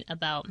your point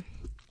about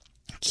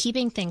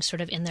keeping things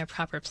sort of in their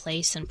proper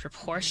place and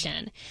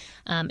proportion,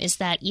 is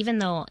that even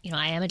though, you know,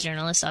 I am a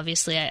journalist,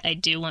 obviously I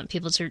do want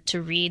people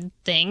to read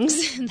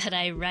things that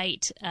I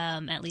write,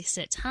 at least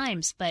at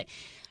times. But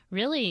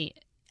really,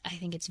 I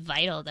think it's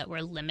vital that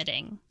we're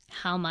limiting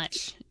how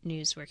much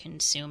news we're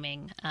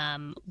consuming,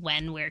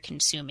 when we're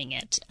consuming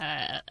it.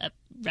 A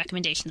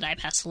recommendation that I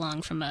pass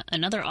along from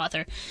another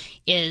author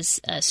is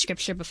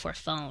scripture before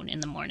phone in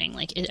the morning.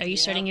 Like, are you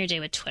starting your day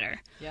with Twitter?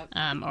 Yep.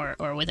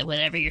 Or with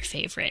whatever your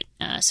favorite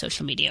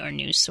social media or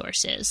news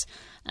source is?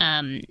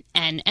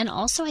 And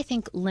also, I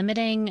think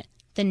limiting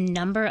the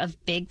number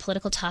of big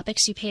political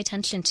topics you pay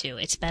attention to.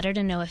 It's better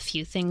to know a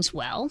few things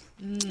well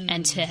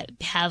and to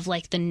have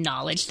like the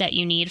knowledge that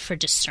you need for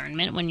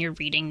discernment when you're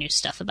reading new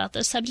stuff about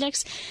those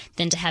subjects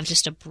than to have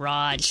just a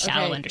broad,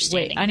 shallow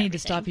understanding. Wait, I need to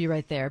stop you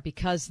right there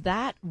because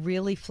that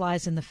really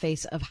flies in the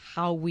face of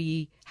how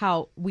we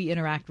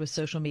interact with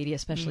social media,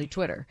 especially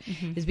Twitter,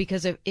 is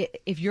because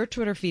if your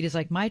Twitter feed is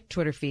like my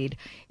Twitter feed,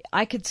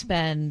 I could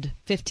spend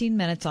 15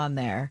 minutes on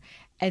there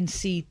and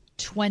see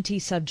 20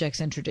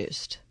 subjects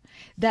introduced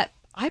that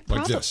I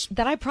probably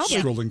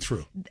scrolling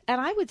through,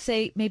 and I would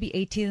say maybe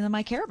 18 of them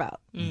I care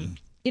about.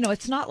 You know,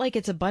 it's not like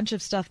it's a bunch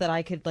of stuff that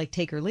I could like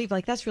take or leave.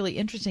 Like, that's really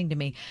interesting to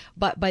me.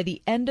 But by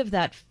the end of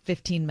that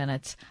 15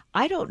 minutes,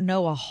 I don't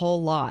know a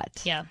whole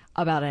lot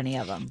about any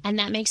of them. And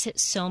that makes it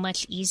so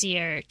much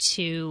easier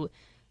to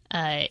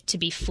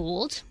be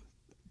fooled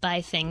by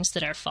things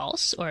that are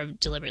false or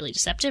deliberately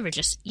deceptive or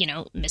just, you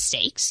know,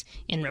 mistakes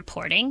in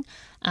reporting.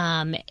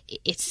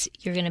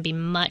 You're going to be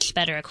much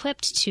better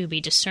equipped to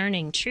be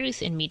discerning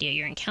truth in media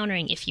you're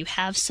encountering if you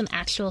have some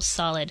actual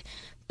solid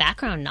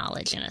background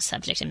knowledge in a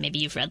subject, and maybe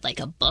you've read like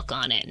a book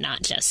on it,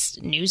 not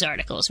just news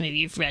articles. Maybe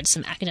you've read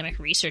some academic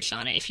research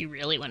on it if you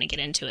really want to get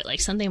into it, like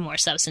something more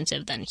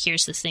substantive than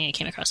here's this thing I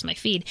came across in my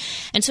feed.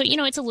 And so, you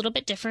know, it's a little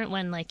bit different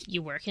when like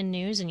you work in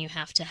news and you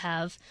have to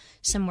have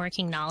some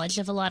working knowledge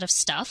of a lot of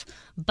stuff.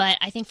 But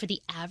I think for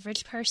the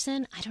average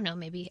person, I don't know,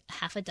 maybe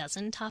half a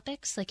dozen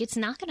topics, like it's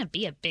not going to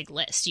be a big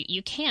list.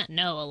 You can't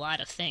know a lot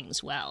of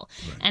things well.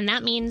 Right. And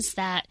that means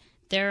that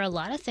there are a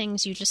lot of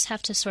things you just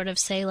have to sort of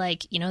say,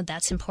 like, you know,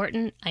 that's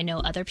important. I know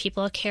other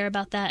people care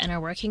about that and are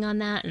working on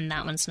that, and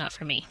that one's not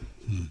for me.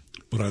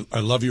 But I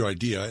love your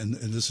idea, and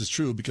this is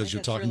true because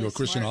you're talking to a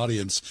Christian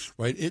audience,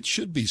 right? It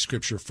should be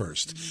Scripture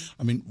first.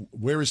 I mean,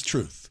 where is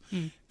truth?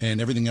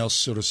 And everything else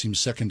sort of seems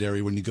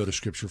secondary when you go to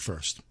Scripture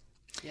first.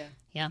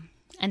 Yeah.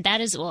 And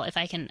that is, well,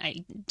 I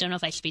don't know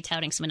if I should be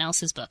touting someone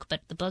else's book,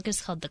 but the book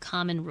is called The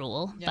Common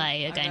Rule by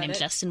a guy named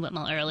Justin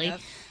Whitmell Earley. Yep.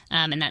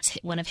 And that's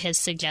one of his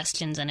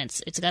suggestions. And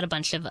it's got a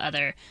bunch of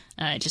other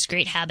just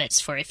great habits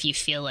for if you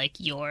feel like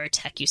your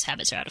tech use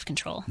habits are out of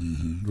control.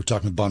 We're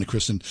talking with Bonnie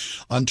Kristen.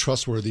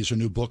 Untrustworthy is her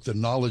new book, The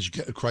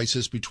Knowledge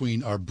Crisis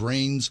Between Our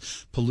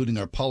Brains, Polluting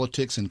Our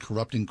Politics and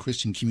Corrupting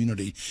Christian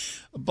Community.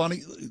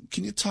 Bonnie,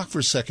 can you talk for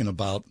a second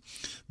about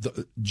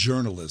the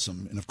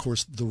journalism and, of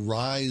course, the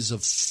rise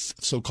of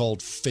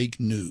so-called fake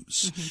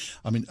news?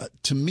 I mean,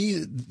 to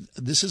me,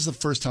 this is the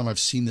first time I've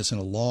seen this in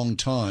a long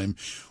time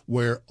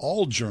where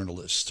all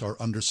journalists are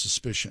under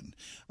suspicion,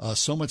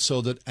 so much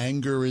so that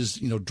anger is,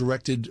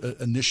 directed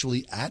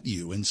initially at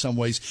you. In some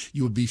ways,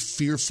 you would be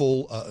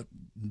fearful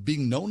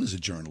being known as a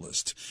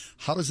journalist.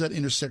 How does that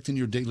intersect in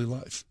your daily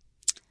life?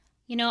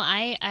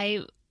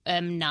 I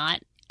am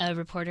not a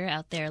reporter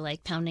out there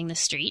like pounding the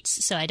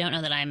streets, so I don't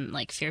know that I'm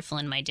like fearful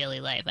in my daily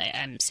life.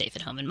 I'm safe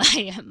at home in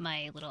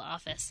my little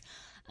office.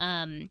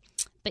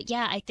 But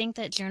yeah, I think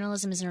that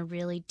journalism is in a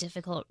really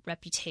difficult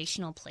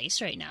reputational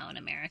place right now in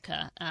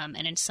America.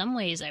 And in some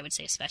ways, I would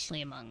say,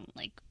 especially among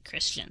like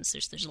Christians,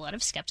 there's a lot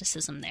of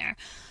skepticism there.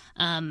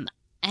 And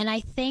I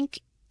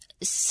think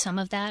some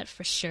of that,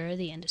 for sure,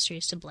 the industry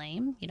is to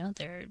blame. You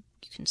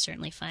can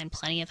certainly find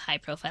plenty of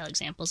high-profile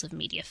examples of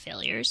media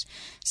failures.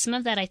 Some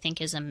of that, I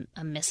think, is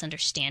a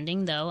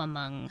misunderstanding, though,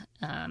 among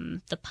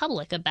the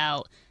public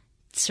about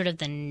sort of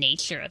the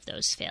nature of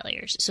those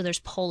failures. So there's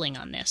polling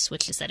on this,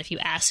 which is that if you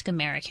ask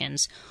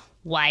Americans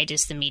why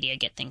does the media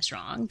get things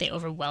wrong? They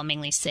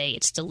overwhelmingly say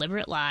it's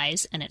deliberate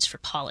lies and it's for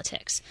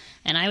politics.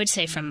 And I would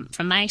say from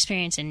my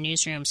experience in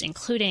newsrooms,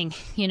 including,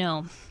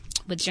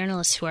 with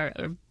journalists who are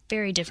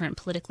very different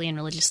politically and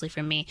religiously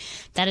from me,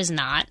 that is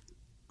not,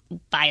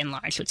 by and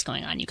large, what's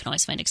going on. You can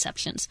always find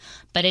exceptions,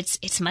 but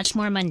it's much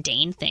more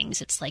mundane things.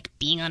 It's like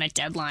being on a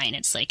deadline.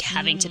 It's like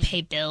having to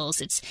pay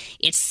bills.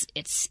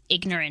 It's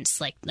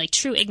ignorance, like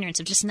true ignorance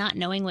of just not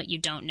knowing what you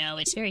don't know.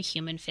 It's very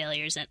human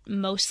failures that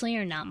mostly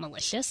are not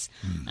malicious.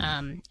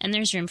 And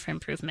there's room for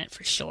improvement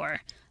for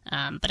sure.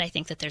 But I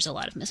think that there's a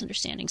lot of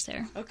misunderstandings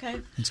there.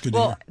 Okay. That's good to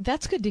hear.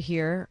 That's good to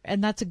hear,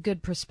 and that's a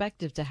good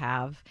perspective to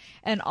have.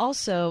 And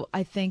also,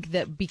 I think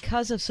that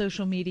because of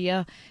social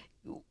media,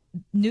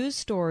 news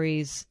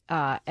stories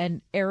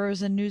and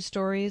errors in news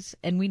stories,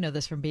 and we know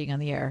this from being on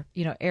the air,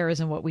 errors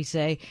in what we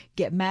say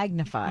get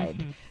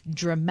magnified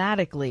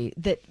dramatically.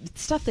 That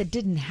stuff that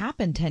didn't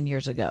happen 10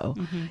 years ago,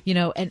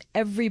 and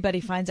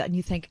everybody finds out, and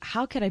you think,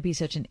 how could I be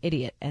such an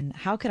idiot? And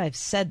how could I have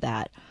said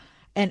that?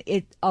 And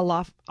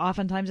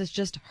oftentimes it's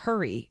just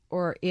hurry,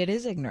 or it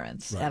is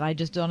ignorance, and I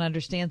just don't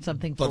understand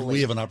something fully. But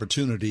we have an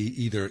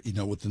opportunity either,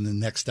 within the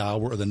next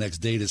hour or the next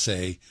day to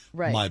say,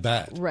 my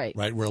bad. Right.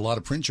 Where a lot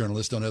of print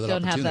journalists don't have that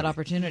opportunity. Don't have that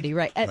opportunity,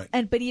 right.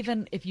 But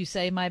even if you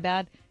say my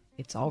bad,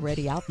 it's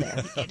already out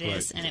there. It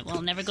is, and it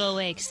will never go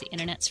away because the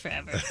internet's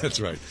forever.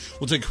 That's right.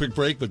 We'll take a quick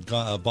break, but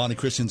Bonnie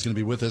Christian's going to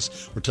be with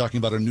us. We're talking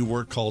about her new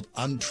work called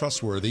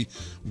Untrustworthy.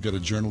 We've got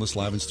a journalist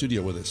live in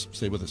studio with us.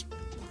 Stay with us.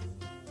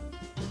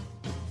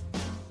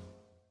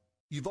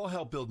 You've all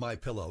helped build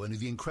MyPillow into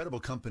the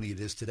incredible company it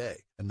is today.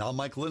 And now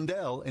Mike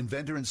Lindell,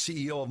 inventor and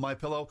CEO of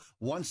MyPillow,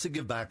 wants to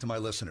give back to my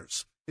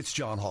listeners. It's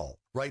John Hall.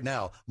 Right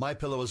now,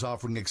 MyPillow is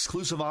offering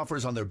exclusive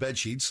offers on their bed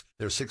sheets,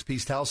 their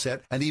 6-piece towel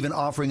set, and even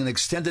offering an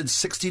extended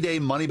 60-day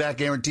money-back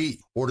guarantee.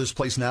 Orders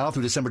placed now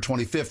through December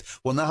 25th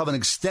will now have an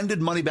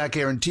extended money-back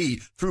guarantee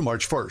through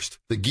March 1st.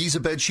 The Giza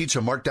bed sheets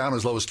are marked down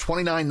as low as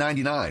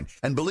 $29.99.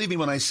 And believe me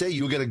when I say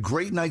you'll get a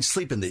great night's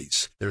sleep in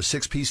these. Their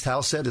 6-piece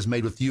towel set is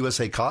made with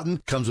USA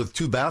cotton, comes with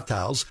 2 bath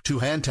towels, 2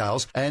 hand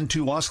towels, and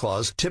 2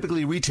 washcloths.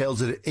 Typically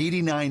retails at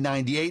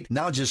 $89.98,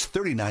 now just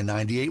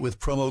 $39.98 with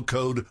promo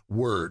code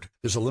WORD.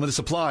 There's a limited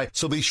supply,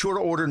 so be sure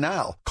to order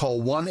now.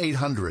 Call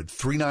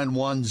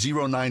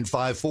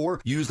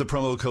 1-800-391-0954. Use the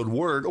promo code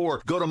WORD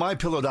or go to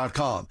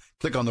MyPillow.com.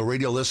 Click on the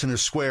radio listener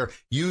square.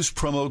 Use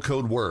promo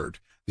code WORD.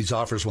 These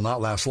offers will not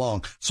last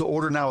long, so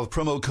order now with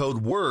promo code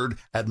WORD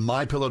at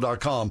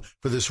MyPillow.com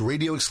for this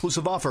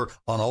radio-exclusive offer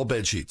on all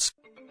bed sheets.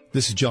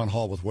 This is John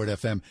Hall with Word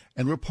FM,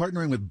 and we're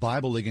partnering with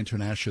Bible League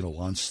International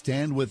on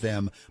Stand With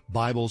Them,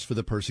 Bibles for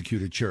the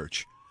Persecuted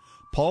Church.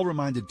 Paul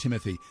reminded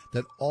Timothy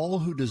that all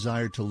who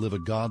desire to live a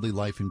godly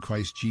life in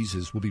Christ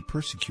Jesus will be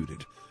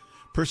persecuted.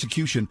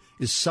 Persecution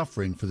is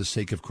suffering for the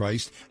sake of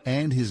Christ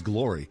and his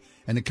glory,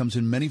 and it comes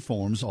in many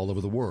forms all over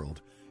the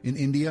world. In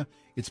India,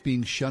 it's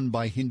being shunned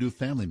by Hindu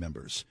family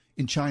members.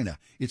 In China,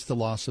 it's the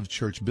loss of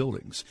church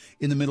buildings.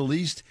 In the Middle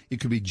East, it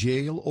could be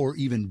jail or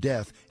even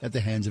death at the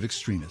hands of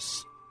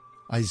extremists.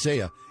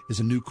 Isaiah is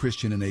a new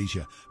Christian in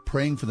Asia,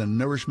 praying for the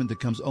nourishment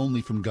that comes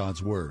only from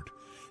God's Word.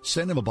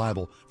 Send him a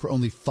Bible for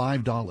only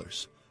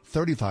 $5.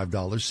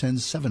 $35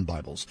 sends 7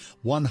 Bibles.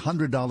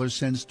 $100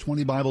 sends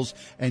 20 Bibles,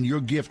 and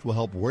your gift will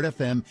help Word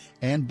FM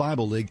and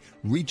Bible League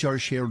reach our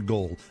shared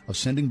goal of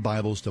sending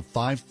Bibles to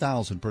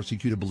 5,000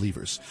 persecuted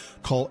believers.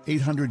 Call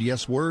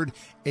 800-YES-WORD,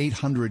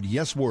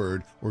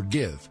 800-YES-WORD, or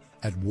give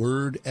at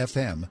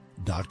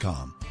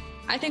wordfm.com.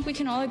 I think we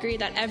can all agree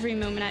that every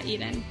moment at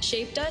Eden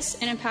shaped us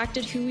and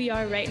impacted who we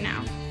are right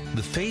now.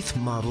 The faith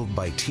modeled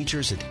by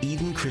teachers at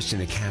Eden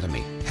Christian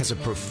Academy has a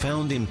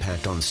profound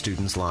impact on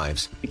students'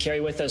 lives. We carry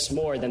with us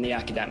more than the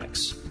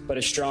academics, but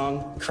a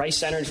strong,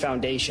 Christ-centered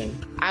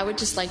foundation. I would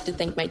just like to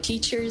thank my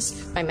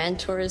teachers, my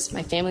mentors,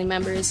 my family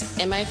members,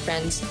 and my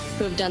friends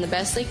who have done the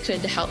best they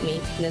could to help me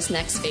in this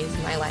next phase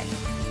of my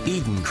life.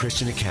 Eden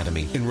Christian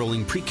Academy,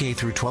 enrolling pre-K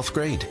through 12th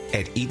grade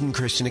at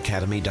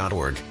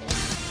EdenChristianAcademy.org.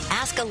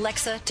 Ask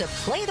Alexa to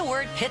play the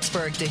word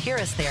Pittsburgh to hear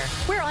us there.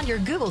 We're on your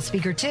Google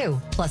speaker too,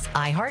 plus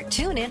iHeart,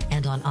 TuneIn,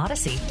 and on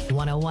Odyssey.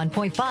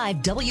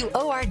 101.5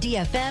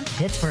 WORD-FM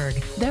Pittsburgh.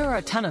 There are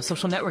a ton of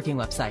social networking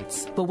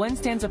websites, but one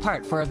stands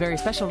apart for a very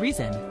special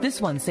reason. This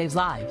one saves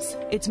lives.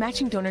 It's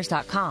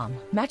MatchingDonors.com.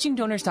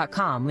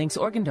 MatchingDonors.com links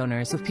organ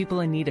donors with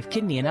people in need of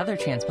kidney and other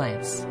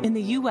transplants. In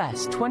the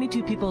U.S.,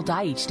 22 people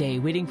die each day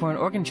waiting for an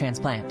organ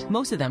transplant,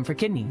 most of them for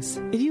kidneys.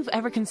 If you've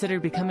ever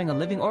considered becoming a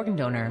living organ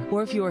donor,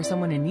 or if you are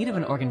someone in need of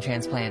an organ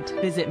transplant,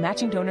 visit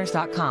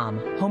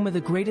MatchingDonors.com, home of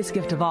the greatest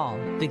gift of all,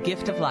 the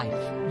gift of life.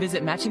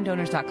 Visit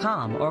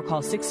MatchingDonors.com or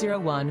call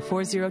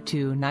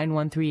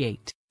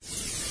 601-402-9138.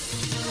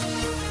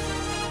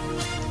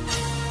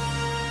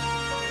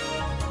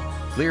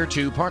 Clear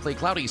to partly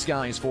cloudy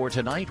skies for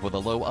tonight with a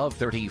low of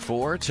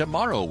 34.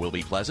 Tomorrow will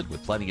be pleasant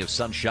with plenty of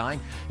sunshine.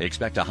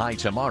 Expect a high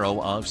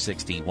tomorrow of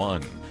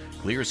 61.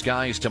 Clear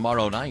skies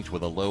tomorrow night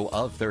with a low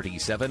of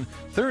 37.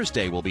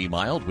 Thursday will be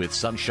mild with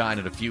sunshine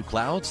and a few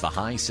clouds, the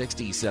high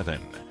 67.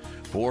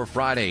 For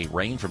Friday,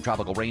 rain from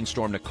tropical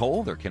rainstorm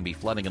Nicole. There can be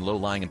flooding in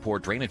low-lying and poor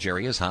drainage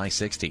areas, high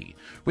 60.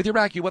 With your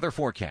AccuWeather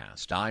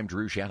forecast, I'm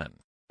Drew Shannon.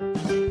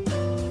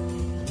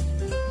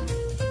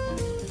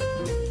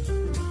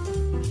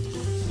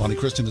 Bonnie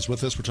Kristen is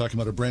with us. We're talking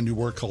about a brand new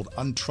work called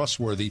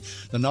Untrustworthy,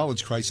 the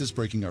knowledge crisis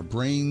breaking our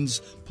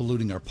brains,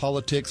 polluting our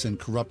politics, and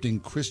corrupting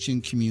Christian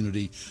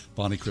community.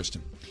 Bonnie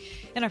Kristen.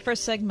 In our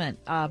first segment,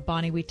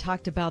 Bonnie, we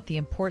talked about the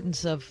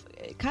importance of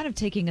kind of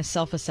taking a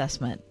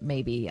self-assessment,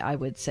 maybe, I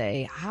would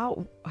say.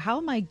 How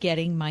am I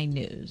getting my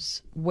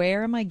news?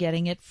 Where am I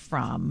getting it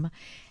from?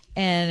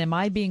 And am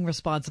I being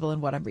responsible in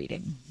what I'm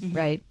reading,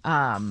 right?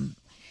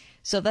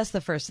 So that's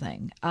the first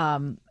thing.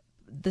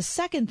 The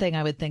second thing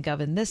I would think of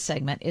in this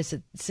segment is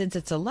that since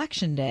it's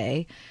election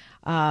day,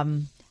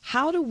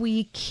 how do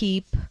we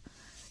keep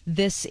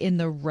this in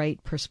the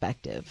right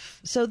perspective?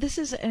 So this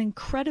is an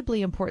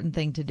incredibly important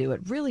thing to do.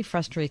 It really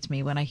frustrates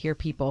me when I hear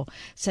people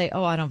say,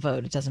 oh, I don't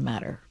vote. It doesn't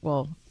matter.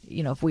 Well,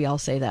 you know, if we all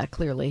say that,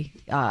 clearly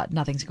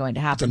nothing's going to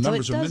happen. The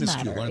numbers so it are does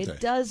minuscule, matter. aren't they? It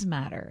does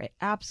matter. It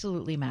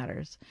absolutely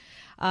matters.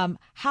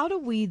 How do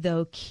we,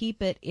 though,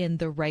 keep it in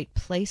the right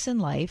place in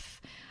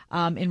life?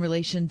 In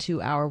relation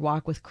to our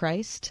walk with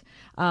Christ,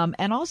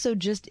 and also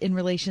just in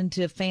relation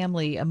to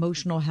family,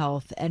 emotional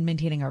health, and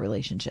maintaining our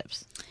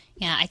relationships.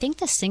 Yeah, I think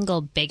the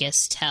single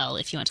biggest tell,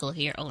 if you want to look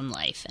at your own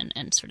life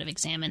and sort of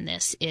examine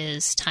this,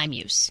 is time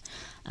use.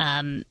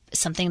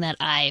 Something that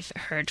I've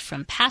heard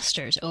from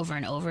pastors over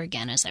and over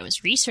again as I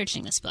was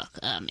researching this book,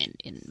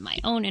 in my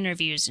own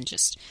interviews and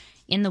just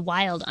in the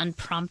wild,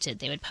 unprompted,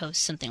 they would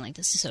post something like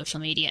this to social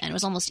media, and it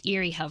was almost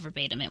eerie how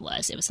verbatim it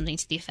was. It was something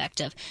to the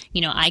effect of,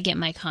 you know, I get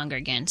my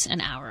congregants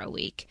an hour a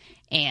week,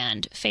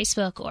 and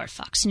Facebook or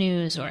Fox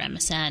News or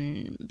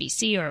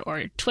MSNBC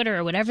or Twitter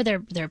or whatever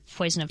their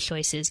poison of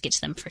choice is gets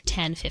them for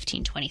 10,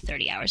 15, 20,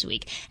 30 hours a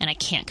week, and I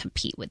can't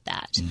compete with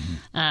that.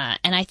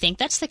 And I think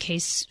that's the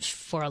case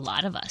for a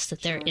lot of us,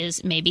 that there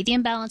is, maybe the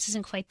imbalance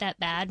isn't quite that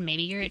bad.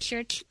 Maybe you're at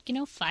your,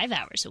 5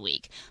 hours a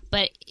week.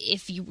 But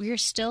if we're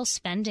still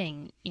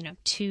spending,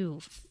 2,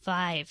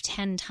 5,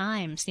 10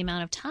 times the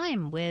amount of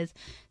time with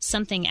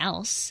something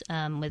else,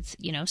 with,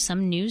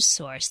 some news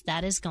source,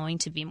 that is going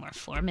to be more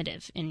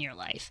formative in your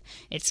life.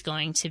 It's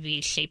going to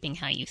be shaping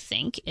how you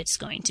think. It's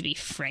going to be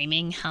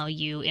framing how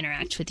you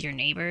interact with your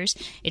neighbors.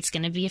 It's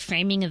going to be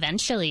framing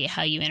eventually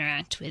how you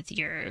interact with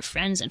your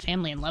friends and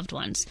family and loved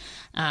ones.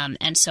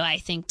 And so I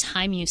think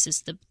time use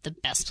is the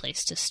best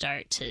place to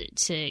start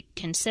to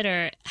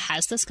consider,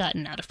 has this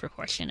gotten out of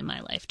proportion in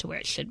my life to where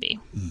it should be?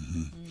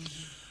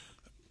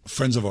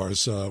 Friends of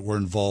ours were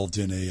involved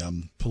in a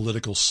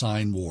political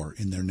sign war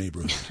in their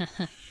neighborhood.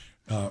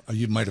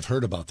 You might have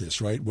heard about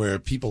this, right? Where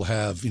people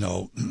have,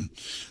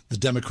 the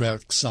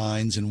Democratic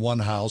signs in one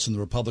house and the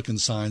Republican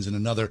signs in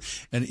another.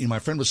 And my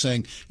friend was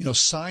saying,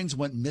 signs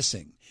went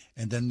missing.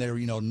 And then their,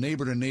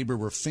 neighbor to neighbor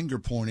were finger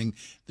pointing.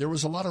 There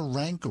was a lot of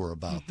rancor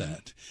about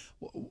that.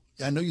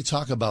 I know you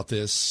talk about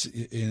this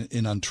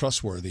in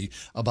Untrustworthy,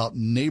 about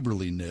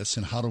neighborliness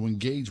and how to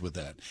engage with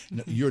that.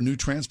 You're a new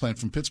transplant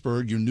from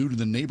Pittsburgh. You're new to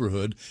the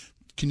neighborhood.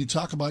 Can you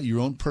talk about your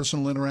own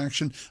personal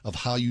interaction of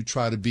how you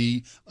try to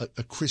be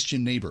a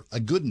Christian neighbor, a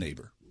good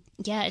neighbor?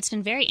 Yeah, it's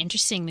been very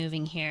interesting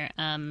moving here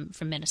from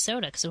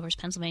Minnesota, because, of course,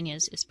 Pennsylvania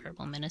is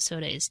purple.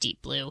 Minnesota is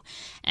deep blue.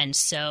 And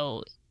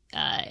so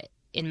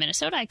in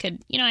Minnesota, I could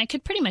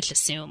pretty much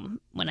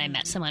assume when I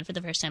met someone for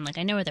the first time, like,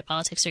 I know where their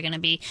politics are going to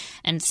be.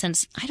 And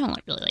since I don't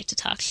really like to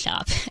talk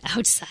shop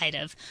outside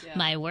of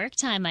my work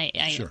time,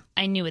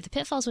 I knew what the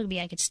pitfalls would be.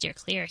 I could steer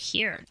clear.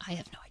 Here, I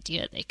have no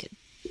idea. They could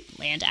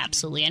land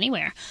absolutely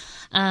anywhere.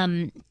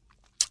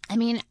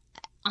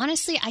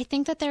 Honestly, I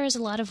think that there is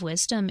a lot of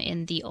wisdom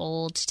in the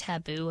old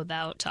taboo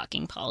about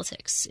talking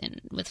politics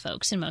with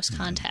folks in most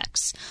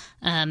contexts.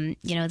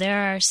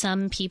 There are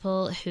some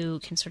people who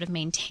can sort of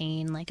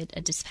maintain like a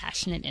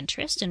dispassionate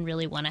interest and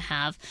really want to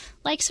have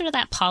like sort of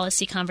that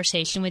policy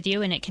conversation with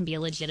you, and it can be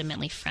a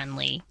legitimately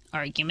friendly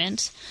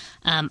argument.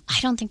 I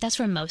don't think that's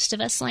where most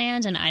of us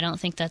land, and I don't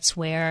think that's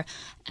where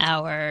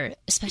our,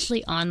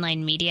 especially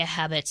online media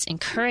habits,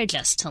 encourage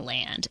us to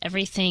land.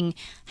 Everything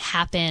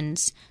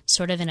happens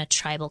sort of in a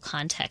tribal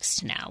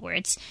context now, where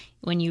it's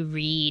when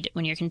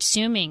you're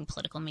consuming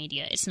political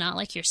media, it's not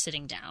like you're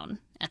sitting down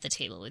at the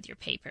table with your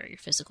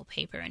physical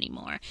paper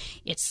anymore.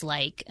 It's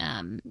like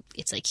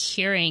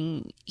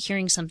hearing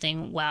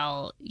something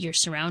while you're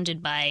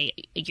surrounded by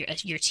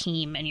your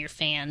team and your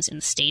fans in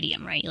the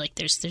stadium, right? Like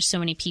there's so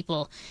many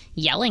people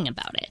yelling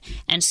about it.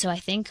 And so I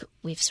think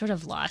we've sort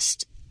of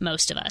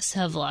most of us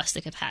have lost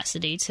the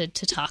capacity to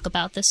talk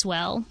about this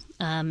well,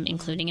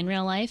 including in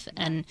real life.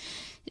 And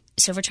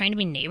so if we're trying to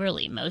be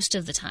neighborly, most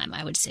of the time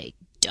I would say,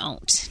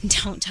 don't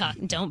talk,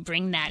 don't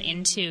bring that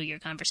into your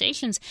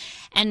conversations.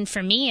 And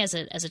for me as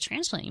a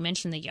transplant, you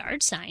mentioned the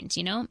yard signs,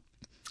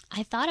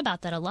 I thought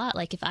about that a lot.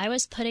 Like if I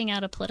was putting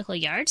out a political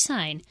yard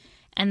sign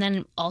and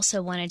then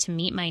also wanted to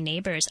meet my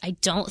neighbors, I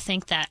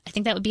think that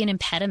would be an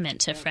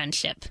impediment to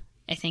friendship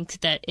I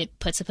think that it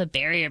puts up a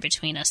barrier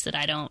between us that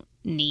I don't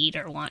need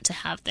or want to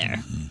have there.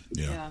 Mm-hmm.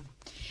 Yeah.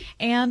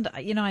 And,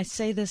 I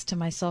say this to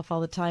myself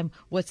all the time.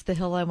 What's the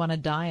hill I want to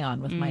die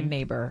on with my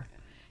neighbor?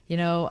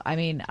 I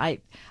mean,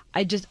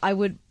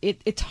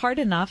 it's hard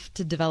enough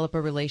to develop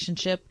a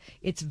relationship.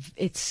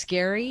 It's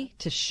scary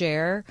to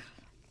share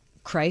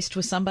Christ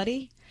with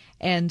somebody.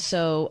 And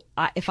so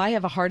if I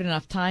have a hard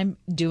enough time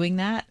doing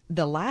that,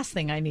 the last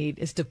thing I need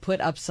is to put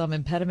up some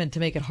impediment to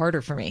make it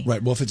harder for me.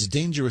 Right. Well, if it's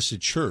dangerous at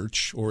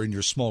church or in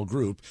your small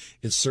group,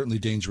 it's certainly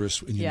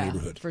dangerous in your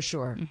neighborhood. For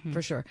sure. Mm-hmm.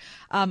 For sure.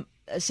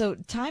 So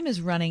time is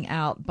running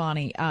out,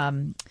 Bonnie.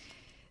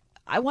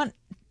 I want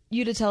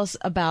you to tell us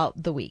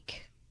about the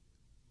week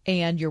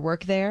and your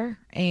work there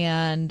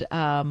and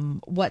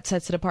what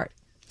sets it apart.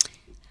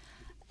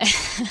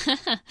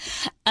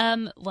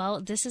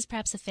 Well, this is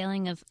perhaps a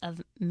failing of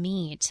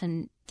me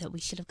that we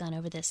should have gone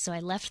over this. So I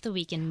left the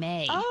week in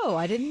May. Oh,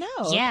 I didn't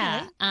know.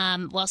 Yeah.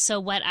 Okay. So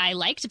what I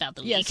liked about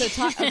the week.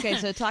 Yeah.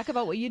 So talk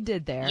about what you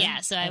did there. Yeah.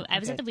 So I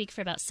was at the week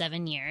for about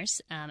 7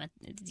 years.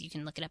 You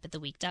can look it up at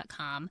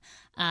theweek.com.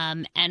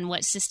 And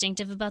what's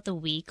distinctive about the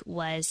week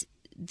was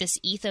this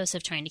ethos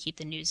of trying to keep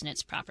the news in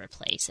its proper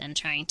place and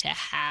trying to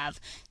have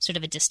sort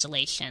of a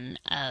distillation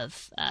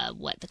of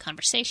what the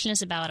conversation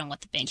is about and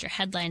what the major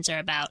headlines are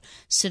about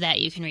so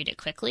that you can read it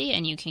quickly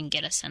and you can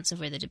get a sense of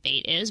where the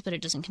debate is, but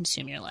it doesn't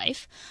consume your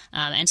life.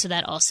 And so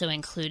that also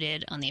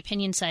included, on the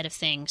opinion side of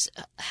things,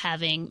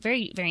 having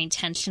very, very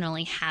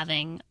intentionally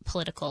having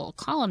political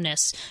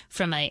columnists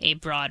from a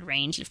broad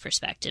range of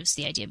perspectives,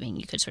 the idea being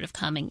you could sort of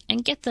come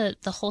and get the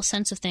whole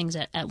sense of things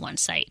at one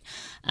site.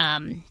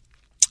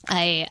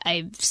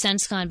 I've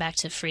since gone back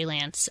to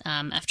freelance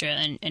after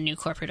a new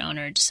corporate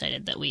owner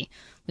decided that we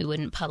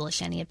wouldn't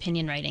publish any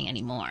opinion writing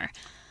anymore.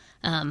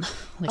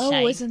 Which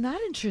isn't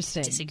that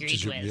interesting?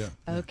 Disagreed with. Yeah.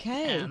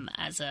 Okay.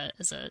 As a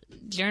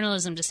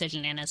journalism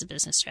decision and as a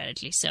business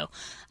strategy. So,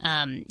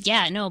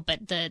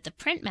 but the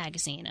print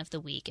magazine of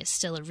the week is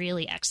still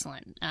really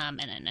excellent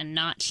and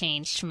not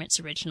changed from its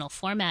original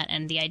format.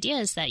 And the idea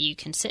is that you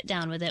can sit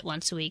down with it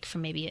once a week for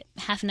maybe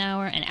half an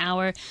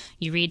hour.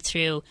 You read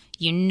through.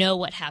 You know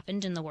what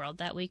happened in the world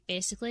that week.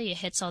 Basically, it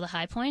hits all the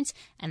high points,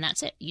 and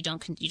that's it. You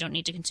don't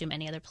need to consume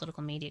any other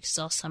political media. It's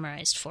all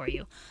summarized for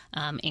you,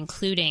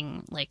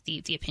 including like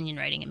the opinion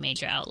writing in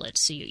major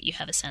outlets. So you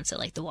have a sense at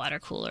like the water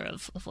cooler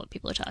of what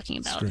people are talking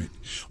about. That's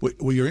great.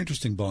 Well, you're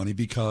interesting, Bonnie,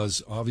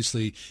 because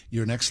obviously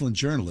you're an excellent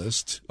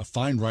journalist, a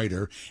fine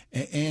writer,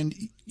 and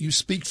you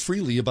speak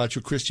freely about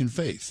your Christian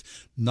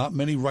faith. Not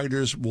many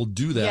writers will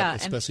do that,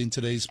 especially in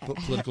today's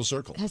political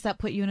circle. Has that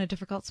put you in a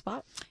difficult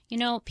spot?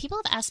 People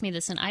have asked me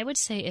this, and I would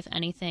say, if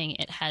anything,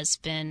 it has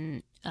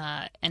been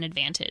an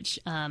advantage.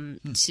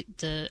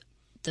 The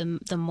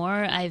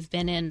more I've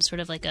been in sort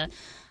of like a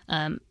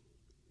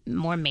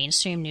more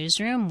mainstream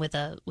newsroom with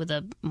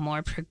a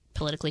more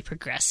politically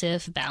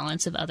progressive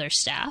balance of other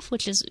staff,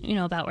 which is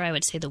about where I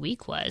would say the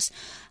week was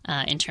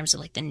in terms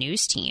of like the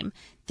news team.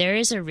 There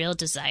is a real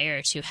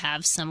desire to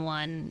have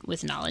someone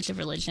with knowledge of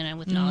religion and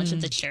with knowledge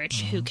of the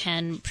church who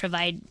can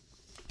provide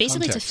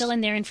basically context. To fill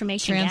in their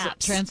information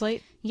gaps.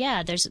 Translate.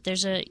 Yeah,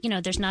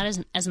 there's not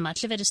as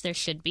much of it as there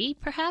should be,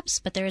 perhaps,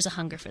 but there is a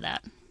hunger for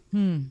that.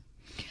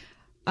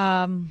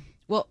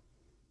 Well,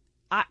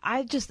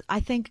 I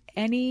think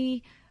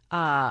any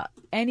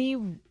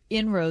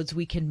inroads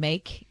we can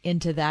make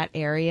into that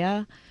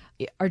area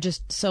are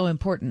just so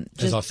important.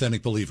 As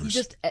authentic believers.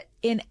 Just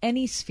in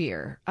any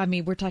sphere. I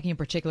mean, we're talking in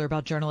particular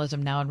about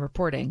journalism now and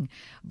reporting,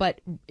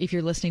 but if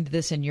you're listening to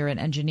this and you're an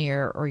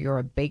engineer or you're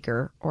a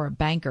baker or a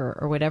banker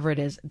or whatever it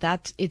is,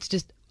 it's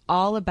just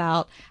all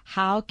about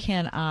how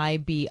can I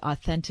be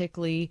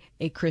authentically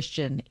a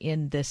Christian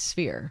in this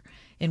sphere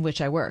in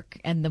which I work.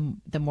 And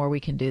the more we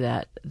can do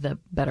that, the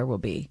better we'll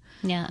be.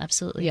 Yeah,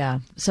 absolutely. Yeah.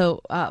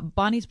 So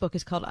Bonnie's book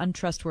is called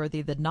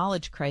Untrustworthy, The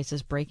Knowledge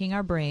Crisis, Breaking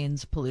Our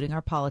Brains, Polluting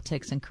Our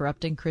Politics, and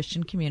Corrupting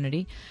Christian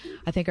Community.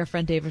 I think our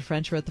friend David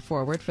French wrote the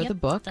foreword for the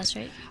book. That's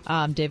right.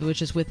 David was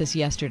just with us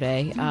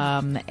yesterday.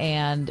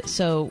 And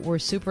so we're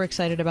super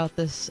excited about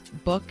this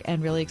book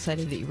and really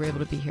excited that you were able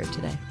to be here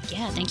today.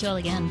 Yeah, thank you all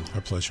again.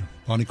 Our pleasure.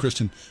 Bonnie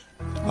Christian,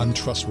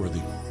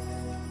 Untrustworthy.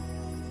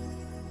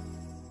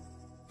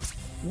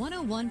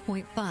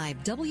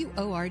 101.5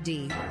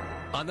 WORD.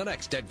 On the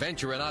next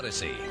adventure in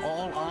Odyssey.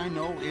 All I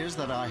know is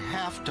that I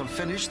have to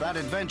finish that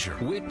adventure.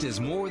 Wit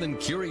is more than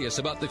curious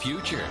about the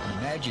future.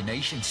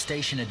 Imagination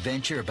station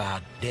adventure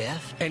about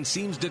death. And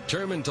seems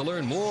determined to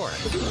learn more.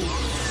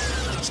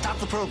 Stop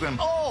the program.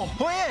 Oh,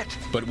 Wit!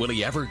 But will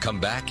he ever come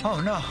back? Oh,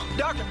 no.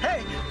 Doctor,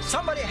 hey,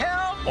 somebody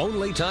help!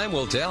 Only time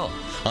will tell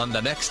on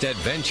the next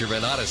adventure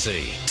in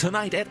Odyssey.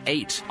 Tonight at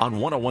 8 on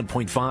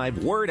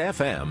 101.5 Word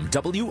FM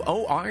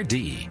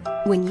WORD.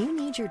 When you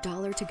need your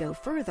dollar to go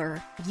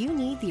further, you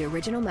need the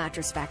Original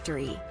Mattress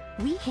Factory.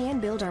 We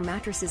hand build our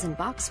mattresses and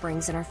box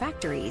springs in our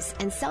factories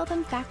and sell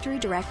them factory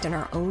direct in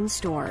our own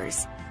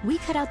stores. We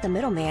cut out the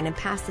middleman and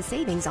pass the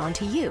savings on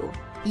to you.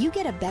 You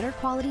get a better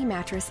quality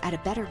mattress at a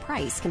better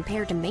price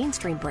compared to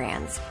mainstream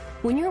brands.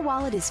 When your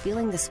wallet is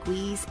feeling the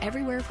squeeze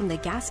everywhere from the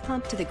gas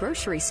pump to the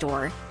grocery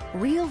store,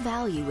 Real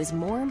value is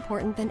more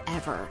important than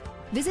ever.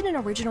 Visit an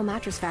Original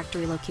Mattress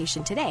Factory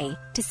location today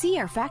to see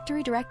our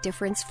factory direct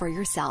difference for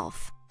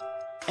yourself.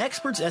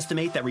 Experts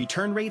estimate that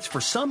return rates for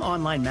some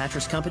online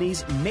mattress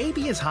companies may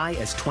be as high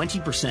as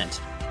 20%.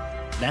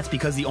 That's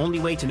because the only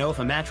way to know if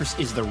a mattress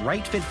is the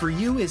right fit for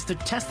you is to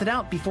test it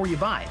out before you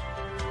buy.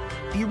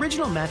 The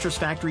Original Mattress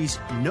Factory's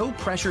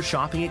no-pressure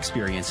shopping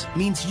experience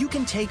means you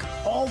can take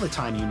all the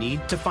time you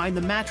need to find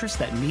the mattress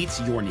that meets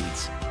your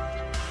needs.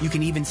 You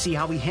can even see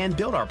how we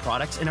hand-build our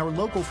products in our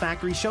local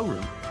factory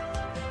showroom.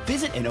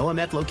 Visit an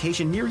OMF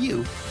location near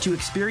you to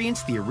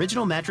experience the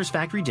Original Mattress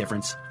Factory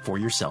difference for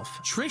yourself.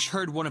 Trish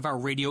heard one of our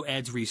radio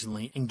ads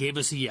recently and gave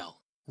us a yell.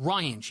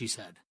 Ryan, she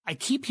said, I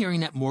keep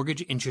hearing that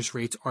mortgage interest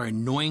rates are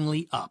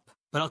annoyingly up,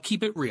 but I'll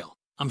keep it real.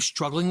 I'm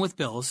struggling with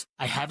bills,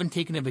 I haven't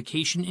taken a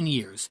vacation in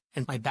years,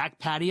 and my back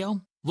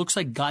patio looks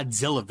like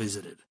Godzilla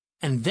visited.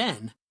 And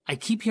then, I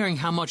keep hearing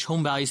how much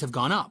home values have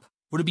gone up.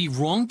 Would it be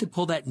wrong to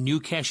pull that new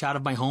cash out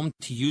of my home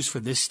to use for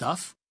this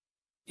stuff?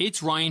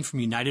 It's Ryan from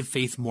United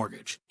Faith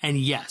Mortgage. And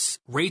yes,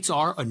 rates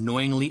are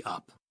annoyingly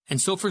up. And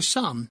so for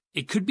some,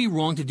 it could be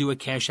wrong to do a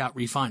cash-out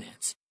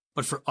refinance.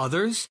 But for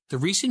others, the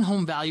recent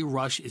home value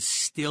rush is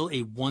still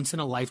a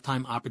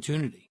once-in-a-lifetime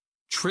opportunity.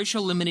 Trish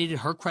eliminated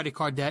her credit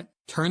card debt,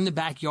 turned the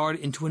backyard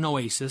into an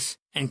oasis,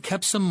 and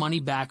kept some money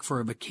back for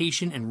a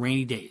vacation and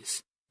rainy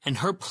days. And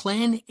her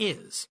plan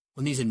is,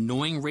 when these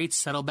annoying rates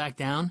settle back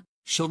down,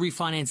 she'll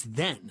refinance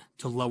then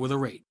to lower the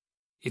rate.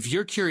 If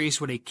you're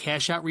curious what a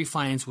cash-out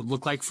refinance would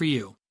look like for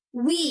you,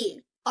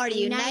 we are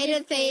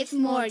United Faith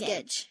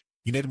Mortgage.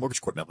 United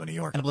Mortgage Corp, Melville, New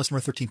York. NMLS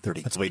number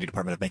 1330. Pennsylvania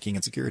Department of Banking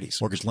and Securities.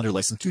 Mortgage lender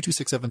license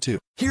 22672.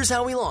 Here's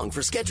how we long for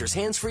Skechers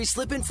hands-free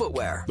slip-in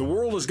footwear. The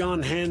world has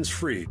gone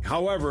hands-free.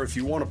 However, if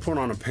you want to put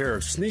on a pair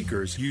of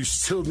sneakers, you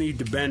still need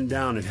to bend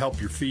down and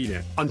help your feet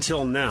in.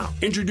 Until now.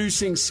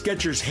 Introducing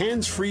Skechers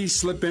hands-free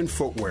slip-in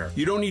footwear.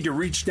 You don't need to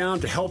reach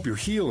down to help your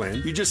heel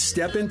in. You just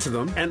step into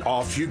them and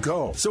off you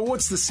go. So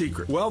what's the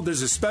secret? Well,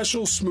 there's a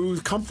special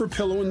smooth comfort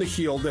pillow in the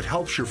heel that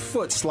helps your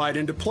foot slide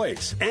into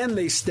place. And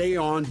they stay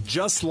on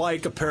just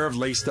like a pair of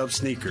laced-up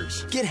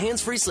sneakers. Get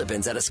hands-free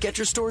slip-ins at a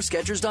Skechers store,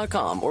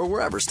 Skechers.com, or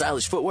wherever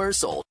stylish footwear is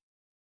sold.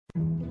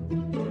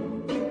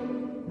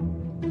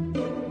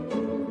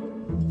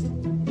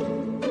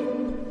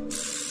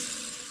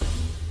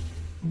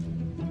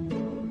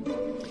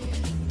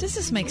 Does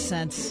this make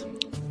sense?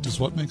 Does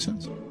what make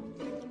sense?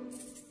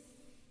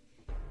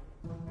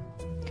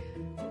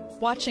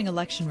 Watching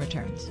election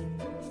returns.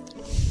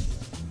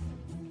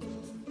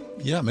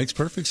 Yeah, it makes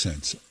perfect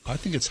sense. I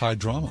think it's high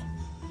drama.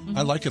 Mm-hmm.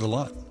 I like it a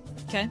lot.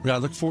 Okay. Yeah, I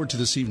look forward to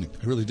this evening.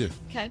 I really do.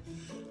 Okay.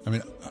 I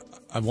mean,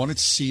 I wanted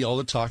to see all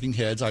the talking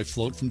heads. I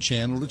float from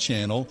channel to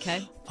channel.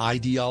 Okay.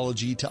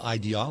 Ideology to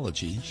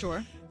ideology.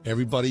 Sure.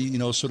 Everybody,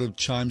 sort of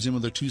chimes in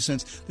with their 2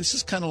 cents. This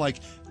is kind of like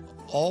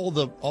all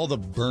the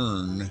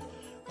burn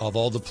of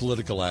all the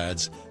political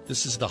ads.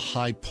 This is the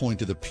high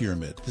point of the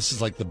pyramid. This is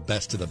like the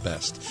best of the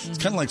best. Mm-hmm.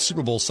 It's kind of like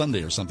Super Bowl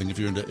Sunday or something if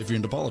you're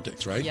into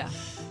politics, right? Yeah.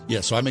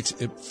 Yeah. So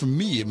for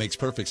me, it makes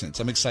perfect sense.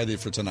 I'm excited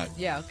for tonight.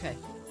 Yeah. Okay.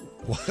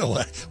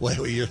 Why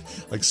you're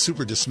like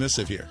super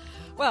dismissive here?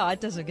 Well,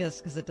 it doesn't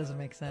because it doesn't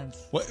make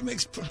sense. What it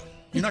makes?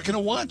 You're not going to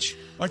watch?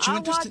 Aren't you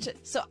interested? Watch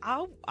it. So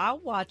I'll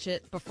watch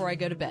it before I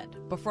go to bed.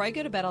 Before I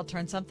go to bed, I'll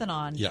turn something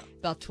on. Yeah.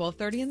 About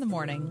 12:30 in the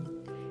morning,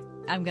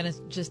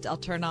 I'll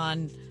turn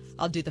on.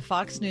 I'll do the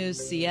Fox News,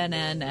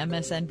 CNN,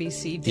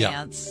 MSNBC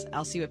dance. Yeah.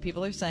 I'll see what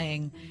people are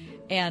saying,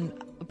 and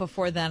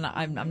before then,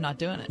 I'm not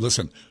doing it.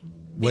 Listen.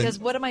 Because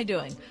what am I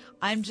doing?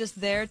 I'm just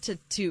there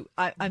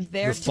I'm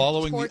there You're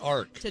following the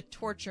arc. To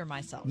torture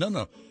myself.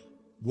 No.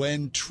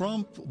 When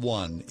Trump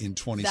won in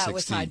 2016, that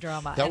was high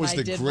drama. That was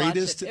the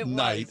greatest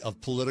night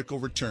of political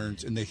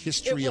returns in the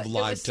history of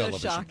live television. It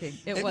was so shocking.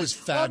 It was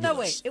fabulous. Well, no,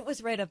 wait. It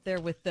was right up there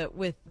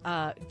with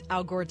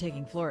Al Gore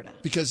taking Florida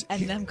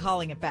and them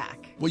calling it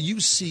back. Well, you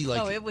see,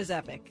 it was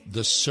epic.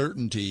 The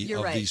certainty You're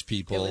of right. these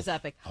people. It was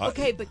epic.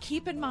 Okay, but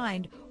keep in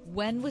mind,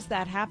 when was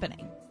that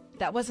happening?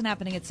 That wasn't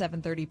happening at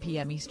 7:30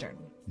 p.m. Eastern.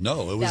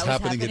 No, it was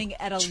happening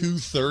at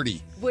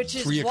 2:30, which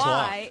is 3 o'clock.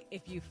 Why,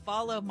 if you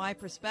follow my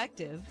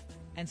perspective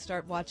and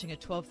start watching at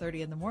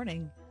 12:30 in the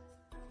morning,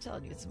 I'm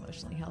telling you, it's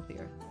emotionally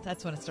healthier.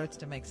 That's when it starts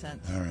to make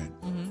sense. All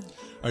right. Mm-hmm. All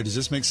right. Does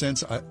this make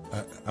sense?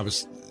 I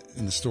was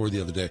in the store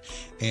the other day,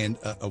 and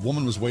a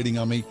woman was waiting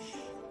on me.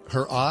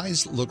 Her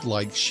eyes looked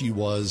like she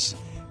was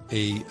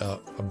a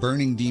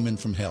burning demon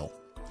from hell,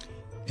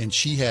 and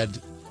she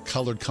had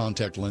colored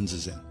contact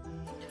lenses in.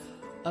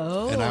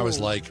 Oh. And I was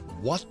like,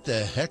 what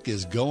the heck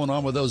is going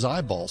on with those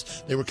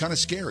eyeballs? They were kind of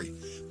scary.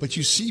 But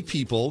you see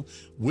people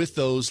with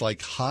those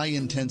like high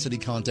intensity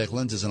contact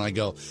lenses, and I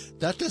go,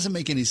 that doesn't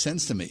make any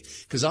sense to me,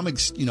 because I'm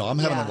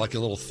having like a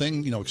little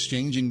thing,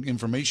 exchanging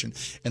information,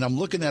 and I'm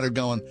looking at her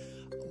going,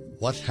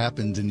 what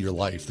happened in your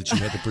life that you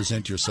had to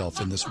present yourself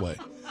in this way?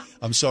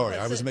 I'm sorry.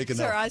 I was making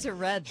her eyes are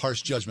red.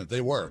 Harsh judgment.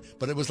 They were.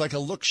 But it was like a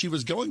look she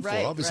was going for,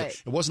 obviously.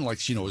 Right. It wasn't like,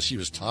 she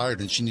was tired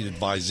and she needed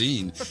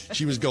Visine.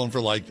 She was going for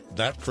like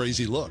that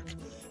crazy look.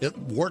 It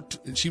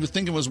worked. She was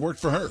thinking it was worked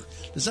for her.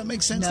 Does that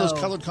make sense, those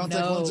colored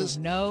contact lenses?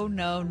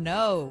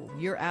 No.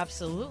 You're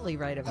absolutely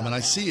right about that. I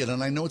see it,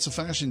 and I know it's a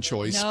fashion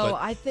choice, but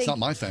I think, it's not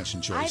my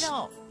fashion choice.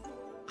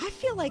 I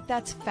feel like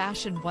that's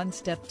fashion one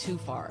step too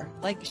far.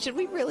 Like, should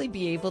we really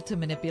be able to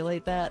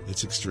manipulate that?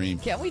 It's extreme.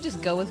 Can't we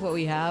just go with what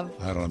we have?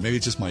 I don't know. Maybe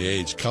it's just my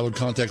age. Colored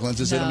contact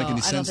lenses, they don't make any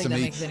sense to me.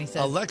 That makes any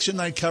sense. Election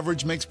night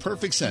coverage makes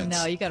perfect sense.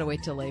 No, you got to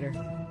wait till later.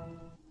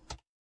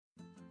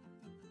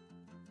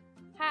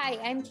 Hi,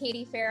 I'm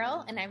Katie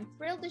Farrell, and I'm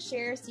thrilled to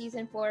share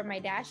Season 4 of my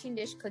Dashing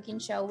Dish cooking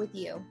show with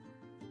you.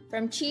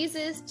 From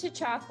cheeses to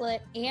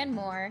chocolate and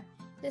more,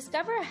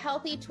 discover a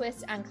healthy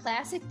twist on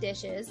classic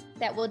dishes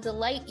that will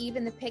delight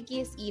even the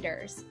pickiest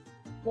eaters.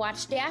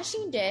 Watch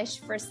Dashing Dish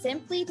for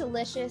simply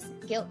delicious,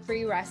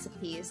 guilt-free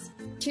recipes.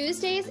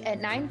 Tuesdays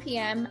at 9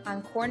 p.m.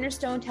 on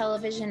Cornerstone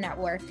Television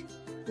Network.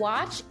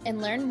 Watch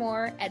and learn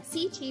more at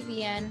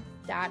ctvn.org.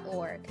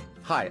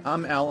 Hi,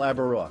 I'm Al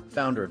Abaroa,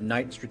 founder of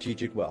Knight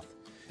Strategic Wealth.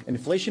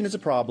 Inflation is a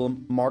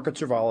problem,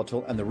 markets are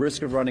volatile, and the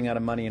risk of running out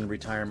of money in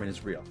retirement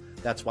is real.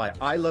 That's why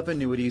I love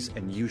annuities,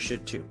 and you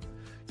should too.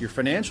 Your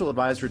financial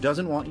advisor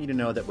doesn't want you to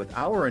know that with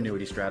our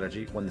annuity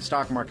strategy, when the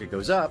stock market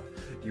goes up,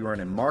 you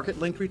earn a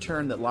market-linked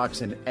return that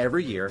locks in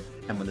every year,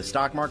 and when the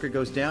stock market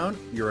goes down,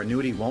 your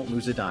annuity won't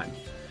lose a dime.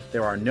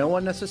 There are no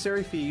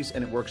unnecessary fees,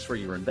 and it works for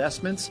your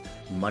investments,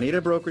 money at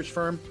a brokerage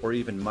firm, or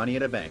even money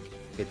at a bank.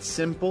 It's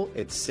simple,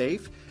 it's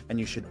safe, and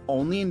you should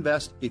only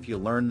invest if you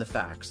learn the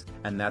facts.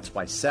 And that's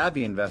why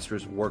savvy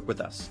investors work with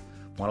us.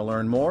 Want to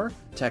learn more?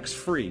 Text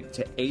FREE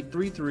to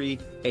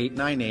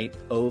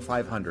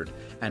 833-898-0500,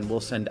 and we'll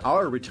send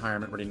our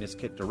retirement readiness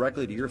kit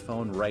directly to your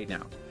phone right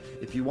now.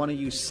 If you want to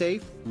use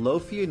safe,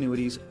 low-fee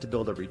annuities to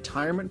build a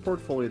retirement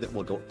portfolio that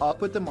will go up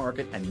with the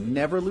market and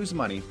never lose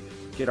money,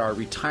 get our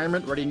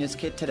retirement readiness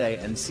kit today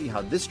and see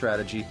how this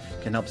strategy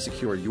can help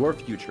secure your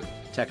future.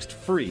 Text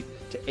FREE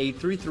to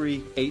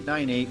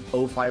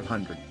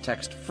 833-898-0500.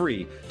 Text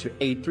FREE to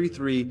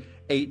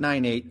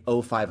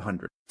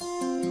 833-898-0500.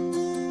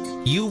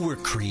 You were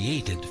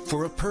created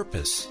for a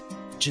purpose.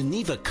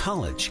 Geneva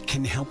College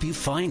can help you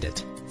find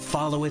it,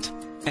 follow it,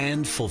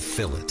 and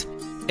fulfill it.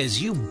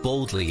 As you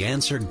boldly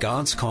answer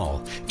God's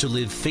call to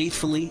live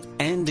faithfully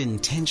and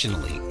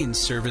intentionally in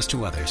service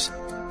to others.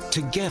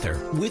 Together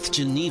with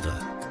Geneva,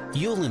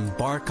 you'll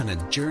embark on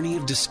a journey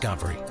of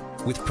discovery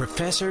with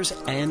professors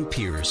and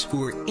peers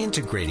who are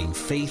integrating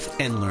faith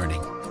and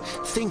learning,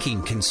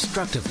 thinking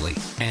constructively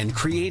and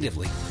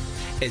creatively.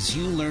 As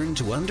you learn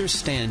to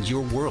understand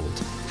your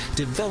world,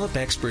 develop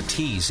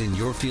expertise in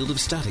your field of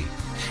study,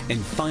 and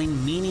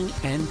find meaning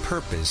and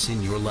purpose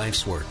in your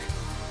life's work.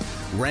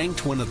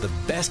 Ranked one of the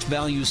best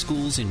value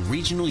schools in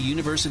regional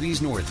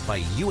universities north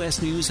by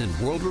U.S. News and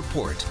World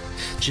Report,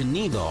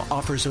 Geneva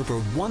offers over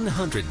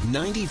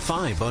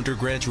 195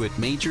 undergraduate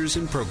majors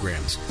and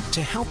programs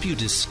to help you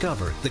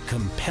discover the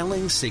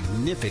compelling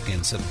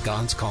significance of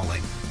God's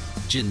calling.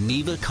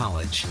 Geneva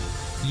College.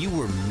 You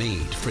were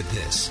made for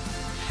this.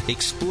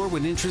 Explore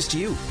what interests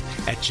you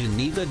at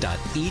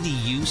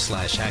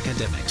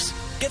geneva.edu/academics.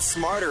 Get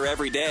smarter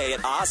every day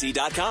at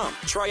Aussie.com.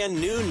 Try a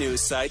new news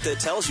site that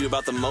tells you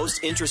about the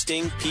most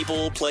interesting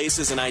people,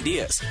 places, and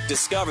ideas.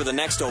 Discover the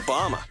next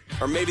Obama,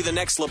 or maybe the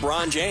next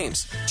LeBron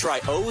James. Try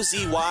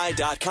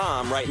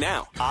OZY.com right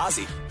now.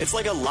 Aussie. It's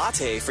like a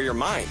latte for your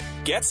mind.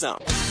 Get some.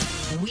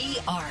 We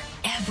are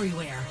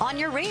everywhere. On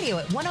your radio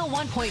at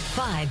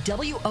 101.5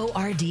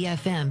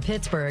 WORD-FM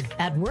Pittsburgh,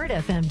 at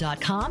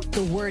wordfm.com,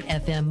 the Word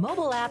FM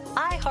mobile app,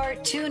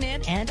 iHeart,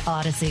 TuneIn, and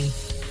Odyssey.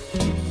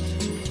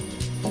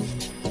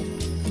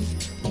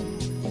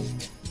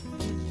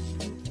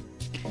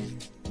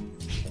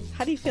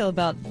 How do you feel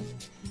about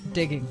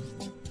digging?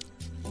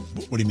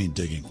 What do you mean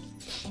digging?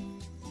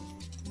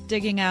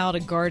 Digging out a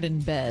garden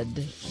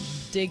bed.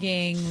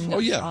 Digging. Oh,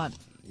 yeah.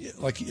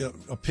 Like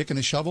a pick and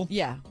a shovel?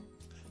 Yeah.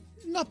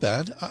 Not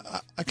bad.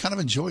 I kind of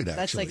enjoyed it, actually.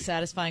 That's like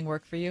satisfying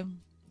work for you?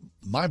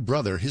 My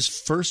brother, his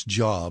first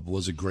job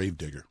was a grave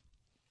digger.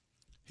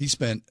 He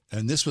spent,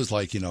 and this was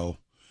like, a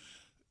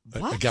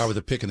guy with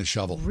a pick and a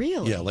shovel.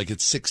 Really? Yeah, like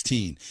at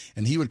 16.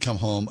 And he would come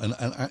home, and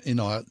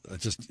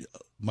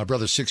my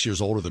brother's 6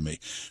 years older than me.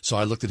 So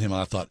I looked at him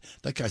and I thought,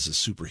 that guy's a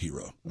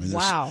superhero. I mean,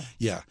 wow.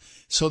 Yeah.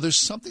 So there's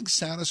something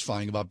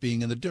satisfying about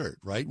being in the dirt,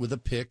 right? With a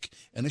pick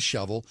and a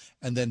shovel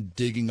and then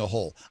digging a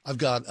hole. I've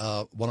got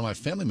one of my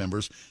family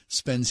members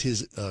spends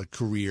his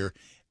career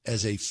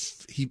as he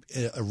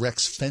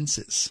erects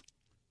fences.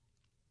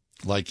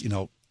 Like,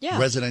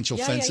 residential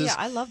fences. Yeah,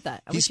 I love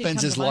that. He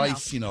spends his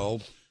life,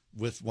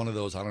 with one of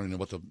those, I don't even know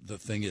what the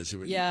thing is.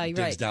 Yeah, he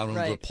digs down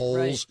into the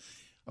poles. Right.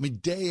 I mean,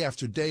 day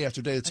after day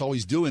after day, it's all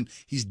he's doing.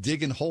 He's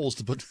digging holes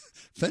to put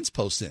fence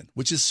posts in,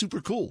 which is super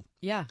cool.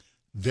 Yeah.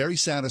 Very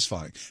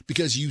satisfying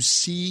because you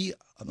see,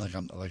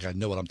 like I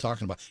know what I'm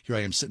talking about. Here I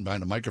am sitting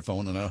behind a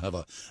microphone and I don't have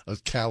a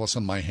callus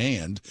on my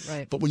hand.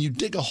 Right. But when you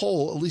dig a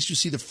hole, at least you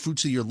see the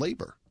fruits of your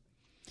labor.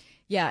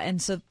 Yeah,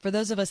 and so for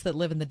those of us that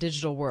live in the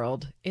digital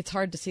world, it's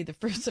hard to see the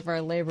fruits of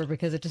our labor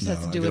because it just has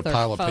to do with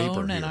our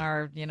phone and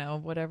our,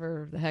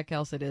 whatever the heck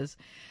else it is.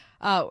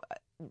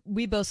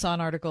 We both saw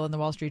an article in the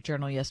Wall Street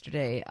Journal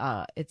yesterday.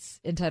 It's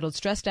entitled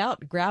 "Stressed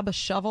Out? Grab a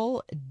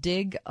Shovel,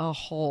 Dig a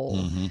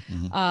Hole."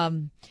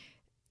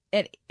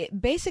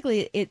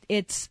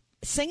 It's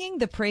singing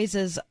the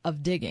praises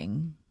of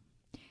digging,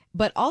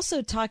 but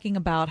also talking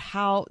about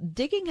how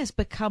digging has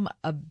become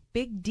a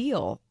big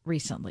deal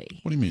recently.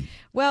 What do you mean?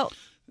 Well,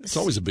 it's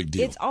always a big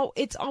deal.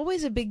 It's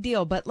always a big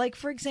deal. But like,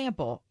 for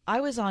example, I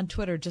was on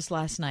Twitter just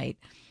last night,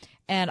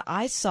 and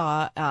I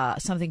saw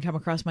something come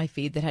across my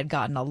feed that had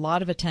gotten a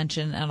lot of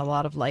attention and a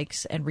lot of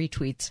likes and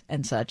retweets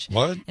and such.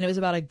 What? And it was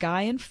about a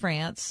guy in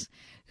France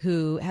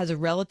who has a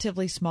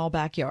relatively small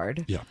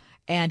backyard. Yeah.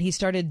 And he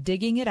started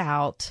digging it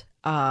out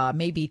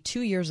maybe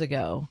 2 years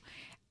ago.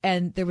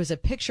 And there was a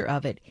picture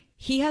of it.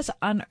 He has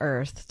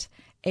unearthed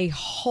a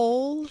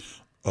whole...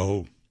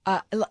 Oh.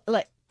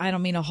 I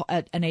don't mean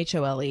an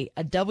H-O-L-E,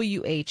 a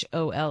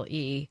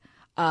W-H-O-L-E,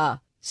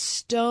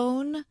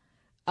 stone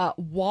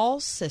wall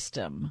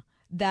system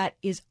that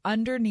is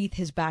underneath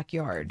his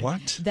backyard.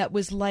 What? That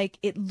was like,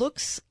 it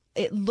looks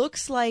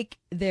like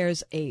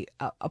there's a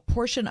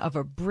portion of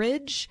a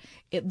bridge.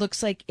 It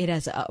looks like it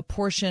has a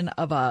portion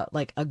of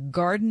a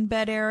garden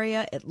bed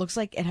area. It looks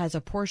like it has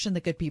a portion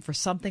that could be for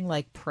something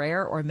like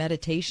prayer or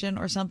meditation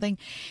or something.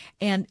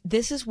 And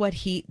this is what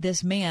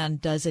this man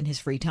does in his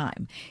free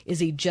time, is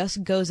he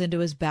just goes into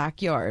his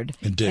backyard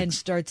and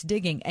starts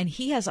digging. And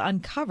he has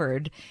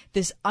uncovered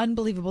this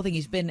unbelievable thing.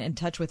 He's been in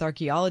touch with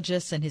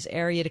archaeologists in his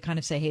area to kind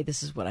of say, hey,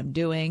 this is what I'm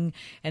doing.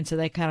 And so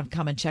they kind of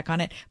come and check on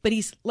it. But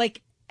he's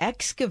like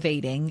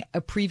excavating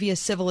a previous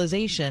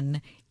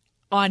civilization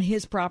on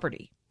his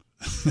property.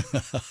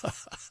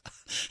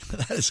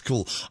 That is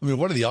cool. I mean,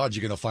 what are the odds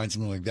you're going to find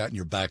something like that in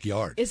your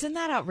backyard? Isn't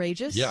that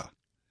outrageous? Yeah.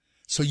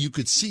 So you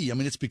could see, I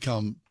mean, it's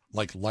become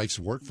like life's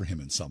work for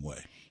him in some way.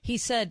 He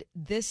said,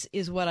 this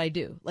is what I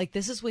do. Like,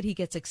 this is what he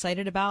gets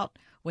excited about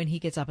when he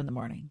gets up in the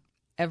morning.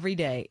 Every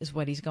day is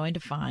what he's going to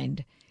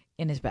find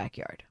in his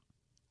backyard.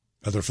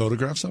 Are there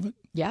photographs of it?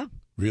 Yeah.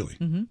 Really?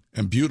 Mm-hmm.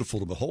 And beautiful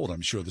to behold,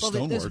 I'm sure, the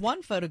stonework. There's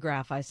one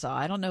photograph I saw.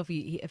 I don't know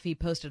if he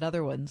posted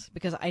other ones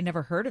because I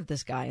never heard of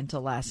this guy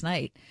until last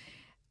night.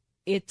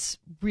 It's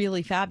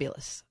really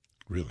fabulous.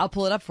 Really? I'll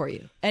pull it up for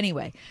you.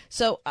 Anyway,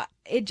 so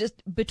it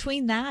just,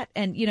 between that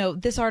and,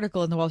 this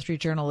article in the Wall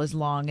Street Journal is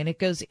long, and it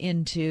goes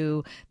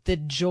into the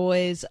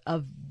joys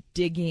of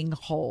digging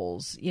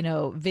holes.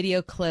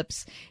 Video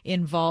clips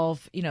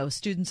involve,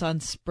 students on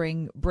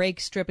spring break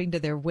stripping to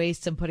their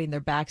waists and putting their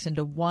backs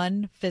into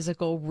one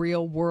physical,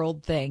 real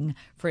world thing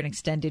for an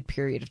extended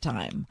period of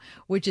time,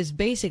 which is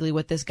basically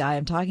what this guy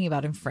I'm talking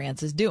about in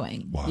France is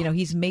doing. Wow.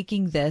 He's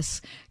making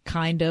this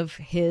kind of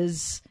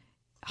his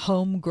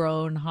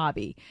homegrown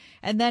hobby.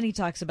 And then he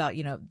talks about,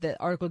 the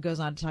article goes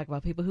on to talk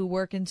about people who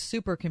work in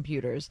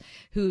supercomputers,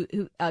 who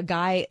a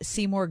guy,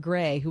 Seymour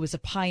Gray, who was a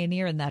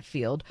pioneer in that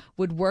field,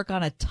 would work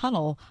on a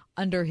tunnel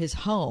under his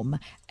home.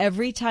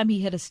 Every time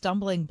he hit a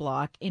stumbling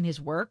block in his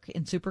work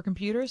in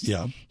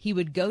supercomputers, he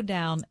would go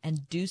down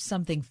and do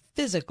something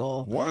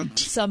physical,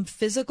 some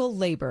physical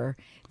labor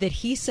that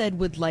he said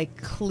would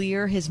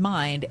clear his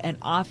mind. And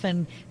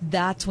often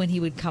that's when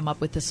he would come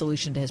up with the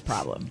solution to his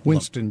problem.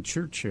 Winston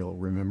Churchill,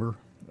 remember?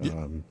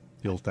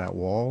 Built that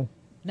wall.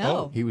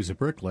 No. He was a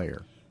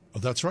bricklayer. Oh,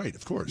 that's right,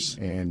 of course.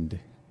 And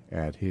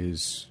at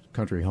his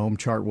country home,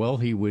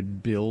 Chartwell, he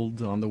would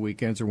build on the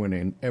weekends or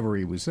whenever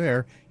he was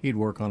there, he'd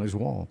work on his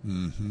wall,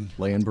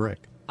 laying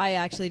brick. I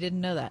actually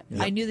didn't know that.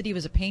 Yep. I knew that he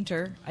was a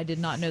painter. I did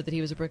not know that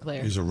he was a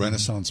bricklayer. He's a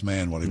Renaissance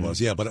man, what he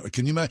was. Yeah, but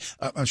can you imagine?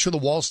 I'm sure the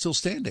wall's still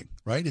standing,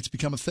 right? It's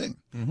become a thing,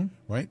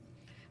 right?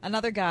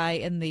 Another guy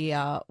in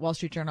the Wall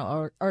Street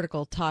Journal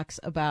article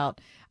talks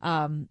about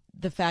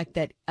the fact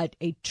that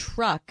a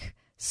truck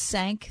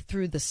sank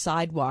through the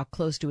sidewalk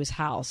close to his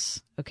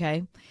house.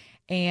 Okay.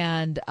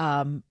 And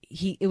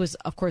it was,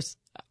 of course,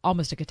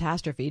 almost a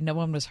catastrophe. No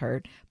one was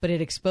hurt, but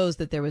it exposed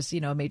that there was,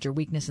 a major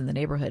weakness in the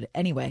neighborhood.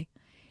 Anyway,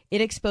 it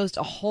exposed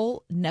a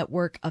whole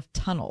network of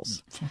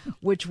tunnels,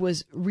 which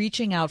was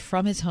reaching out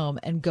from his home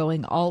and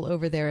going all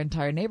over their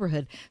entire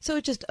neighborhood. So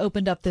it just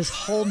opened up this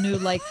whole new,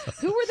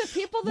 who were the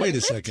people that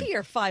lived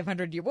here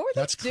 500 years? What were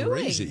they doing? That's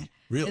crazy.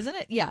 Really? Isn't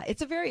it? Yeah,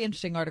 it's a very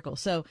interesting article.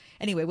 So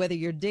anyway, whether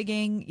you're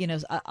digging,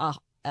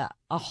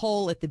 a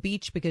hole at the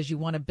beach because you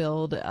want to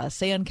build a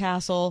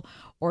sandcastle,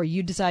 or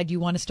you decide you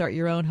want to start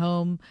your own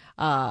home,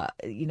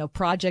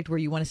 project where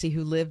you want to see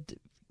who lived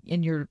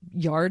in your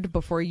yard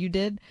before you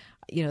did,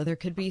 there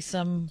could be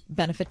some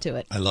benefit to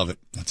it. I love it.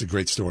 That's a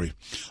great story.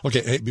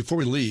 Okay, hey, before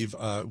we leave,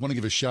 I want to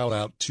give a shout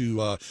out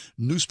to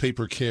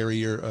newspaper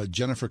carrier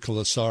Jennifer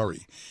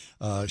Colasari.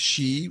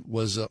 She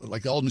was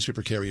like all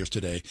newspaper carriers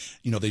today.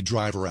 They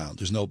drive around.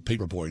 There's no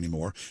paper boy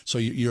anymore. So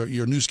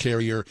you're a news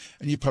carrier,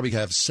 and you probably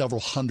have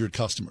several hundred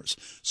customers.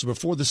 So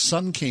before the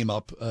sun came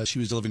up, she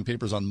was delivering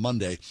papers on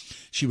Monday.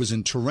 She was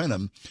in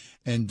Tarentum,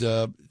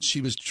 and she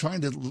was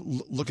trying to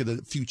look at a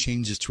few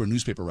changes to her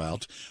newspaper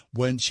route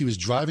when she was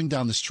driving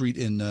down the street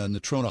in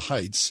Natrona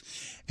Heights,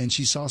 and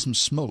she saw some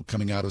smoke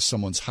coming out of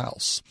someone's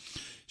house.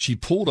 She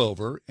pulled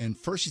over, and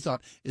first she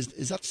thought,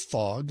 is that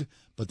fog?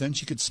 But then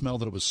she could smell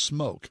that it was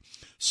smoke.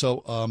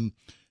 So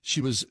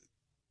she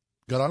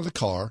got out of the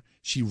car.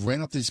 She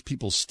ran up these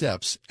people's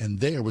steps, and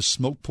there was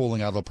smoke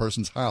pouring out of a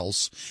person's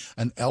house.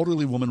 An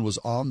elderly woman was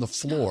on the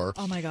floor.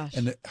 Oh, my gosh.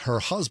 And her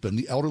husband,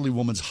 the elderly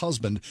woman's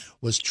husband,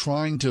 was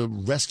trying to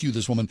rescue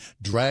this woman,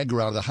 drag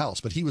her out of the house.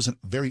 But he was a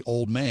very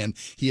old man.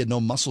 He had no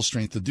muscle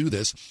strength to do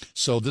this.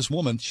 So this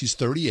woman, she's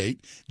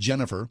 38,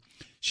 Jennifer,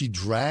 she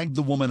dragged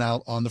the woman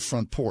out on the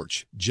front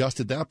porch. Just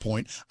at that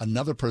point,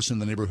 another person in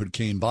the neighborhood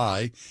came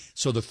by.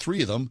 So the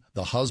three of them,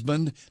 the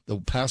husband, the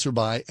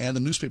passerby, and the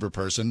newspaper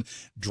person,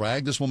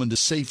 dragged this woman to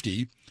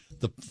safety.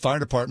 The fire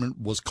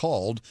department was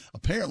called.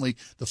 Apparently,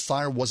 the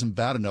fire wasn't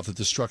bad enough that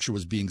the structure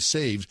was being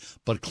saved,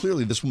 but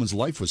clearly this woman's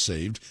life was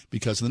saved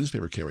because of the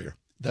newspaper carrier.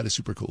 That is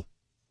super cool.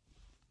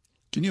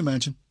 Can you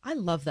imagine? I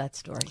love that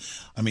story.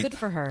 I mean, good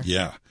for her.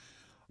 Yeah.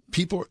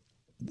 People...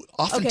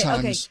 Oftentimes,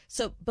 okay.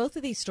 So both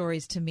of these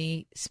stories to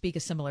me speak a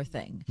similar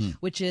thing,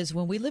 which is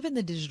when we live in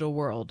the digital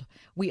world,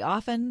 we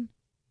often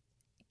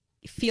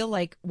feel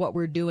like what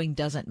we're doing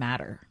doesn't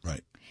matter.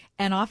 Right.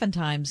 And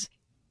oftentimes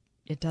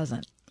it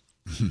doesn't.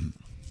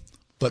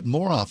 But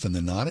more often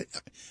than not,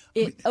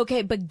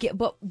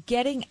 but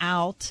getting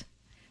out,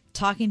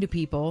 talking to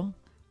people,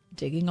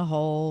 digging a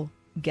hole,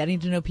 getting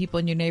to know people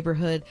in your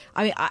neighborhood.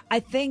 I mean, I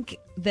think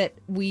that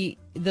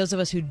those of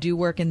us who do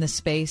work in the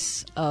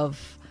space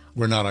of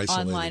we're not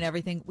isolated. Online,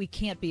 everything. We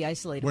can't be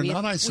isolated. We're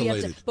not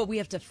isolated. But we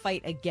have to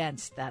fight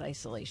against that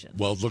isolation.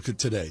 Well, look at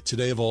today.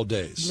 Today of all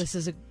days.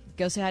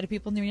 Go say hi to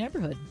people in your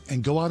neighborhood.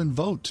 And go out and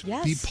vote.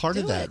 Yes, be part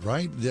of that,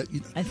 right?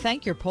 And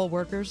thank your poll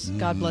workers. Mm-hmm.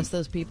 God bless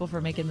those people for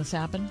making this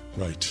happen.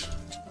 Right.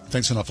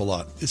 Thanks an awful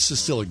lot. It's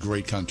still a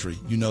great country.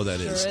 You know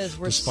that sure is.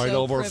 We're Despite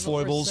all of our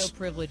foibles, we're so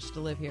privileged to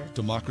live here.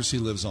 Democracy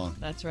lives on.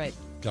 That's right.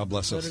 God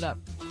bless us. Vote it up.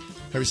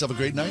 Have yourself a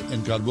great night,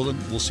 and God willing,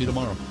 we'll see you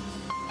tomorrow.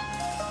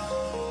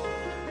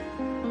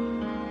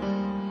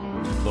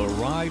 The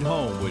Ride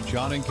Home with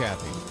John and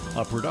Kathy,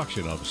 a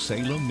production of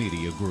Salem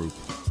Media Group.